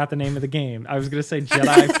 I forgot the name of the game. I was going to say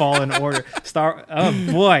Jedi Fallen Order.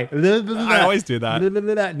 Oh boy. I always do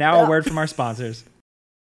that. Now a word from our sponsors.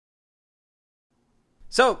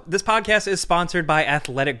 So this podcast is sponsored by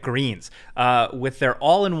Athletic Greens with their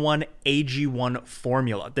all-in-one AG1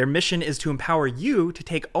 formula. Their mission is to empower you to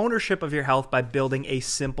take ownership of your health by building a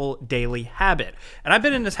simple daily habit. And I've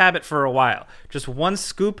been in this habit for a while. Just one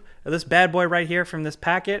scoop of this bad boy right here from this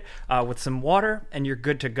packet with some water, and you're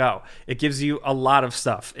good to go. It gives you a lot of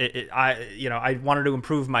stuff. I wanted to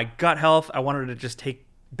improve my gut health. I wanted to just take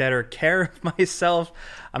better care of myself.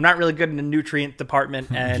 I'm not really good in the nutrient department,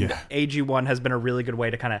 and Yeah. AG1 has been a really good way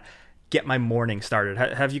to kind of get my morning started.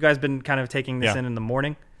 Have you guys been kind of taking this Yeah. in the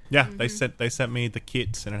morning? Yeah, they sent me the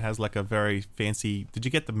kit, and it has like a very fancy. Did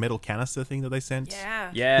you get the metal canister thing that they sent?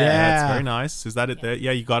 Yeah. Yeah. It's very nice. Is that it there?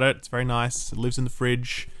 Yeah, you got it. It's very nice. It lives in the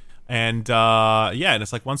fridge. And and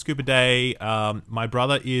it's like one scoop a day. My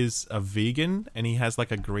brother is a vegan, and he has like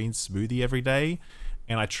a green smoothie every day.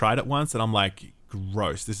 And I tried it once, and I'm like,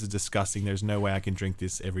 gross. This is disgusting. There's no way I can drink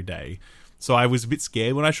this every day. So I was a bit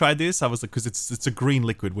scared when I tried this. I was like, because it's a green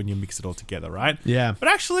liquid when you mix it all together, right? Yeah. But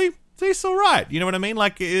actually, it tastes all right. You know what I mean?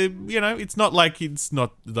 Like, it's not like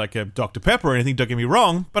a Dr. Pepper or anything. Don't get me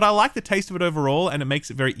wrong. But I like the taste of it overall, and it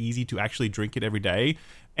makes it very easy to actually drink it every day.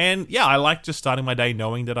 And yeah, I like just starting my day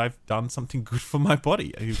knowing that I've done something good for my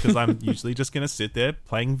body, because I'm usually just going to sit there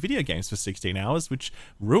playing video games for 16 hours, which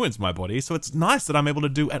ruins my body. So it's nice that I'm able to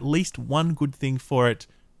do at least one good thing for it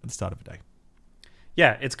at the start of a day.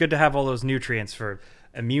 Yeah, it's good to have all those nutrients for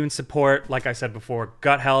immune support, like I said before,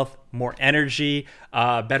 gut health, more energy,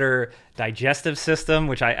 better digestive system,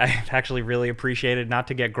 which I actually really appreciated, not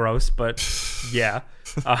to get gross, but yeah.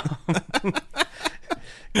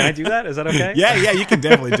 Can I do that? Is that okay? Yeah, you can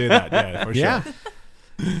definitely do that. Yeah, for sure.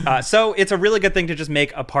 Yeah. So it's a really good thing to just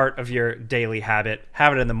make a part of your daily habit.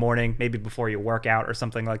 Have it in the morning, maybe before you work out or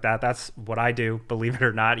something like that. That's what I do, believe it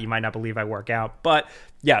or not. You might not believe I work out. But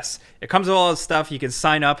yes, it comes with all this stuff. You can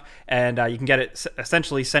sign up, and you can get it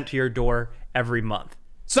essentially sent to your door every month.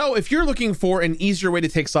 So if you're looking for an easier way to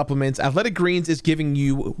take supplements, Athletic Greens is giving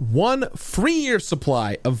you 1 free year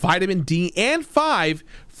supply of vitamin D and 5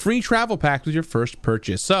 free travel packs with your first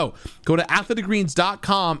purchase. So go to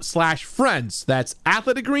athleticgreens.com/friends. That's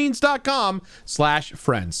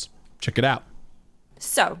athleticgreens.com/friends. Check it out.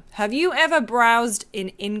 So, have you ever browsed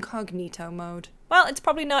in incognito mode? Well, it's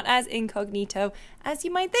probably not as incognito as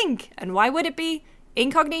you might think. And why would it be?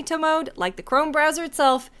 Incognito mode, like the Chrome browser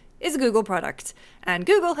itself, is a Google product, and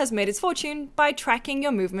Google has made its fortune by tracking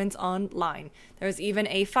your movements online. There's even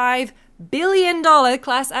a $5 billion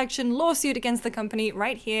class action lawsuit against the company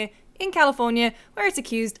right here in California, where it's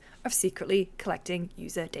accused of secretly collecting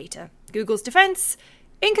user data. Google's defense: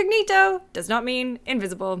 incognito does not mean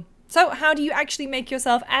invisible. So how do you actually make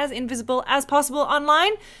yourself as invisible as possible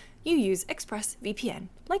online? You use ExpressVPN,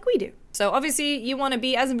 like we do. So obviously you want to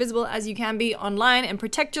be as invisible as you can be online and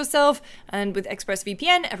protect yourself. And with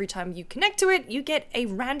ExpressVPN, every time you connect to it, you get a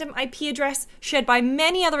random IP address shared by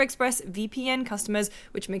many other ExpressVPN customers,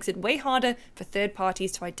 which makes it way harder for third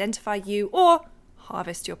parties to identify you or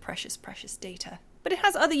harvest your precious, precious data. But it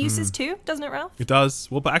has other uses too, doesn't it, Ralph? It does.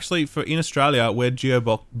 Well, but actually, in Australia, we're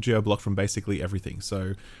geo-blocked from basically everything.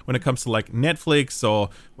 So when it comes to like Netflix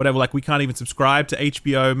or whatever, like we can't even subscribe to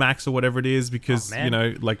HBO Max or whatever it is because,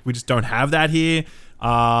 like we just don't have that here.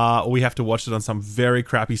 Or we have to watch it on some very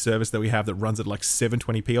crappy service that we have that runs at like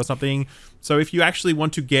 720p or something. So if you actually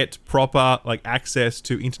want to get proper like access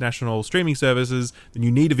to international streaming services, then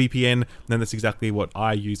you need a VPN. And then that's exactly what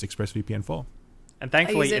I use ExpressVPN for. And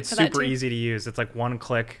thankfully, use it it's for that super too. easy to use. It's like one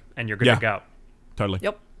click and you're good Yeah. to go. Totally.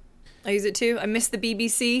 Yep. I use it too. I miss the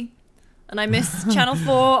BBC and I miss Channel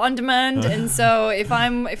 4 on demand. And so if I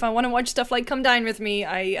want to watch stuff like Come Dine With Me,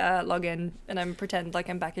 I log in and I pretend like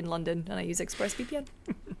I'm back in London and I use ExpressVPN.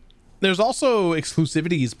 There's also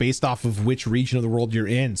exclusivities based off of which region of the world you're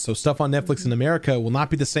in. So stuff on Netflix in America will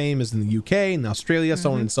not be the same as in the UK and Australia,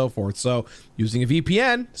 so on and so forth. So using a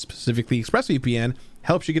VPN, specifically ExpressVPN,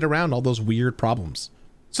 helps you get around all those weird problems.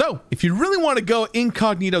 So, if you really want to go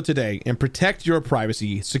incognito today and protect your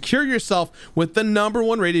privacy, secure yourself with the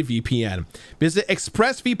 #1 rated VPN. Visit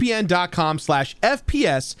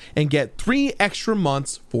expressvpn.com/FPS and get 3 extra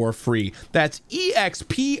months for free. That's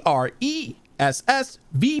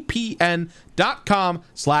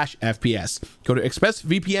expressvpn.com/FPS. Go to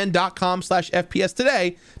expressvpn.com/FPS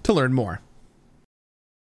today to learn more.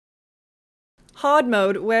 Hard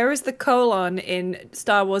mode, where is the colon in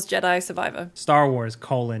Star Wars Jedi Survivor? Star Wars: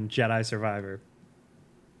 Jedi Survivor.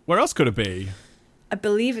 Where else could it be? I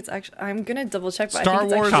believe it's actually... I'm going to double check, but Star I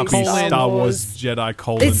think it's Wars actually Can't be Star Wars Jedi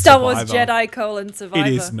colon It's Star Wars Survivor. Jedi Survivor.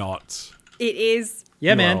 It is not. It is.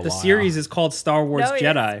 Yeah, You man. are a The liar. series is called Star Wars No, it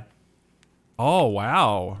Jedi. Oh,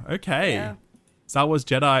 wow. Okay. Yeah. Star Wars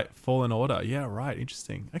Jedi Fallen Order. Yeah, right.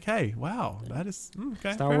 Interesting. Okay. Wow. That is...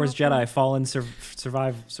 okay. Star fair Wars enough. Jedi Fallen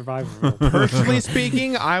Survivor. Personally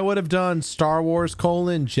speaking, I would have done Star Wars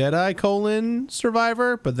Jedi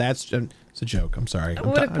Survivor, but that's it's a joke. I'm sorry. I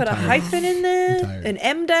would have put a hyphen in there, tired. an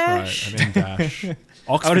M Right, dash. an M dash. I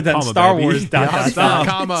would have done Comma, Star baby. Wars dot, dot, Star, dot.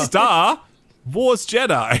 comma. Star Wars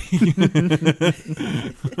Jedi.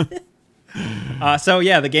 So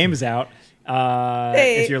yeah, the game is out.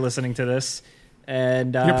 Hey. If you're listening to this,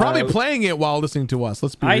 and You're probably playing it while listening to us.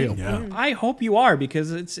 Let's be real. Yeah. I hope you are,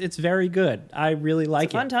 because it's very good. I really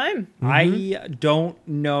like Fun it. time. I don't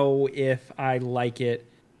know if I like it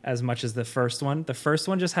as much as the first one. The first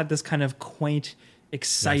one just had this kind of quaint,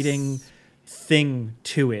 exciting thing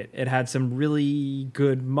to it. It had some really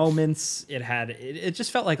good moments. It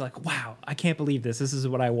just felt like wow, I can't believe this. This is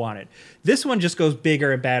what I wanted. This one just goes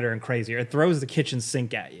bigger and badder and crazier. It throws the kitchen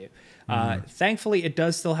sink at you. Thankfully, it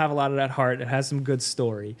does still have a lot of that heart. It has some good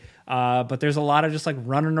story. But there's a lot of just like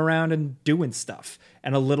running around and doing stuff,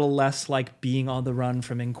 and a little less like being on the run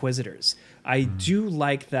from Inquisitors. I do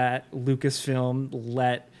like that Lucasfilm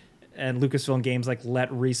games like let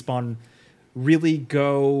Respawn really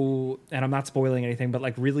go, and I'm not spoiling anything, but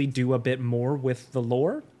like really do a bit more with the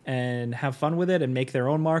lore and have fun with it and make their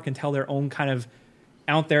own mark and tell their own kind of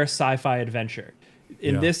out there sci-fi adventure.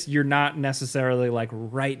 In this, you're not necessarily like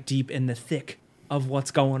right deep in the thick of what's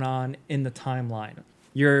going on in the timeline.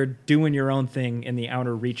 You're doing your own thing in the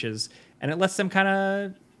outer reaches, and it lets them kind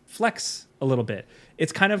of flex a little bit.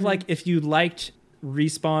 It's kind of like if you liked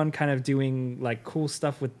Respawn kind of doing like cool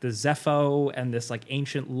stuff with the Zepho and this like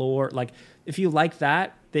ancient lore. Like if you like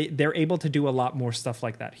that, they're able to do a lot more stuff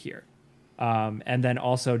like that here. And then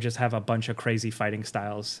also just have a bunch of crazy fighting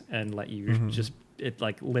styles and let you just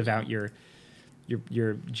live out your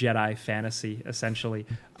Jedi fantasy, essentially.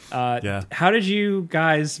 How did you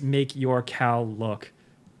guys make your Cal look?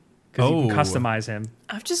 Because you can customize him.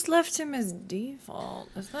 I've just left him as default.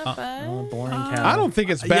 Is that bad? Boring Cal. I don't think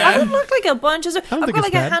it's I bad. unlocked like a bunch of stuff. don't I've think got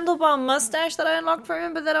it's like bad. a handlebar mustache that I unlocked for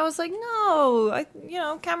him, but then I was like, no,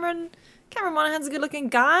 Cameron Monaghan's a good looking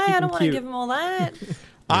guy. I him don't want to cute. give him all that.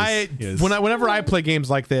 Whenever I play games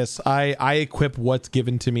like this, I equip what's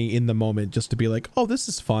given to me in the moment just to be like, oh, this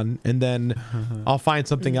is fun, and then I'll find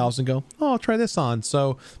something else and go, oh, I'll try this on.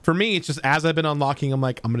 So for me, it's just as I've been unlocking, I'm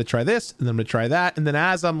like, I'm gonna try this, and then I'm gonna try that, and then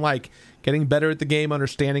as I'm like getting better at the game,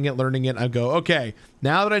 understanding it, learning it, I go, okay,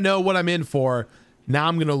 now that I know what I'm in for, now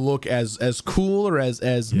I'm gonna look as cool or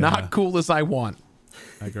as not cool as I want.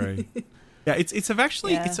 I agree. Yeah, it's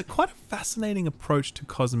a quite a fascinating approach to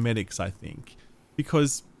cosmetics, I think,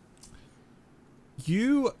 because as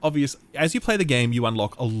you play the game, you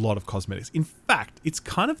unlock a lot of cosmetics. In fact, it's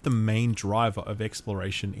kind of the main driver of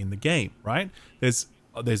exploration in the game, right? There's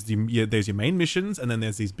your main missions, and then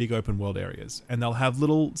there's these big open world areas, and they'll have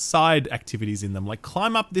little side activities in them, like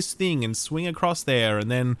climb up this thing and swing across there,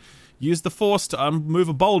 and then use the force to move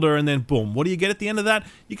a boulder, and then boom, what do you get at the end of that?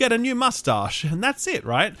 You get a new mustache, and that's it,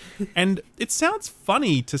 right? And it sounds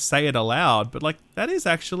funny to say it aloud, but like that is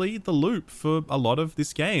actually the loop for a lot of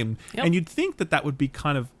this game. Yep. And you'd think that would be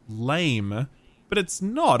kind of lame, but it's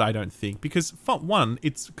not, I don't think, because one,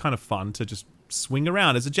 it's kind of fun to just swing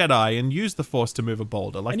around as a Jedi and use the force to move a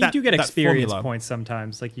boulder. Like And you do get that experience formula. points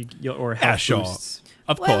sometimes, like or health boosts.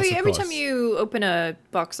 Of Well, course, every of course. time you open a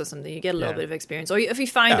box or something, you get a little Yeah. bit of experience. Or if you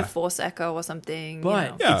find Yeah. a Force Echo or something,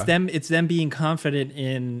 But Yeah. it's them being confident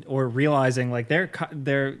in or realizing like they're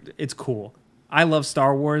it's cool. I love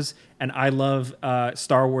Star Wars and I love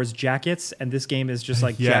Star Wars jackets, and this game is just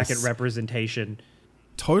like Yes. jacket representation.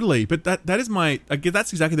 Totally, but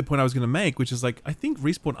that's exactly the point I was going to make, which is like I think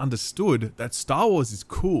Respawn understood that Star Wars is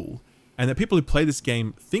cool, and that people who play this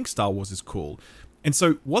game think Star Wars is cool, and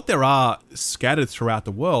so what there are scattered throughout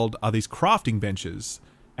the world are these crafting benches,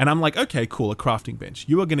 and I'm like, okay, cool, a crafting bench.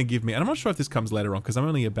 You are going to give me, and I'm not sure if this comes later on because I'm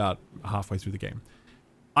only about halfway through the game.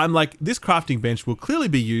 I'm like, this crafting bench will clearly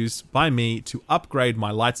be used by me to upgrade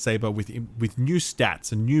my lightsaber with new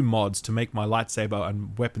stats and new mods to make my lightsaber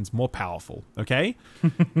and weapons more powerful. Okay,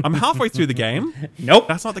 I'm halfway through the game. Nope.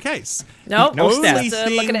 That's not the case. Nope. No Only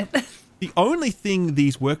stats. Look at it. The only thing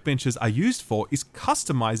these workbenches are used for is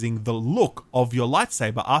customizing the look of your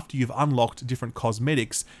lightsaber after you've unlocked different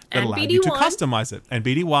cosmetics that And allow you to BD1. customize it. And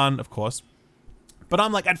BD1, of course. But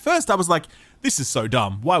I'm like, at first I was like, this is so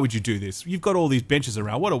dumb. Why would you do this? You've got all these benches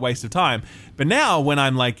around. What a waste of time. But now when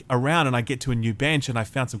I'm like around and I get to a new bench and I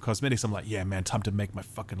found some cosmetics, I'm like, yeah, man, time to make my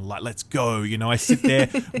fucking light. Let's go. You know, I sit there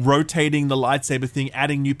rotating the lightsaber thing,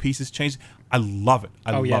 adding new pieces, change. I love it.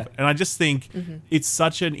 I love it. And I just think it's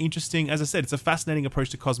such an interesting, as I said, it's a fascinating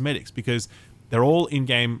approach to cosmetics because they're all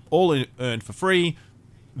in-game, earned for free.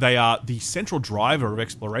 They are the central driver of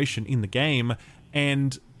exploration in the game.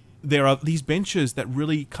 And there are these benches that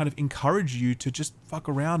really kind of encourage you to just fuck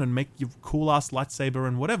around and make your cool-ass lightsaber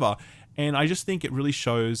and whatever. And I just think it really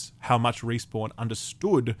shows how much Respawn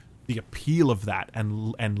understood the appeal of that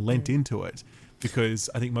and lent into it. Because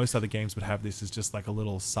I think most other games would have this as just like a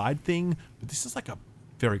little side thing, but this is like a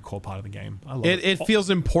very core part of the game. I love it. It feels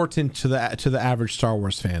important to the average Star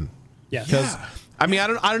Wars fan. Yeah. Because I mean, I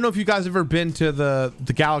don't know if you guys have ever been to the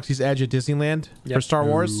Galaxy's Edge at Disneyland for Star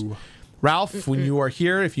Wars. Ooh. Ralph, when you are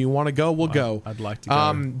here, if you want to go, we'll go. I'd like to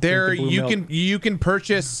go. There Drink the blue milk. you can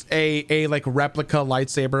purchase a like replica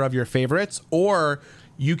lightsaber of your favorites, or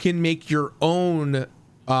you can make your own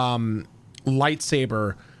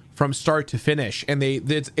lightsaber from start to finish. And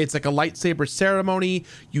it's like a lightsaber ceremony.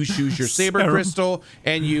 You choose your saber crystal,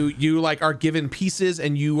 and you like are given pieces,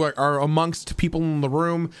 and you are amongst people in the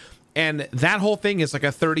room. And that whole thing is like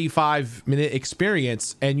a 35-minute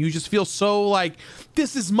experience, and you just feel so like,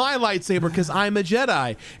 this is my lightsaber because I'm a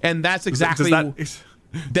Jedi, and that's exactly.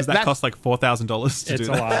 Does that cost like $4,000 to do It's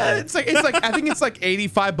a that? lot. It's like I think it's like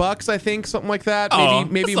 $85. I think something like that.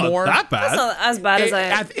 Maybe that's not more. that bad. That's not as bad as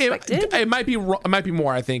I expected. It might be. It might be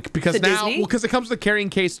more. I think because To now Disney? because it comes with a carrying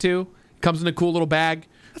case too. It comes in a cool little bag.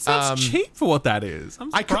 That sounds cheap for what that is. I'm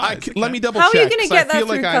surprised. Let me double How are check. you gonna 'cause get I feel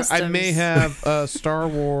that through like I may customs? have a Star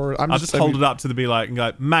Wars. I'll just hold it up to the be like and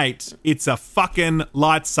go, mate, it's a fucking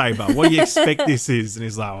lightsaber. What do you expect this is? And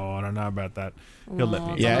he's like, oh, I don't know about that. He'll let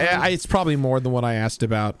me. Yeah, it's probably more than what I asked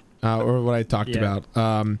about or what I talked about.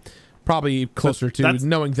 Probably closer to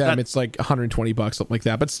knowing them. It's like $120, something like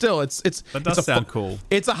that. But still, that does sound cool.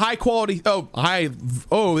 It's a high quality.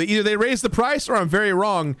 Either they raised the price or I'm very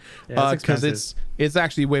wrong because it's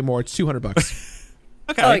actually way more. It's $200.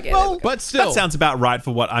 Okay, I get it. But still, that sounds about right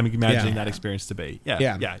for what I'm imagining that experience to be.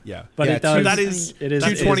 Yeah. But Yeah, it does. that is- it is.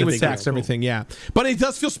 that it is a 220 with big tax, deal. everything. Yeah, but it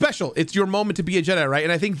does feel special. It's your moment to be a Jedi, right?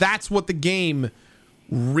 And I think that's what the game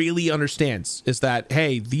really understands: is that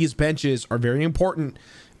hey, these benches are very important.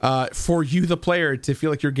 For you, the player, to feel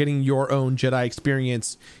like you're getting your own Jedi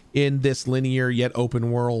experience in this linear yet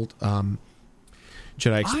open world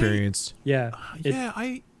Jedi experience. Yeah.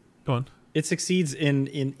 Go on. It succeeds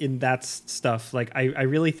in that stuff. Like I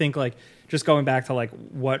really think like just going back to like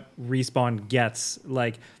what Respawn gets,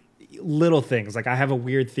 like little things. Like I have a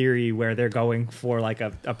weird theory where they're going for like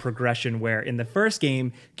a progression where in the first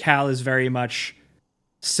game, Cal is very much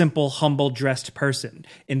simple, humble dressed person.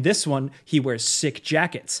 In this one, he wears sick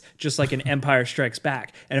jackets, just like in Empire Strikes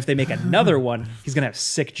Back. And if they make another one, he's gonna have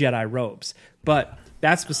sick Jedi robes. But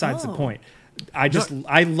that's besides the point.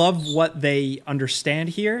 I love what they understand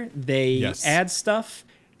here. They add stuff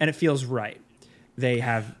and it feels right. They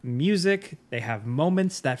have music, they have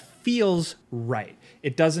moments that feels right.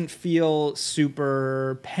 It doesn't feel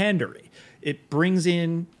super pandery. It brings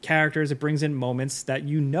in characters, it brings in moments that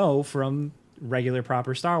you know from regular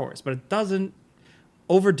proper Star Wars, but it doesn't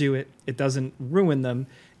overdo it. It doesn't ruin them.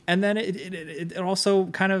 And then it also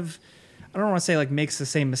kind of, I don't want to say like makes the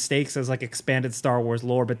same mistakes as like expanded Star Wars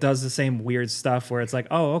lore, but does the same weird stuff where it's like,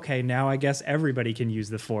 oh, okay, now I guess everybody can use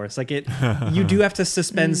the Force. Like you do have to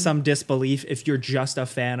suspend some disbelief if you're just a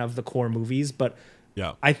fan of the core movies, but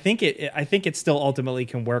Yeah. I think it still ultimately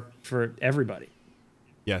can work for everybody.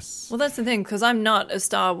 Yes. Well, that's the thing, because I'm not a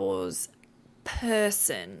Star Wars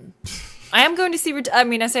person. I am going to see.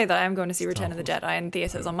 I say that I am going to see Return of the Jedi in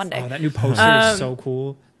theaters on Monday. Oh, that new poster is so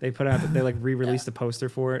cool. They like re-released a poster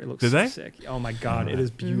for it. It looks Did they? sick. Oh my god, it is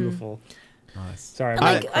beautiful. Nice. Sorry,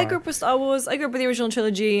 I grew up with Star Wars. I grew up with the original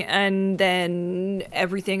trilogy, and then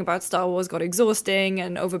everything about Star Wars got exhausting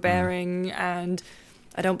and overbearing. And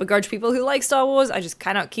I don't begrudge people who like Star Wars. I just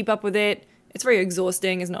cannot keep up with it. It's very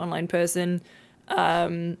exhausting as an online person,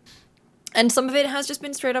 and some of it has just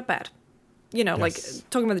been straight up bad. You know, like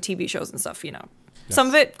talking about the TV shows and stuff. You know, some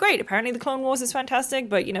of it great. Apparently, the Clone Wars is fantastic,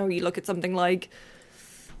 but you know, you look at something like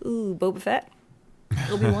Boba Fett.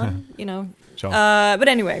 Obi-Wan, you know. Sure. But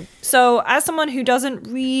anyway, so as someone who doesn't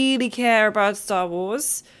really care about Star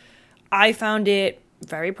Wars, I found it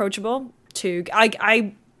very approachable.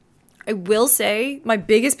 I will say my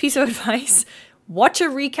biggest piece of advice: watch a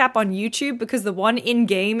recap on YouTube, because the one in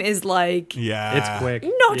game is like Yeah. It's quick.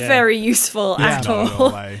 not Yeah. very useful at Not at all.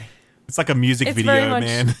 all, eh? It's like a music It's video, very much-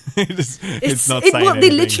 man. it's not Well, saying they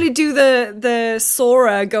anything. literally do the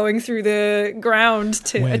Sora going through the ground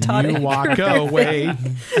to When Atari. you walk away.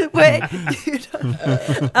 Wait,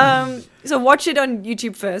 so watch it on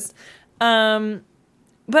YouTube first.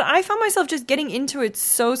 But I found myself just getting into it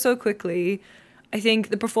so quickly. I think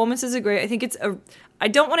the performances are great. I think I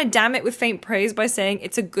don't want to damn it with faint praise by saying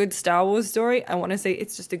it's a good Star Wars story. I want to say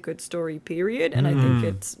it's just a good story, period. And I think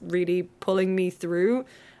it's really pulling me through.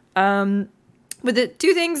 But the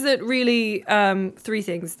three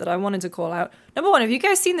things that I wanted to call out. Number one, have you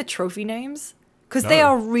guys seen the trophy names? Because they No.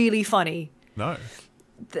 are really funny. No.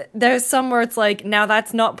 There's some where it's like, now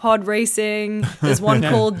that's not pod racing. There's one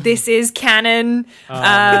called This Is Canon.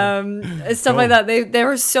 Stuff like that.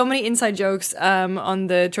 There are so many inside jokes on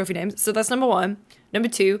the trophy names. So that's number one. Number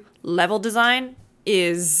two, level design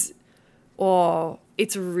is,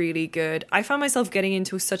 it's really good. I found myself getting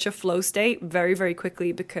into such a flow state very, very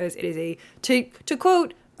quickly, because it is to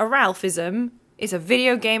quote a Ralphism, it's a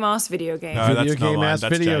video game ass video game. No, Video that's not game mine. ass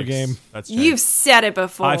That's video Jake's. game. That's Jake's. You've said it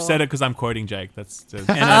before. I've said it because I'm quoting Jake. That's And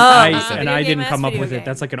video I game didn't as come up video with game. it.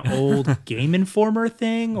 That's like an old Game Informer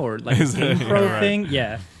thing, or like a Is it? Game Pro Yeah, right. thing.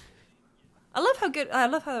 Yeah. I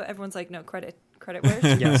love how everyone's like, no, credit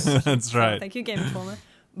where? Yes. That's right. Thank you, Game Informer.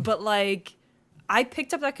 But like, I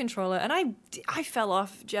picked up that controller and I fell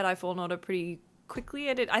off Jedi Fallen Order pretty quickly.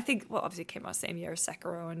 I think, well, obviously it came out same year as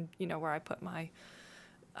Sekiro, and you know where I put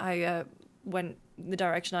I went the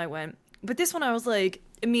direction I went. But this one I was like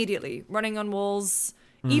immediately running on walls.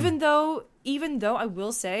 Even though I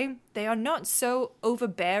will say they are not so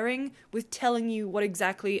overbearing with telling you what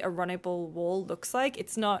exactly a runnable wall looks like.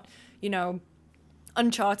 It's not, you know,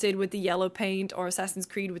 Uncharted with the yellow paint or Assassin's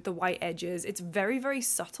Creed with the white edges. It's very, very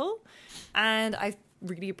subtle, and I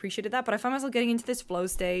really appreciated that. But I found myself getting into this flow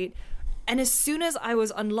state, and as soon as I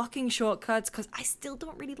was unlocking shortcuts, because I still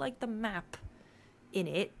don't really like the map in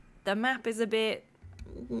it. The map is a bit,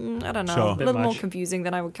 I don't know, Sure. a little more much. confusing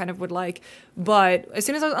than I would like. But as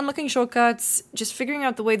soon as I was unlocking shortcuts, just figuring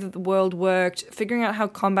out the way that the world worked, figuring out how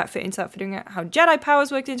combat fit into that, figuring out how Jedi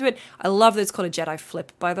powers worked into it. I love that it's called a Jedi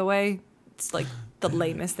flip, by the way. It's like the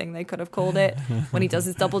lamest thing they could have called it when he does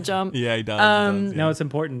his double jump. Yeah, he does. No, it's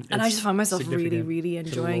important. And I It's just find myself really, significant really to the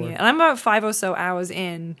enjoying lore. it. And I'm about 5 or so hours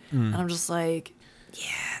in, and I'm just like,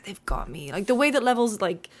 yeah, they've got me. Like the way that levels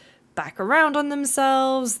like back around on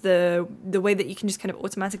themselves, the way that you can just kind of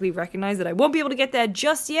automatically recognize that I won't be able to get there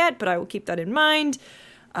just yet, but I will keep that in mind.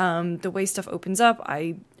 The way stuff opens up,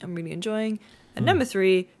 I am really enjoying. And number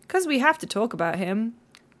 3, because we have to talk about him,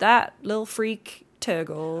 that little freak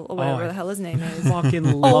Turgle, or whatever I the hell his name is. Fucking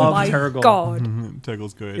Oh love my Turgle. god.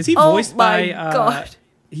 Turgle's good. Is he Oh voiced my by? God.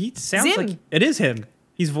 He sounds Zim. like it is him.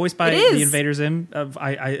 He's voiced by It is. the Invader Zim.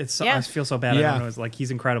 I Yeah. feel so bad. I Yeah. don't know. It's like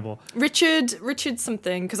he's incredible. Richard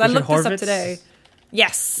something, because I Richard looked this up Horvitz? today.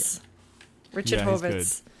 Yes. Richard Yeah, he's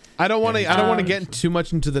Horvitz. I don't want to. Yeah, I don't want to get too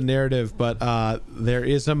much into the narrative, but there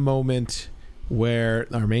is a moment where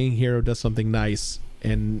our main hero does something nice,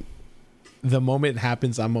 and the moment it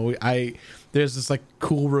happens, there's this like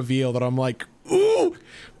cool reveal that I'm like, ooh,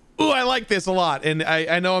 I like this a lot, and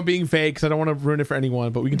I know I'm being fake because I don't want to ruin it for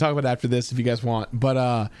anyone, but we can talk about it after this if you guys want.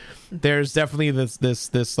 But there's definitely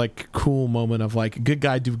this like cool moment of like good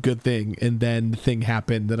guy do good thing, and then the thing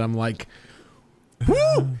happened that I'm like,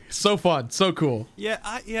 woo, so fun, so cool.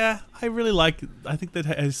 I really like. I think that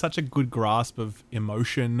has such a good grasp of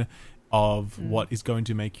emotion, of what is going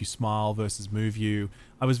to make you smile versus move you.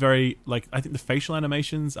 I was very like. I think the facial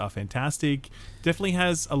animations are fantastic. Definitely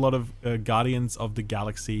has a lot of Guardians of the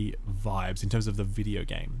Galaxy vibes in terms of the video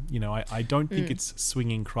game. You know, I don't think it's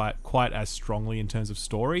swinging quite as strongly in terms of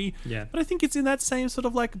story. Yeah. But I think it's in that same sort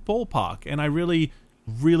of like ballpark, and I really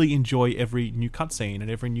enjoy every new cutscene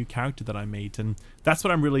and every new character that I meet, and that's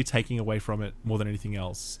what I'm really taking away from it more than anything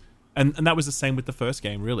else. And that was the same with the first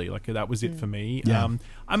game, really. Like that was it for me. Yeah.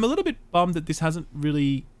 I'm a little bit bummed that this hasn't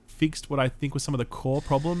really fixed what I think was some of the core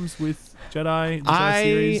problems with Jedi. The Jedi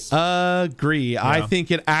series. I agree. I Yeah.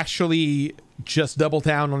 think it actually just doubled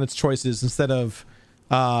down on its choices instead of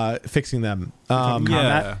fixing them. Yeah.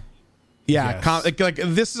 combat. Yeah, Yes. like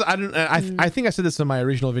this is I think I said this in my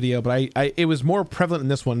original video, but I it was more prevalent in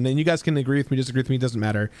this one. And you guys can agree with me, disagree with me, it doesn't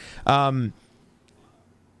matter.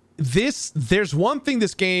 There's one thing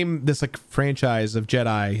this like franchise of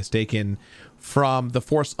Jedi has taken from The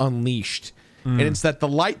Force Unleashed, and it's that the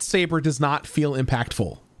lightsaber does not feel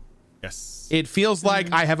impactful. Yes. It feels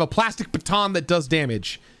like I have a plastic baton that does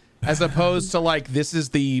damage, as opposed to like this is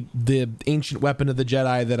the ancient weapon of the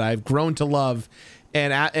Jedi that I've grown to love.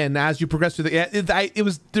 And as you progress through there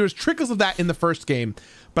was trickles of that in the first game,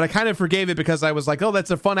 but I kind of forgave it because I was like, oh,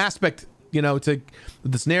 that's a fun aspect, to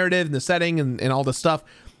this narrative and the setting and all this stuff.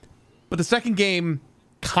 But the second game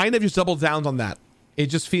kind of just doubles down on that. It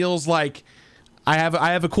just feels like I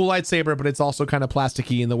have a cool lightsaber, but it's also kind of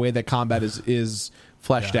plasticky in the way that combat is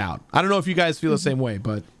fleshed out. I don't know if you guys feel the same way,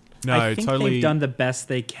 but No, I think totally. they've done the best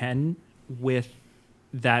they can with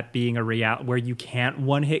that being a reality where you can't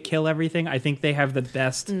one hit kill everything. I think they have the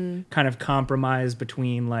best kind of compromise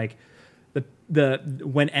between like the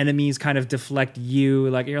when enemies kind of deflect you,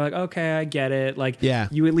 like you're like, okay, I get it. Like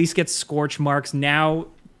you at least get scorch marks. Now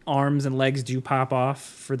arms and legs do pop off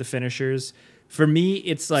for the finishers. For me,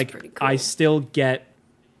 it's like cool. I still get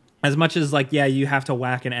as much as like, yeah, you have to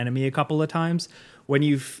whack an enemy a couple of times. When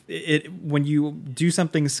you do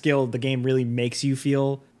something skilled, the game really makes you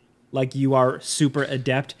feel like you are super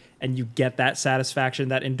adept, and you get that satisfaction,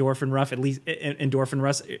 that endorphin rush,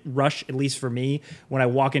 at least for me, when I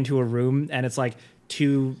walk into a room and it's like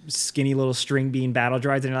two skinny little string bean battle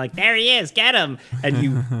droids, and you're like, there he is, get him, and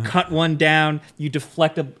you cut one down, you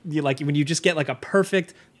deflect when you just get like a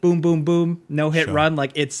perfect boom, boom, boom, no hit run,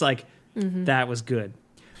 like it's like that was good.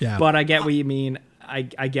 Yeah, but I get what you mean. I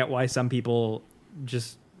get why some people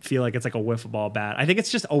just feel like it's like a wiffle ball bat. I think it's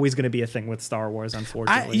just always going to be a thing with Star Wars,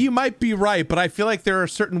 unfortunately. You might be right, but I feel like there are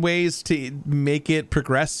certain ways to make it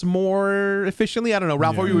progress more efficiently. I don't know,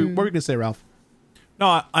 Ralph. What were you going to say, Ralph?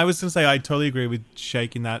 No, I was going to say I totally agree with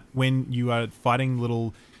Shake in that when you are fighting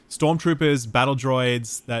little stormtroopers, battle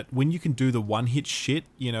droids, that when you can do the one-hit shit,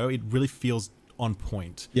 it really feels on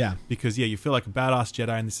point. Yeah. Because, you feel like a badass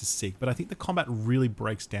Jedi and this is sick. But I think the combat really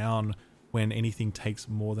breaks down when anything takes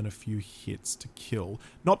more than a few hits to kill.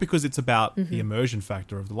 Not because it's about the immersion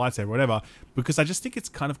factor of the lightsaber or whatever, because I just think it's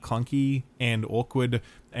kind of clunky and awkward,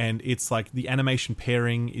 and it's like the animation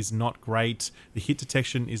pairing is not great, the hit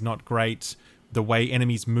detection is not great, the way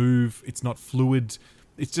enemies move, it's not fluid.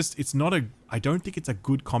 I don't think it's a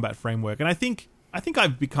good combat framework. And I think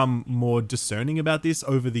I've become more discerning about this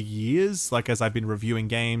over the years, like as I've been reviewing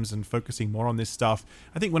games and focusing more on this stuff.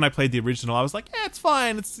 I think when I played the original, I was like, yeah, it's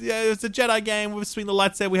fine. It's a Jedi game. We swing the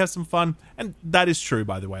lightsaber. We have some fun. And that is true,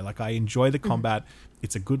 by the way. Like, I enjoy the combat.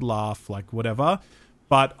 It's a good laugh, like whatever.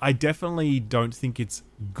 But I definitely don't think it's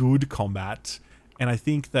good combat. And I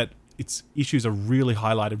think that its issues are really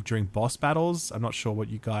highlighted during boss battles. I'm not sure what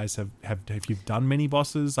you guys have you done many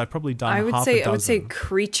bosses? I've probably done half a dozen. I would say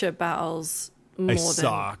creature battles. They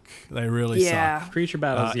suck. They really suck. Creature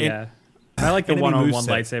battles, I like the one-on-one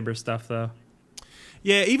lightsaber stuff, though.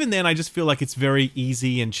 Yeah, even then, I just feel like it's very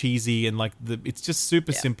easy and cheesy, and like it's just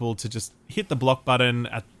super simple to just hit the block button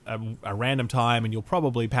at a random time, and you'll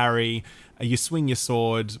probably parry. You swing your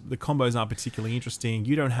sword. The combos aren't particularly interesting.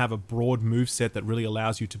 You don't have a broad move set that really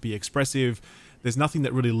allows you to be expressive. There's nothing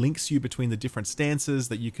that really links you between the different stances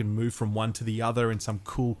that you can move from one to the other in some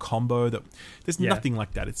cool combo. There's nothing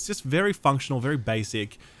like that. It's just very functional, very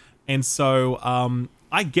basic. And so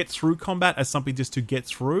I get through combat as something just to get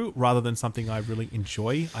through rather than something I really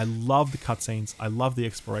enjoy. I love the cutscenes. I love the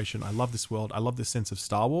exploration. I love this world. I love this sense of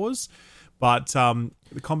Star Wars. But the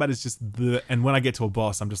combat is just and when I get to a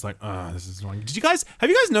boss, I'm just like, this is annoying. Have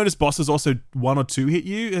you guys noticed bosses also one or two hit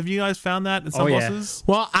you? Have you guys found that in some bosses?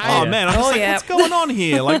 Well, man, I'm just like, what's going on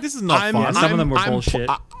here? Like, this is not fun. Some of them were bullshit.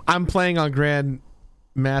 I'm playing on Grand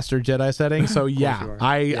Master Jedi setting, so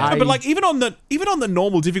but like even on the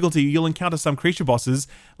normal difficulty, you'll encounter some creature bosses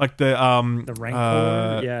like the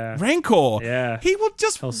Rancor. Rancor. Yeah, he will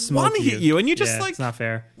just one hit you, and you just like, it's not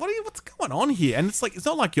fair. What's going on here? And it's like, it's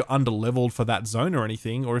not like you're under leveled for that zone or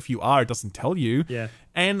anything, or if you are, it doesn't tell you. Yeah.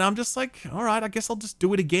 And I'm just like, all right, I guess I'll just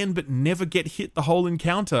do it again, but never get hit the whole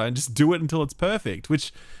encounter, and just do it until it's perfect.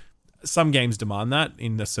 Which some games demand that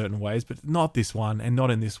in a certain ways, but not this one, and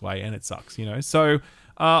not in this way, and it sucks, So.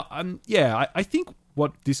 I think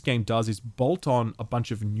what this game does is bolt on a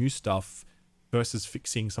bunch of new stuff versus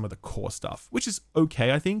fixing some of the core stuff, which is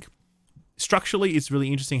okay, I think. Structurally, it's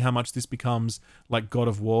really interesting how much this becomes like God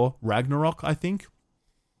of War Ragnarok, I think.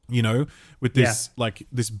 With this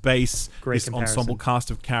this base, this ensemble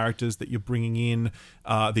cast of characters that you're bringing in,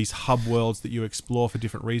 these hub worlds that you explore for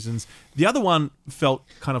different reasons. The other one felt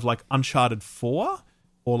kind of like Uncharted 4.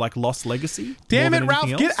 Or like Lost Legacy. Damn it,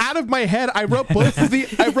 Ralph! Get out of my head. I wrote both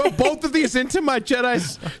of these into my Jedi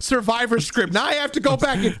Survivor script. Now I have to go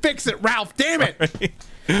back and fix it, Ralph. Damn it!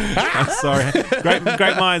 I'm sorry.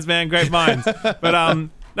 Great minds, man. Great minds. But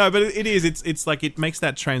No, but it is. It's like it makes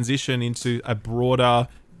that transition into a broader,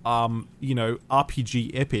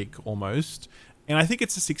 RPG epic almost. And I think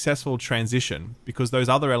it's a successful transition because those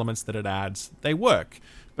other elements that it adds, they work.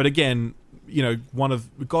 But again, one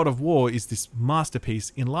of God of War is this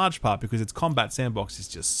masterpiece in large part because its combat sandbox is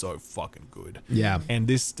just so fucking good. Yeah. And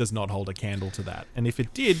this does not hold a candle to that. And if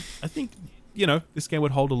it did, I think, this game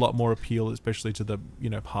would hold a lot more appeal, especially to the,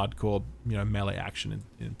 hardcore, melee action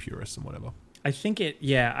and purists and whatever. I think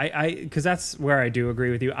because that's where I do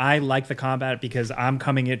agree with you. I like the combat because I'm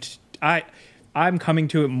coming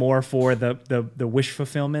to it more for the wish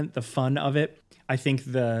fulfillment, the fun of it. I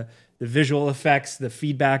think the visual effects, the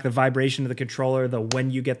feedback, the vibration of the controller, the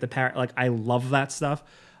when you get the power, like I love that stuff.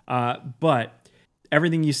 But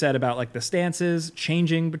everything you said about like the stances,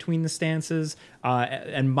 changing between the stances,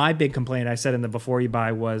 and my big complaint I said in the before you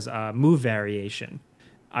buy was move variation.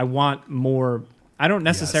 I want more. I don't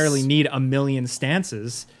necessarily need a million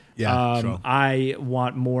stances. Yeah, sure. I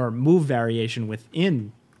want more move variation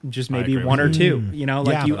within just maybe one or two. You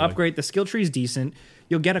upgrade the skill tree is decent.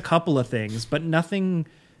 You'll get a couple of things, but nothing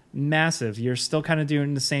massive. You're still kind of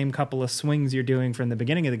doing the same couple of swings you're doing from the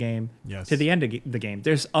beginning of the game to the end of the game.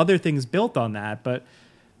 There's other things built on that, but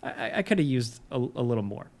I could have used a little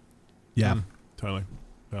more. Yeah, totally.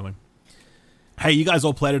 Hey, you guys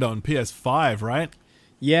all played it on PS5, right?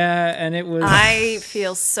 Yeah, and it was... I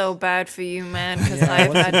feel so bad for you, man, because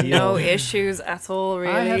I've had no issues at all,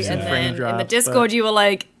 really. I have some and frame then drops, in the Discord, you were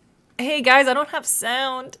like, hey, guys, I don't have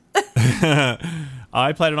sound.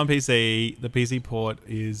 I played it on PC. The PC port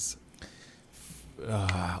is...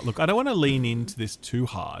 look, I don't want to lean into this too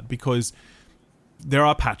hard because there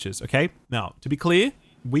are patches, okay? Now, to be clear,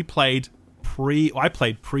 I played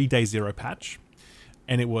pre-Day Zero patch,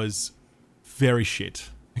 and it was very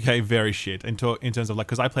shit. Okay, very shit in terms of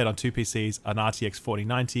because I played on two PCs, an RTX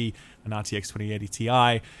 4090, an RTX 2080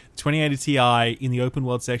 Ti. 2080 Ti in the open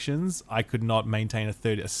world sections, I could not maintain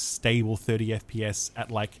a stable 30 FPS at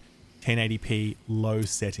 1080p low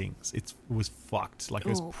settings. It was fucked. It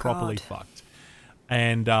was properly fucked.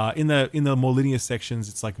 And in the more linear sections,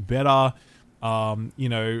 it's better.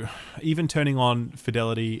 Even turning on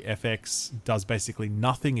Fidelity FX does basically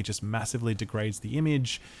nothing. It just massively degrades the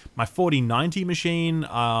image. My 4090 machine,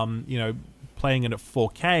 playing it at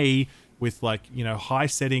 4K with high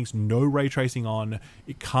settings, no ray tracing on,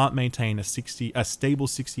 it can't maintain a stable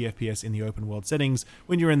 60 FPS in the open world settings.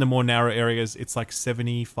 When you're in the more narrow areas, it's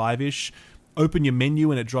 75-ish. Open your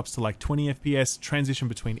menu and it drops to 20 FPS. Transition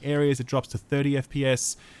between areas, it drops to 30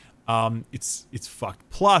 FPS. It's fucked.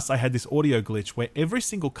 Plus, I had this audio glitch where every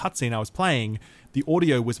single cutscene I was playing, the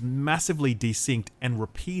audio was massively desynced and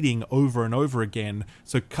repeating over and over again.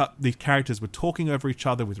 So the characters were talking over each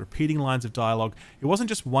other with repeating lines of dialogue. It wasn't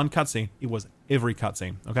just one cutscene, it was every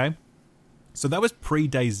cutscene, okay? So that was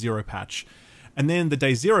pre-Day Zero patch. And then the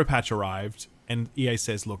Day Zero patch arrived, and EA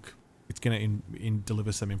says, look, it's going to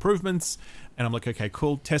deliver some improvements. And I'm like, okay,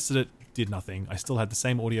 cool. Tested it, did nothing. I still had the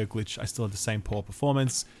same audio glitch. I still had the same poor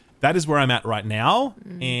performance. That is where I'm at right now,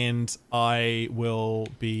 and I will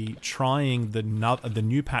be trying the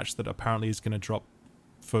new patch that apparently is going to drop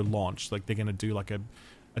for launch. They're going to do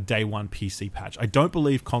a day one PC patch. I don't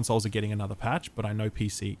believe consoles are getting another patch, but I know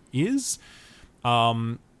PC is.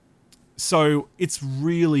 So it's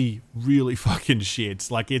really, really fucking shit.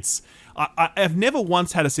 I've never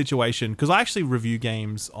once had a situation, because I actually review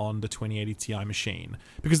games on the 2080 Ti machine,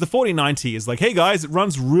 because the 4090 is hey guys, it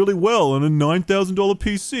runs really well on a $9,000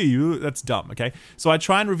 PC. That's dumb, okay? So I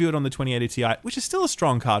try and review it on the 2080 Ti, which is still a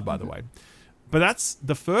strong card, by the way. But that's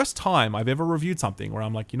the first time I've ever reviewed something where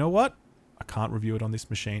I'm like, you know what? I can't review it on this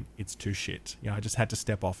machine. It's too shit. I just had to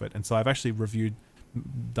step off it. And so I've actually reviewed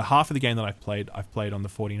the half of the game that I've played on the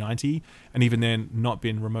 4090, and even then not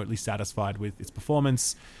been remotely satisfied with its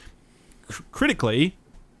performance. Critically,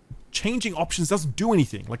 changing options doesn't do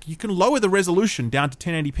anything. You can lower the resolution down to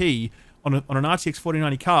 1080p on an RTX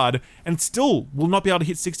 4090 card and it still will not be able to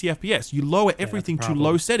hit 60 FPS. You lower everything to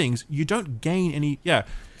low settings, you don't gain any.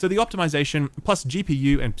 So the optimization plus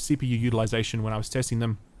GPU and CPU utilization when I was testing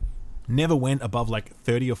them never went above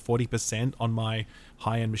 30 or 40% on my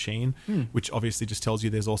high-end machine, which obviously just tells you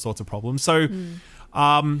there's all sorts of problems. So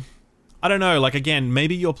I don't know, again,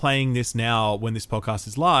 maybe you're playing this now when this podcast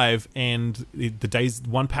is live and the day's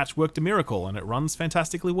one patch worked a miracle and it runs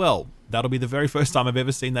fantastically well. That'll be the very first time I've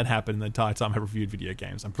ever seen that happen in the entire time I've reviewed video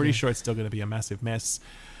games. I'm pretty sure it's still going to be a massive mess.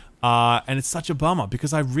 And it's such a bummer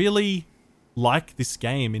because I really like this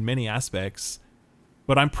game in many aspects,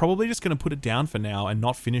 but I'm probably just going to put it down for now and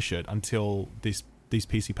not finish it until these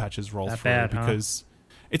PC patches roll through, because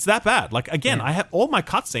It's that bad. Like, again, I have all my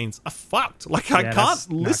cutscenes are fucked. Like, I that's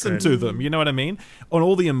can't not listen good. to them. You know what I mean? And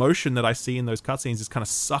all the emotion that I see in those cutscenes is kind of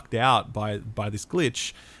sucked out by this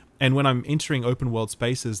glitch. And when I'm entering open world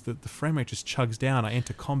spaces, the frame rate just chugs down. I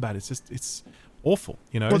enter combat. It's awful,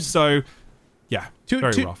 you know? Well, so, yeah,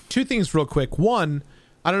 very rough. Two things real quick. One,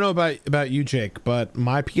 I don't know about you, Jake, but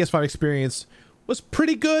my PS5 experience was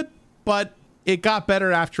pretty good, but it got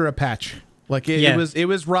better after a patch. Like, it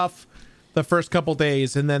was rough the first couple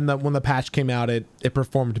days, and then when the patch came out, it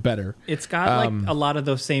performed better. It's got like a lot of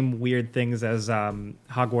those same weird things as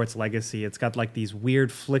Hogwarts Legacy. It's got like these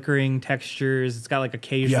weird flickering textures. It's got like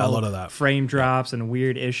occasional a lot of that. frame drops and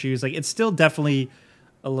weird issues. Like, it's still definitely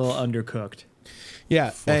a little undercooked.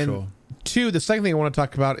 Yeah, For sure. Two, the second thing I want to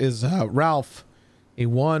talk about is Ralph,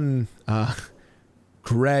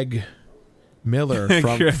 Greg Miller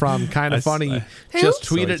from Kind of Funny just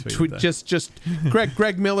tweeted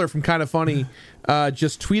Greg Miller from Kind of Funny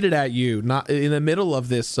just tweeted at you not in the middle of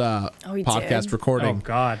this podcast did? recording. Oh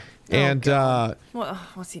God! And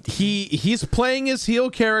what's he doing? he's playing his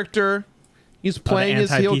heel character. He's playing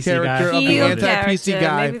his heel anti-PC character guy. of the Heel anti-PC character.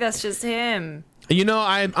 guy. Maybe that's just him. You know,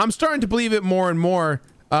 I'm starting to believe it more and more.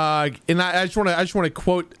 And I just want to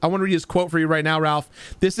quote. I want to read his quote for you right now, Ralph.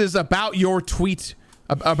 This is about your tweet,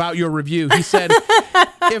 about your review. He said,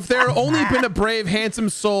 "If there had only been a brave, handsome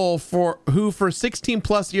soul who for 16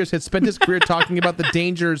 plus years had spent his career talking about the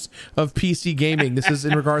dangers of PC gaming." This is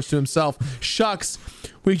in regards to himself. Shucks,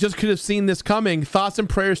 we just could have seen this coming. Thoughts and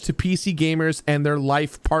prayers to PC gamers and their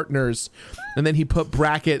life partners. And then he put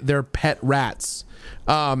bracket their pet rats.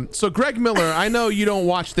 So Greg Miller, I know you don't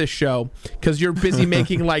watch this show because you're busy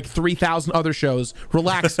making like 3,000 other shows.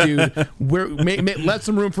 Relax, dude. Let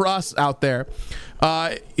some room for us out there.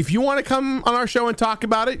 If you want to come on our show and talk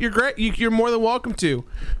about it, you're great. You're more than welcome to.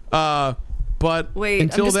 But Wait,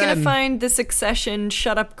 until I'm just then, gonna find the Succession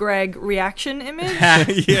 "Shut Up, Greg" reaction image.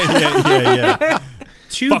 yeah.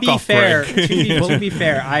 To Fuck be off, fair, Greg. to be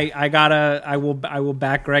fair, I will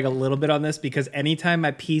back Greg a little bit on this because anytime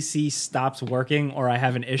my PC stops working or I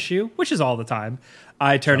have an issue, which is all the time,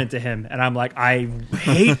 I turn it to him and I'm like, I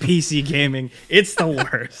hate PC gaming. It's the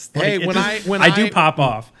worst. Like, Hey, when I do pop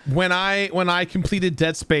off. When I completed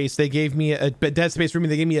Dead Space, they gave me a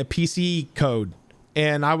PC code,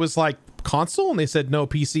 and I was like, console, and they said no,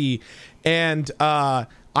 PC, and I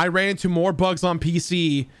ran into more bugs on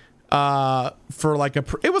PC. For like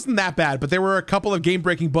it wasn't that bad, but there were a couple of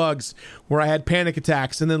game-breaking bugs where I had panic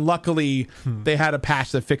attacks, and then luckily they had a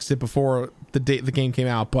patch that fixed it before the game came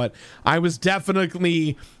out. But I was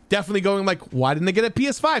definitely going like, why didn't they get a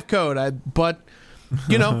PS5 code? But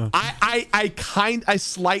you know, I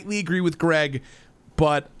slightly agree with Greg,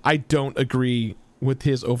 but I don't agree with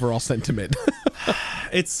his overall sentiment.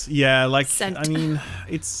 It's we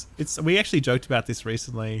actually joked about this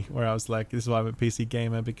recently where I was like, this is why I'm a PC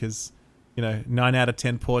gamer, because, you know, 9 out of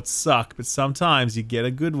 10 ports suck, but sometimes you get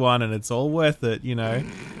a good one and it's all worth it, you know.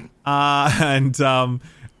 And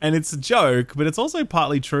it's a joke, but it's also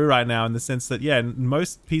partly true right now in the sense that, yeah,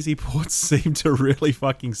 most PC ports seem to really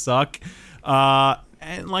fucking suck.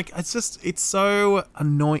 And like, it's so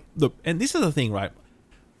annoying. Look, and this is the thing, right?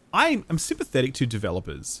 I am sympathetic to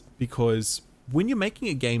developers because when you're making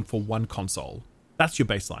a game for one console, that's your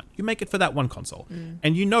baseline. You make it for that one console,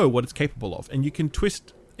 and you know what it's capable of, and you can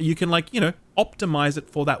optimize it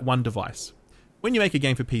for that one device. When you make a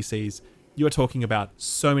game for PCs, you are talking about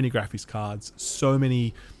so many graphics cards, so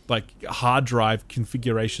many like hard drive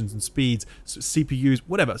configurations and speeds, CPUs,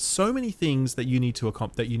 whatever. So many things that you need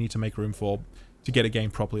to make room for to get a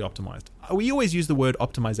game properly optimized. We always use the word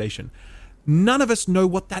optimization. None of us know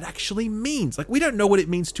what that actually means. Like, we don't know what it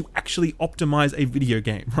means to actually optimize a video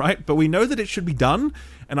game, right? But we know that it should be done,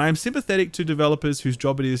 and I am sympathetic to developers whose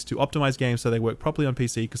job it is to optimize games so they work properly on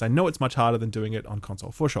PC, because I know it's much harder than doing it on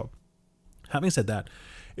console, for sure. Having said that,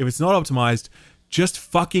 if it's not optimized, just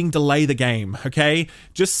fucking delay the game, okay?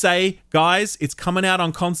 Just say, guys, it's coming out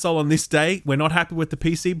on console on this day. We're not happy with the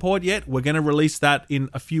PC port yet. We're going to release that in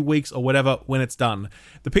a few weeks or whatever when it's done.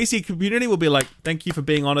 The PC community will be like, thank you for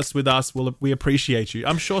being honest with us. We appreciate you.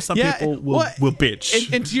 I'm sure some people will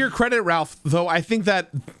bitch. And to your credit, Ralph, though, I think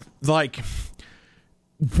that, like,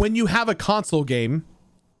 when you have a console game,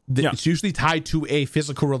 it's usually tied to a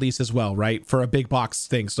physical release as well, right? For a big box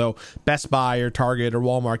thing. So Best Buy or Target or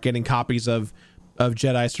Walmart getting copies of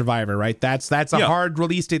Jedi Survivor, right? That's a hard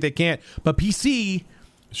release date they can't. But PC,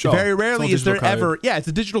 very rarely is there code. ever. Yeah, it's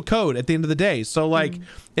a digital code at the end of the day. So like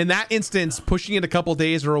in that instance, pushing it a couple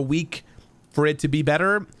days or a week for it to be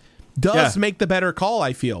better does make the better call,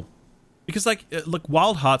 I feel. Because like, look,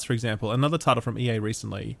 Wild Hearts, for example, another title from EA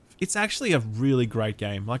recently, it's actually a really great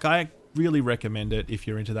game. Like, I really recommend it if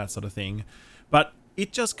you're into that sort of thing. But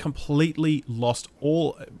it just completely lost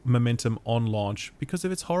all momentum on launch because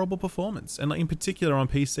of its horrible performance, and in particular on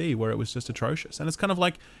PC, where it was just atrocious. And it's kind of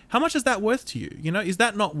like, how much is that worth to you? You know, is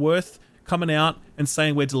that not worth coming out and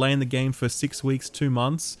saying we're delaying the game for 6 weeks, 2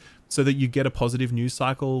 months, so that you get a positive news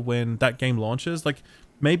cycle when that game launches? Like,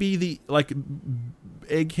 maybe the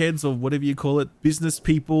eggheads or whatever you call it, business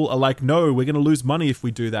people are like, no, we're going to lose money if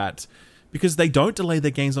we do that, because they don't delay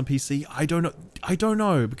their games on PC. I don't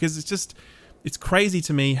know, because it's crazy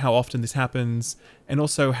to me how often this happens, and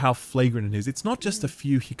also how flagrant it is. It's not just a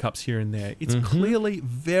few hiccups here and there. It's clearly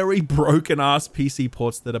very broken ass PC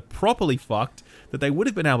ports that are properly fucked, that they would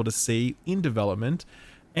have been able to see in development,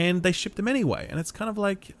 and they ship them anyway. And it's kind of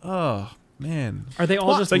like, oh man, are they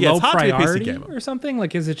all just low priority or something?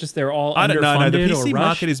 Like, is it just they're all I don't know. No, the underfunded PC or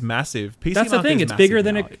market rushed? is massive. PC That's the market thing. is It's bigger massive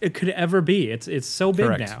than now. it could ever be. It's so big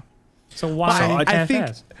Correct. now. So why? I think.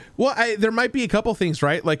 FS? Well, there might be a couple things,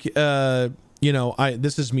 right? Like, you know,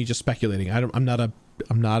 this is me just speculating. I'm not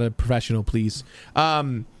a professional, please.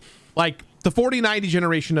 Like the 4090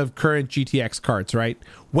 generation of current GTX cards, right?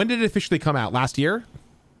 When did it officially come out? Last year?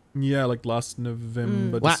 Yeah, like last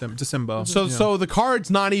November, December. So the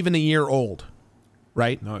card's not even a year old,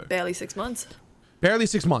 right? No, Barely 6 months. Barely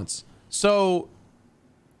 6 months. So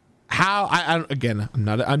how?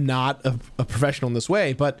 I'm not a professional in this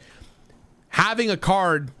way, but having a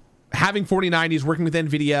card, having 4090s, working with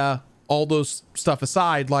NVIDIA, all those stuff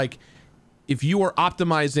aside, like if you are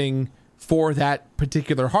optimizing for that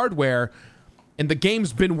particular hardware and the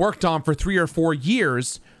game's been worked on for 3 or 4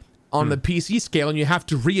 years on the PC scale, and you have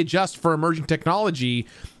to readjust for emerging technology,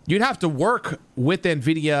 you'd have to work with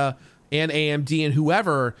NVIDIA and AMD and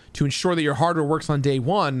whoever to ensure that your hardware works on day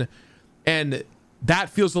one. And that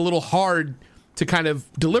feels a little hard to kind of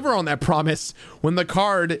deliver on that promise when the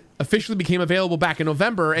card officially became available back in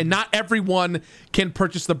November, and not everyone can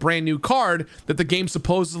purchase the brand new card that the game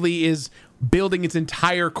supposedly is building its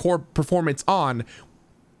entire core performance on.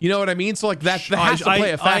 You know what I mean? So like that has to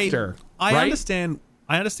play a factor. I right? understand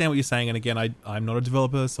what you're saying, and again, I'm not a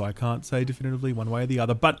developer, so I can't say definitively one way or the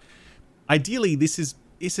other. But ideally, it's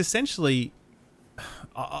essentially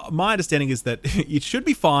my understanding is that it should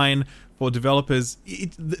be fine for developers.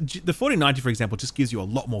 The 4090, for example, just gives you a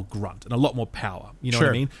lot more grunt and a lot more power. You know what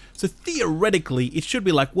I mean? So theoretically, it should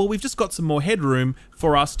be like, well, we've just got some more headroom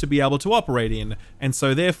for us to be able to operate in. And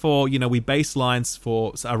so therefore, you know, we baselines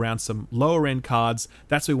for around some lower end cards.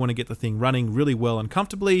 That's where we want to get the thing running really well and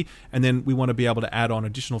comfortably. And then we want to be able to add on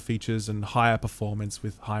additional features and higher performance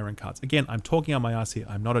with higher end cards. Again, I'm talking on my ass here.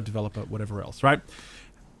 I'm not a developer, whatever else, right?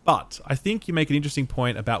 But I think you make an interesting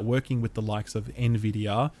point about working with the likes of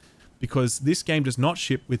NVIDIA, because this game does not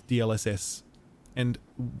ship with DLSS. And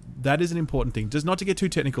that is an important thing. Just not to get too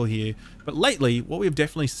technical here, but lately, what we've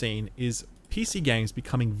definitely seen is PC games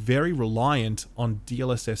becoming very reliant on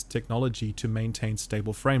DLSS technology to maintain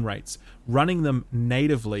stable frame rates. Running them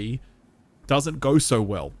natively doesn't go so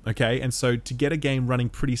well, okay? And so to get a game running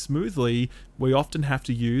pretty smoothly, we often have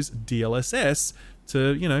to use DLSS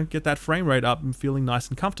to, you know, get that frame rate up and feeling nice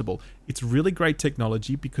and comfortable. It's really great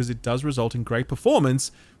technology because it does result in great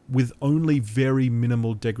performance with only very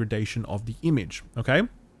minimal degradation of the image, okay?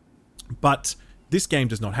 But this game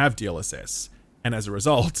does not have DLSS, and as a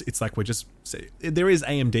result, it's like there is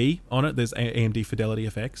AMD on it, there's AMD Fidelity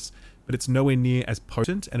FX, but it's nowhere near as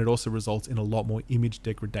potent, and it also results in a lot more image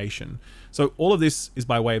degradation. So all of this is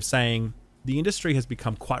by way of saying the industry has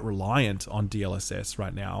become quite reliant on DLSS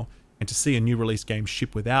right now, and to see a new release game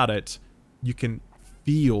ship without it, you can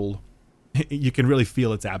really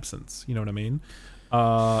feel its absence, you know what I mean?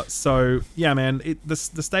 So yeah, man, the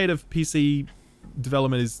state of PC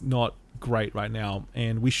development is not great right now,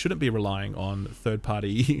 and we shouldn't be relying on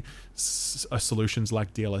third-party solutions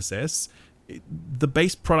like DLSS. The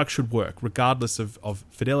base product should work regardless of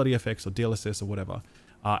Fidelity FX or DLSS or whatever,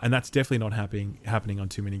 and that's definitely not happening on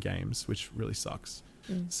too many games, which really sucks.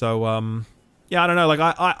 So yeah, I don't know, like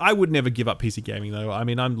I would never give up PC gaming though. I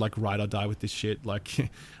mean, I'm like ride or die with this shit. Like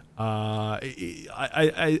as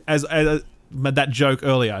that joke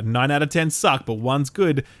earlier, 9 out of 10 suck, but 1's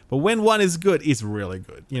good. But when 1 is good, it's really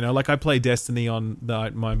good. You know, like I play Destiny on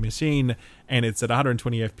my machine, and it's at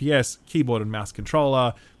 120 FPS, keyboard and mouse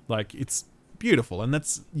controller. Like, it's beautiful, and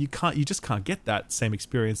you just can't get that same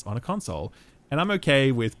experience on a console. And I'm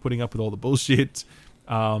okay with putting up with all the bullshit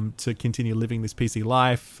to continue living this PC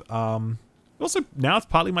life. Also, now it's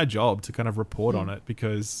partly my job to kind of report on it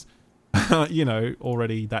because, you know,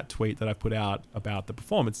 already that tweet that I put out about the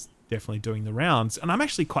performance definitely doing the rounds. And I'm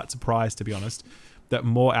actually quite surprised, to be honest, that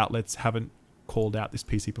more outlets haven't called out this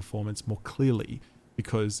PC performance more clearly.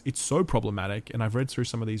 because it's so problematic. And I've read through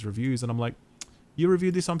some of these reviews, and I'm like, you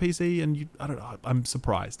reviewed this on PC, and I don't know. I'm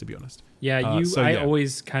surprised, to be honest. Yeah, I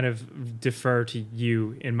always kind of defer to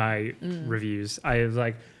you in my reviews. I was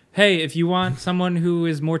like, hey, if you want someone who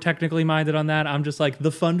is more technically minded on that, I'm just like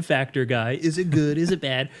the fun factor guy. Is it good? Is it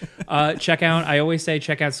bad? I always say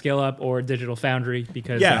check out ScaleUp or Digital Foundry,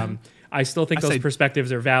 because I still think those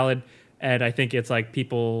perspectives are valid. And I think it's like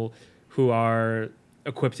people who are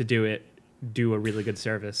equipped to do it do a really good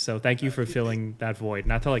service. So thank you for filling that void.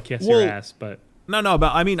 Not to like kiss your ass, but... No,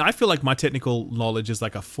 but I mean, I feel like my technical knowledge is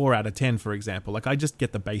like a 4 out of 10, for example. Like, I just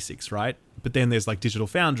get the basics, right? But then there's like Digital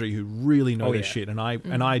Foundry, who really know their shit, and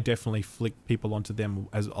I definitely flick people onto them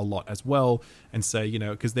a lot as well, and say, you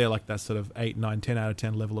know, because they're like that sort of 8, 9, 10 out of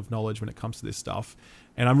 10 level of knowledge when it comes to this stuff.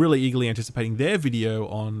 And I'm really eagerly anticipating their video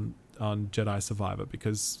on Jedi Survivor,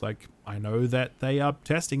 because like I know that they are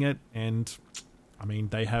testing it, and I mean,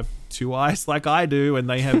 they have 2 eyes like I do, and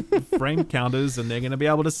they have frame counters, and they're going to be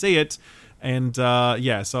able to see it. And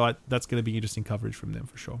so that's going to be interesting coverage from them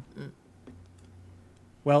for sure.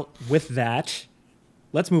 Well, with that,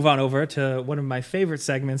 let's move on over to one of my favorite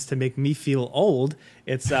segments to make me feel old.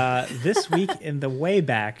 It's This Week in the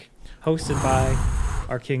Wayback, hosted by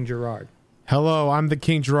our King Gerard. Hello, I'm the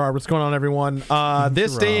King Gerard. What's going on, everyone?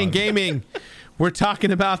 This day in gaming, we're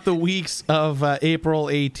talking about the weeks of April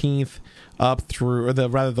 18th up through, or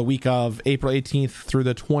the week of April 18th through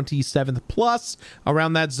the 27th plus,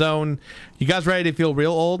 around that zone. You guys ready to feel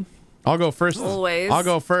real old? I'll go first. Always. I'll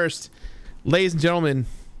go first. Ladies and gentlemen,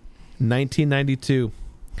 1992.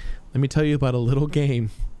 Let me tell you about a little game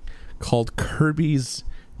called Kirby's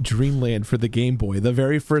Dream Land for the Game Boy, the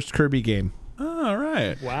very first Kirby game. Oh, all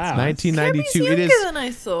right. Wow. 1992. Kirby's younger it is than I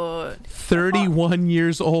thought. 31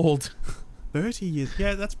 years old. 30 years.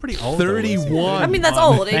 Yeah, that's pretty old. 31. I mean, that's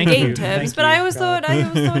old in game terms, Thank but you. I always thought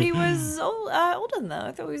he was older than that.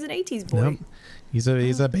 I thought he was an 80s boy. Nope. He's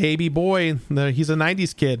a baby boy. He's a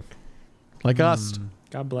 90s kid, like us.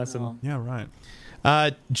 God bless him. Yeah, right.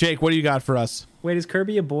 Jake, what do you got for us? Wait, is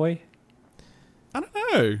Kirby a boy? I don't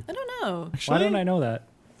know. I don't know. Why don't I know that?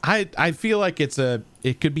 I feel like it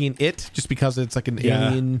could be an it, just because it's like an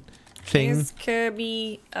alien thing. Is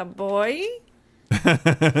Kirby a boy?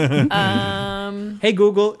 Hey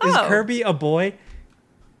Google, is Oh. Kirby a boy?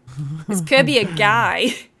 Is Kirby a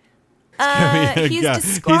guy? He's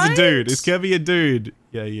described. He's a dude. Is Kirby a dude?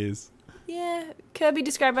 Yeah, he is. Yeah, Kirby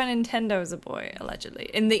described by Nintendo as a boy, allegedly.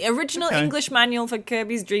 In the original English manual for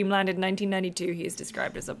Kirby's Dream Land in 1992, he is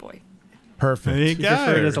described as a boy. Perfect. There you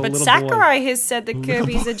Referred as go. a But little Sakurai boy. has said that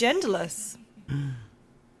Kirby's a genderless.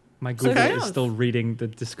 My Google who is knows? still reading the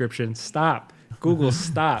description. Stop. Google,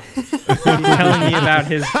 stop. He's telling me about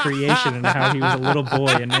his creation and how he was a little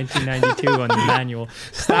boy in 1992 on the manual.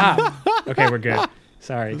 Stop. Okay, we're good.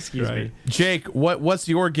 Sorry, excuse me. Jake, what's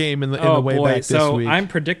your game in the way back this so week? I'm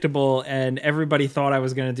predictable, and everybody thought I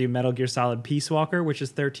was going to do Metal Gear Solid Peace Walker, which is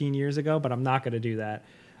 13 years ago, but I'm not going to do that.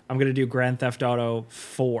 I'm going to do Grand Theft Auto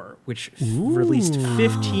 4, which released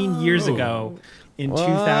 15 years ago in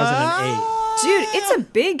 2008. Dude, it's a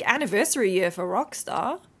big anniversary year for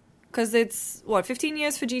Rockstar. Because it's, 15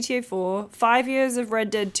 years for GTA 4, 5 years of Red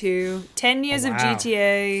Dead 2, 10 years of wow.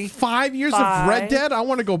 GTA. 5 years of Red Dead? I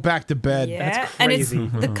want to go back to bed. Yeah, That's and it's crazy.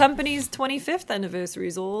 the company's 25th anniversary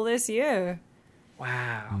is all this year.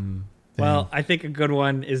 Wow. Well, I think a good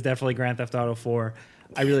one is definitely Grand Theft Auto 4.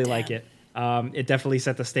 I really like it. It definitely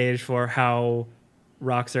set the stage for how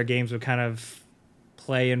Rockstar Games would kind of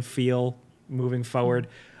play and feel moving forward.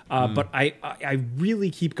 But I really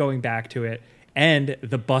keep going back to it. And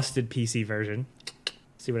the busted PC version.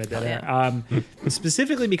 See what I did there?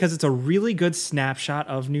 Specifically because it's a really good snapshot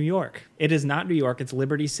of New York. It is not New York, it's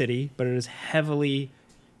Liberty City, but it is heavily,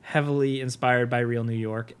 heavily inspired by real New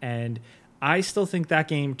York. And I still think that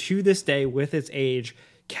game, to this day, with its age,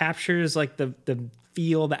 captures like the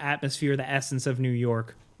feel, the atmosphere, the essence of New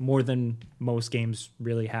York more than most games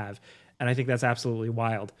really have. And I think that's absolutely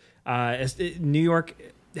wild. New York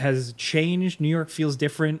has changed. New York feels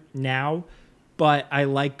different now. But I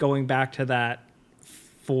like going back to that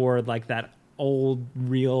for like that old,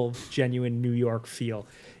 real, genuine New York feel.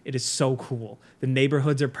 It is so cool. The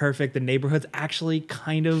neighborhoods are perfect. The neighborhoods actually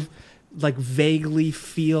kind of like vaguely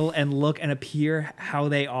feel and look and appear how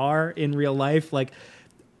they are in real life. Like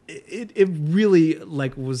it really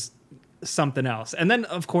like was something else. And then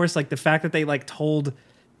of course like the fact that they like told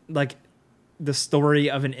like the story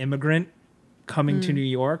of an immigrant coming to New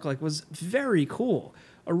York like was very cool.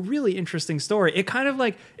 A really interesting story. It kind of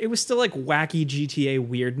like, it was still like wacky GTA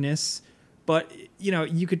weirdness, but you know,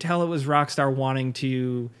 you could tell it was Rockstar wanting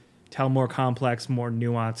to tell more complex, more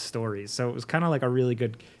nuanced stories. So it was kind of like a really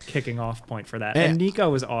good kicking off point for that. And Nico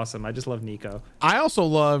was awesome. I just love Nico. I also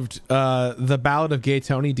loved the Ballad of Gay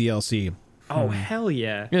Tony DLC. Oh, hell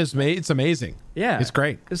yeah. It's amazing. Yeah. It's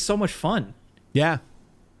great. It's so much fun. Yeah.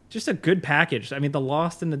 Just a good package. I mean, the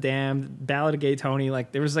Lost and the Damned, Ballad of Gay Tony,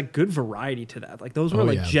 like there was like good variety to that. Like those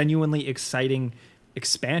were genuinely exciting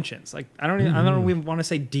expansions. Like I don't even want to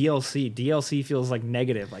say DLC. DLC feels like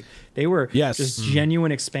negative. Like they were just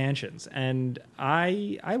genuine expansions, and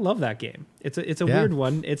I love that game. It's a weird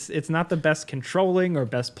one. It's not the best controlling or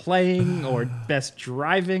best playing or best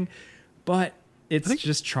driving, but it's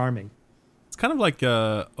just charming. It's kind of like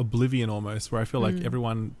Oblivion almost, where I feel like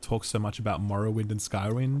everyone talks so much about Morrowind and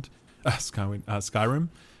Skyrim.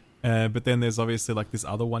 But then there's obviously like this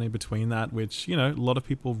other one in between that, which, you know, a lot of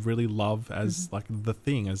people really love as like the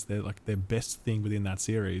thing, as their best thing within that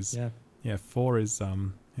series. Yeah. 4 is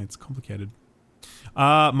it's complicated.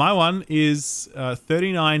 My one is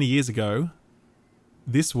 39 years ago.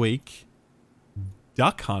 This week,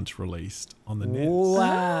 Duck Hunt released on the NES.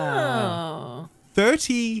 Wow.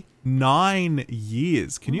 39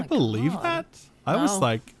 years. Can you believe God. that? I was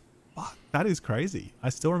like, fuck, that is crazy. I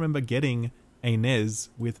still remember getting a NES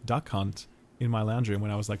with Duck Hunt in my lounge room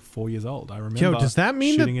when I was like 4 years old. I remember does that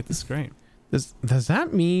mean shooting at the screen. Does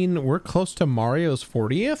that mean we're close to Mario's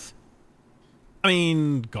 40th? I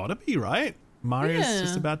mean, gotta be, right? Mario's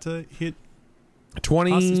just about to hit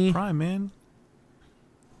 20 past his prime, man.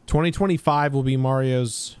 2025 will be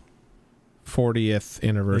Mario's 40th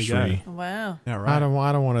anniversary. Wow. Yeah, right. I don't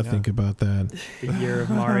want to think about that. The year of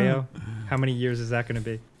Mario. How many years is that going to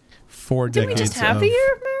be? 4 Did decades. we just have the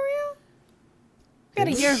year of Mario? We got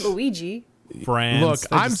a year of Luigi. Brands.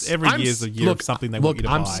 Look, every year's a year of something they want you to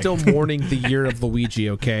buy. I'm still mourning the year of Luigi,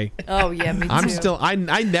 okay? Oh, yeah, me too. I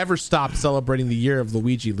never stopped celebrating the year of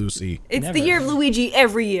Luigi, Lucy. It's the year of Luigi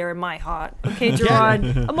every year in my heart. Okay, Gerard?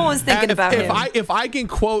 I'm always thinking about him. If I can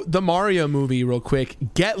quote the Mario movie real quick,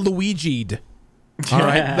 get Luigi'd. All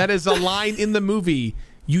right? That is a line in the movie.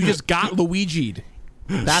 You just got Luigi'd.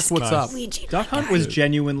 That's what's up. Duck Hunt was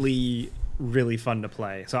genuinely really fun to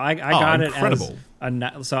play. So I got incredible. it as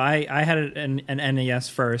so I had an NES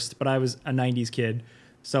first, but I was a 90s kid.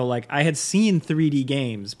 So like I had seen 3D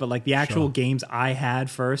games, but like the actual games I had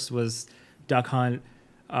first was Duck Hunt,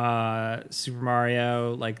 Super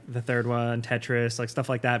Mario, like the third one, Tetris, like stuff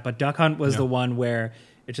like that. But Duck Hunt was the one where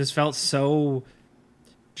it just felt so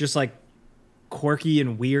just like quirky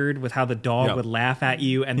and weird with how the dog would laugh at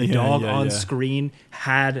you, and the dog on screen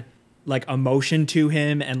had like emotion to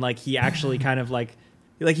him, and like he actually kind of like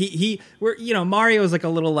Mario is like a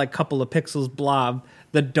little like couple of pixels blob.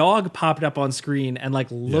 The dog popped up on screen and like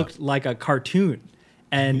looked like a cartoon,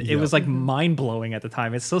 and it was like mind blowing at the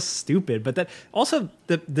time. It's so stupid, but that also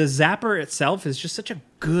the zapper itself is just such a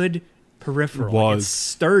good peripheral. It was. Like, it's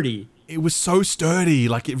sturdy. It was so sturdy.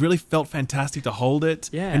 Like, it really felt fantastic to hold it.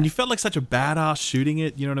 Yeah. And you felt like such a badass shooting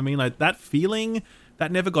it. You know what I mean? Like, that feeling,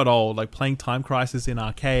 that never got old. Like, playing Time Crisis in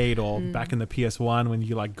arcade or back in the PS1 when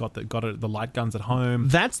you, like, got the light guns at home.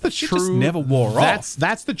 That's the Shit true... just never wore off.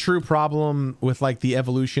 That's the true problem with, like, the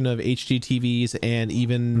evolution of HD TVs and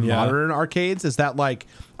even modern arcades is that, like,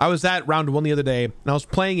 I was at Round 1 the other day, and I was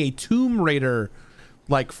playing a Tomb Raider,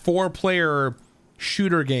 like, 4-player...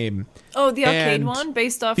 shooter game. Oh, the arcade one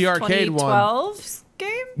based off the arcade 2012's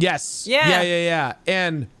game? Yes. Yeah.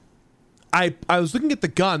 And I was looking at the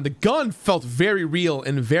gun. The gun felt very real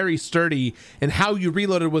and very sturdy, and how you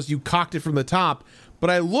reloaded was you cocked it from the top.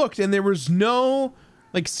 But I looked and there was no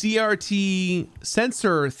like CRT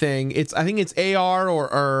sensor thing. I think it's AR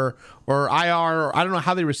or IR, or I don't know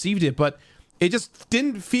how they received it, but it just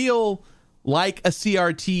didn't feel like a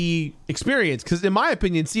CRT experience, because in my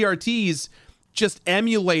opinion CRTs just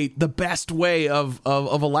emulate the best way of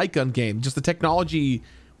a light gun game. Just the technology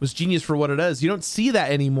was genius for what it is. You don't see that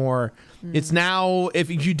anymore. It's now, if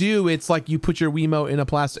you do, it's like you put your Wiimote in a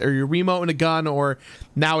plastic, or your remote in a gun, or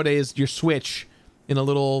nowadays your Switch in a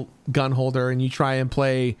little gun holder, and you try and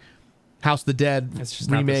play House of the Dead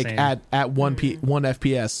remake at 1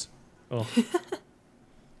 FPS. Oh.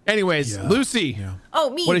 Anyways, Lucy. Yeah.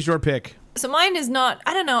 Oh, me. What is your pick? So mine is not,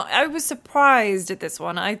 I don't know, I was surprised at this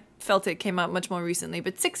one. I felt it came out much more recently,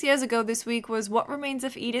 but 6 years ago this week was What Remains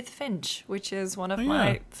of Edith Finch, which is one of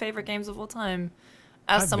my favorite games of all time.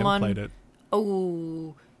 As I've never played it.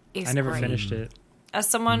 Oh, it's I never great. finished it. As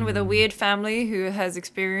someone with a weird family who has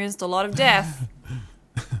experienced a lot of death,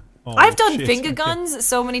 Oh, I've done shit. finger guns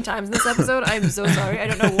so many times in this episode. I'm so sorry. I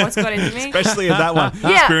don't know what's got into me. Especially in that one.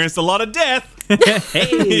 Yeah. Experienced a lot of death.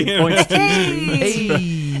 Hey, points to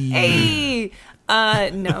Hey!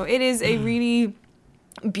 No, it is a really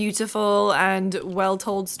beautiful and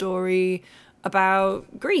well-told story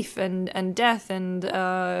about grief and death and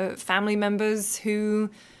family members who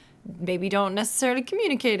maybe don't necessarily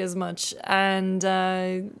communicate as much, and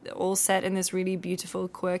all set in this really beautiful,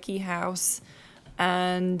 quirky house.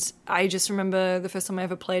 And I just remember the first time I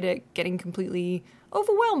ever played it getting completely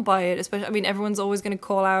overwhelmed by it. Especially, I mean, everyone's always going to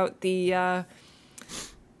call out the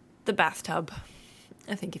bathtub.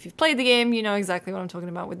 I think if you've played the game, you know exactly what I'm talking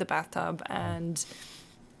about with the bathtub. And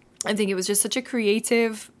I think it was just such a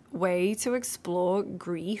creative way to explore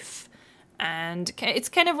grief. And it's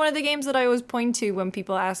kind of one of the games that I always point to when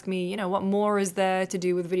people ask me, you know, what more is there to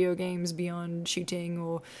do with video games beyond shooting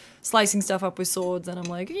or slicing stuff up with swords? And I'm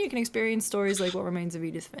like, you can experience stories like What Remains of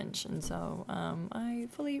Edith Finch. And so I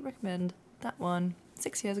fully recommend that one.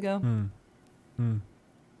 6 years ago.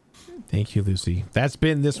 Thank you, Lucy. That's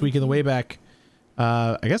been This Week in the Wayback.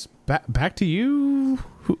 I guess back to you,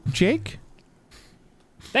 Jake.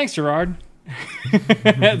 Thanks, Gerard.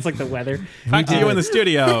 It's like the weather. Back to you in the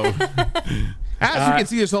studio. As you can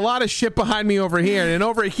see, there's a lot of shit behind me over here, and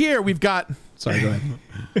over here we've got. Sorry, go ahead.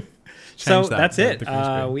 So that's it.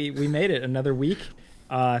 We made it another week.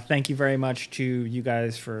 Thank you very much to you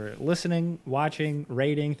guys for listening, watching,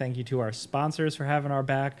 rating. Thank you to our sponsors for having our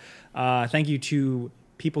back. Thank you to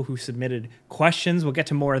people who submitted questions. We'll get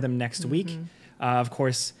to more of them next week. Of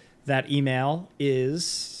course, that email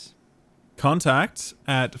is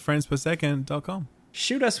contact@framespersecond.com.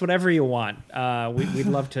 Shoot us whatever you want. We'd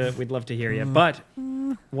love to hear you. But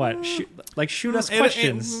what? Shoot us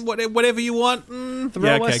questions. Whatever you want.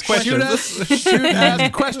 Throw us questions. Shoot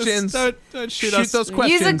us questions. Don't shoot us. Those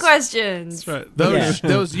questions. User questions. Right.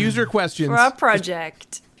 Those user questions. For our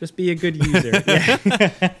project. Just be a good user. Yeah.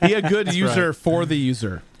 Be a good user for the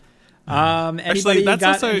user. Anybody Actually, that's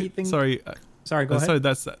got also anything? sorry. Go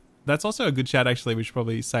ahead. So that's also a good shout. Actually, we should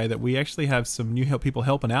probably say that we actually have some new people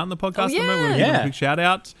helping out in the podcast. Oh, yeah. We're gonna give them a big shout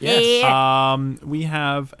out. Yes. We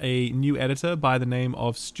have a new editor by the name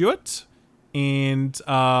of Stuart, and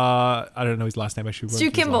I don't know his last name. Actually, Stu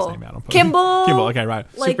won't give his last Kimball. name out on podcast. Kimball. Kimball. Okay, right.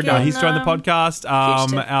 Like Super guy. in, He's joined the podcast.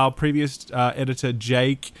 Huge tip. Our previous editor,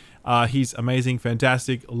 Jake. He's amazing,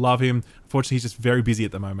 fantastic, love him. Unfortunately, he's just very busy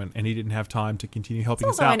at the moment, and he didn't have time to continue helping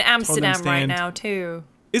He's us out. also in Amsterdam Totally right understand. now, too.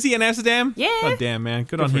 Is he in Amsterdam? Yeah. God damn, man.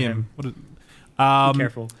 Good on for him. him. What a, Be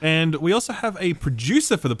careful. And we also have a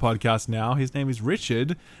producer for the podcast now. His name is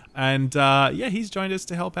Richard. And he's joined us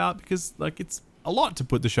to help out because it's a lot to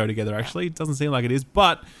put the show together, actually. It doesn't seem like it is.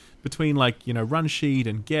 But between run sheet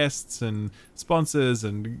and guests and sponsors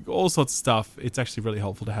and all sorts of stuff, it's actually really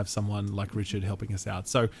helpful to have someone like Richard helping us out.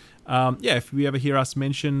 So, if you ever hear us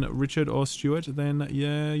mention Richard or Stuart, then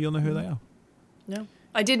you'll know who they are. No.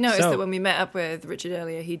 I did notice So- that when we met up with Richard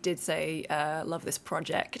earlier, he did say, love this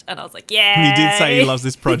project. And I was like, yeah. He did say he loves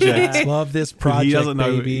this project. Love this But project, he doesn't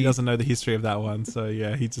know. baby. He doesn't know the history of that one. So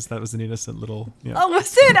that was an innocent little. Yeah. Oh,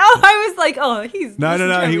 was it? Oh, I was like, he's... No, listened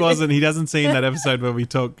to he everything. wasn't. He doesn't see in that episode where we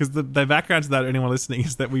talk because the background to that, anyone listening,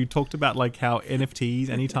 is that we talked about how NFTs.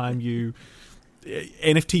 Anytime you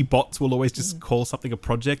NFT bots will always just call something a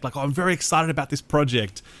project. Like, I'm very excited about this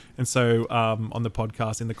project. And so on the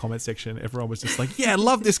podcast, in the comment section, everyone was just like, yeah,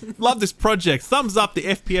 love this project. Thumbs up the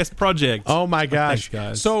FPS project. Oh my gosh.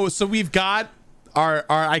 Thanks, guys. So we've got our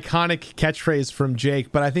iconic catchphrase from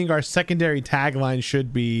Jake, but I think our secondary tagline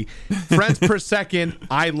should be friends per second.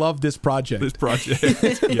 I love this project. This project.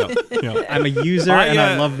 yeah. I'm a user and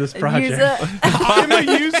I love this project. User. I'm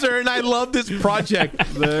a user and I love this project.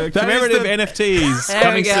 The That is commemorative the- NFTs There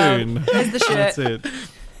coming we go. soon. There's the shit. That's it.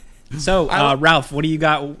 So, Ralph, what do you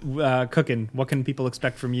got cooking? What can people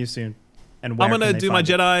expect from you soon? And where I'm going can to they do my find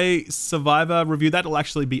it? Jedi Survivor review. That'll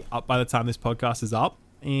actually be up by the time this podcast is up.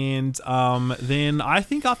 And then I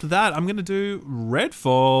think after that, I'm going to do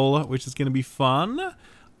Redfall, which is going to be fun.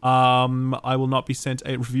 I will not be sent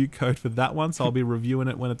a review code for that one, so I'll be reviewing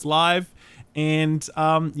it when it's live. And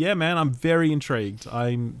man, I'm very intrigued.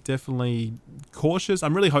 I'm definitely cautious.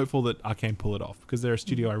 I'm really hopeful that Arcane pull it off because they're a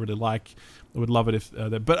studio I really like. I would love it if,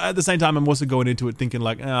 but at the same time, I'm also going into it thinking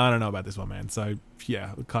I don't know about this one, man. So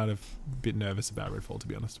yeah, kind of a bit nervous about Redfall, to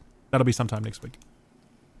be honest. That'll be sometime next week.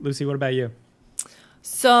 Lucy, what about you?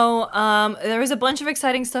 So there is a bunch of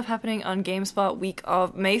exciting stuff happening on GameSpot week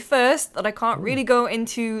of May 1st that I can't really go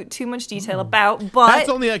into too much detail about, but That's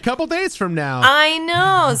only a couple days from now. I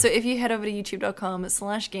know. So if you head over to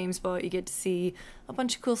youtube.com/GameSpot, you get to see a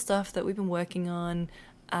bunch of cool stuff that we've been working on.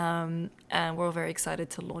 And we're all very excited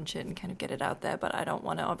to launch it and kind of get it out there. But I don't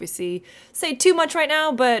want to obviously say too much right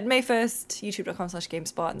now. But May 1st,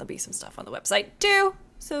 youtube.com/GameSpot, and there'll be some stuff on the website too.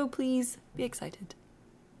 So please be excited.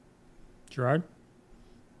 Gerard?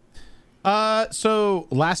 So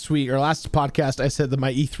last week or last podcast, I said that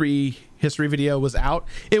my E3 history video was out.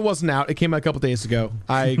 It wasn't out. It came out a couple days ago.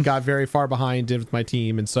 I got very far behind it with my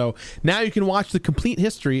team, and so now you can watch the complete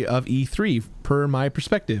history of E3 per my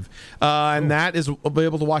perspective, and that is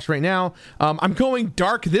available to watch right now. I'm going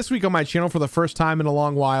dark this week on my channel for the first time in a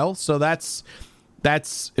long while, so that's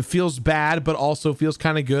it feels bad, but also feels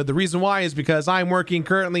kind of good. The reason why is because I'm working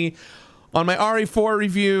currently on my RE4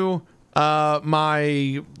 review,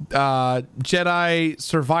 my Jedi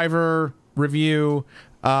Survivor review.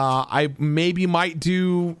 I maybe might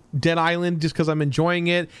do Dead Island just because I'm enjoying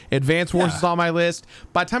it. Advance Wars is on my list.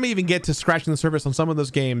 By the time I even get to scratching the surface on some of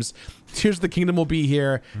those games, Tears of the Kingdom will be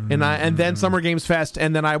here, and then Summer Games Fest,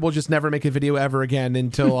 and then I will just never make a video ever again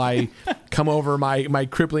until I come over my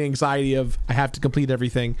crippling anxiety of I have to complete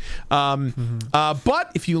everything.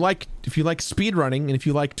 But if you like speedrunning and if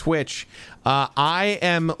you like Twitch, I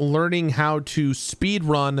am learning how to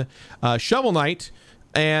speedrun Shovel Knight.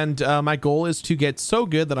 And my goal is to get so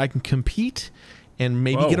good that I can compete and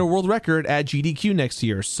maybe get a world record at GDQ next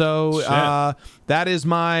year. So that is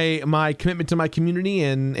my commitment to my community,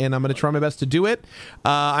 and I'm going to try my best to do it.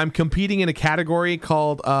 I'm competing in a category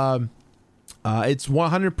called it's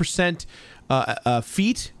 100%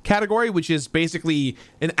 feat category, which is basically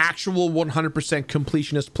an actual 100%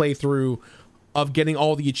 completionist playthrough of getting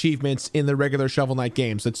all the achievements in the regular Shovel Knight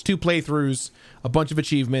games. It's 2 playthroughs, a bunch of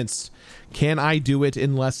achievements. Can I do it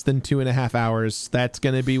in less than 2.5 hours? That's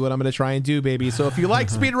going to be what I'm going to try and do, baby. So if you like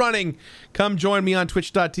speedrunning, come join me on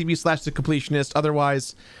twitch.tv/thecompletionist.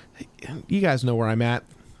 Otherwise, you guys know where I'm at.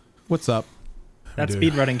 What's up? That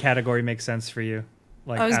speedrunning category makes sense for you.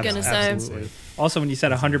 Like, I was gonna say. Absolutely. Also, when you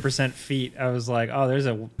said 100% feat, I was like, oh, there's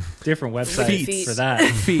a different website Feats. for that.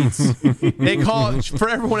 Feats. They call it, for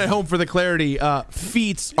everyone at home for the clarity,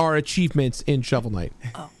 feats are achievements in Shovel Knight.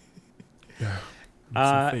 Oh.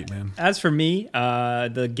 Fate, man. As for me,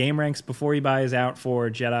 the Game Ranks Before You Buy is out for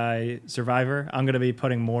Jedi Survivor. I'm going to be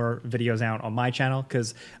putting more videos out on my channel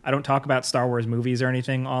because I don't talk about Star Wars movies or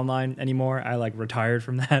anything online anymore. I retired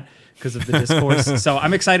from that because of the discourse. So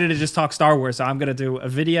I'm excited to just talk Star Wars. So I'm going to do a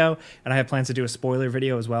video, and I have plans to do a spoiler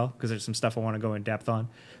video as well because there's some stuff I want to go in depth on.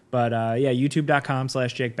 But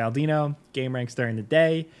youtube.com/Jake Baldino, Game Ranks during the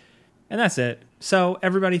day. And that's it. So,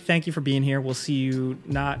 everybody, thank you for being here. We'll see you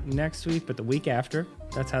not next week, but the week after.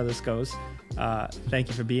 That's how this goes. Thank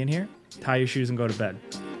you for being here. Tie your shoes and go to bed.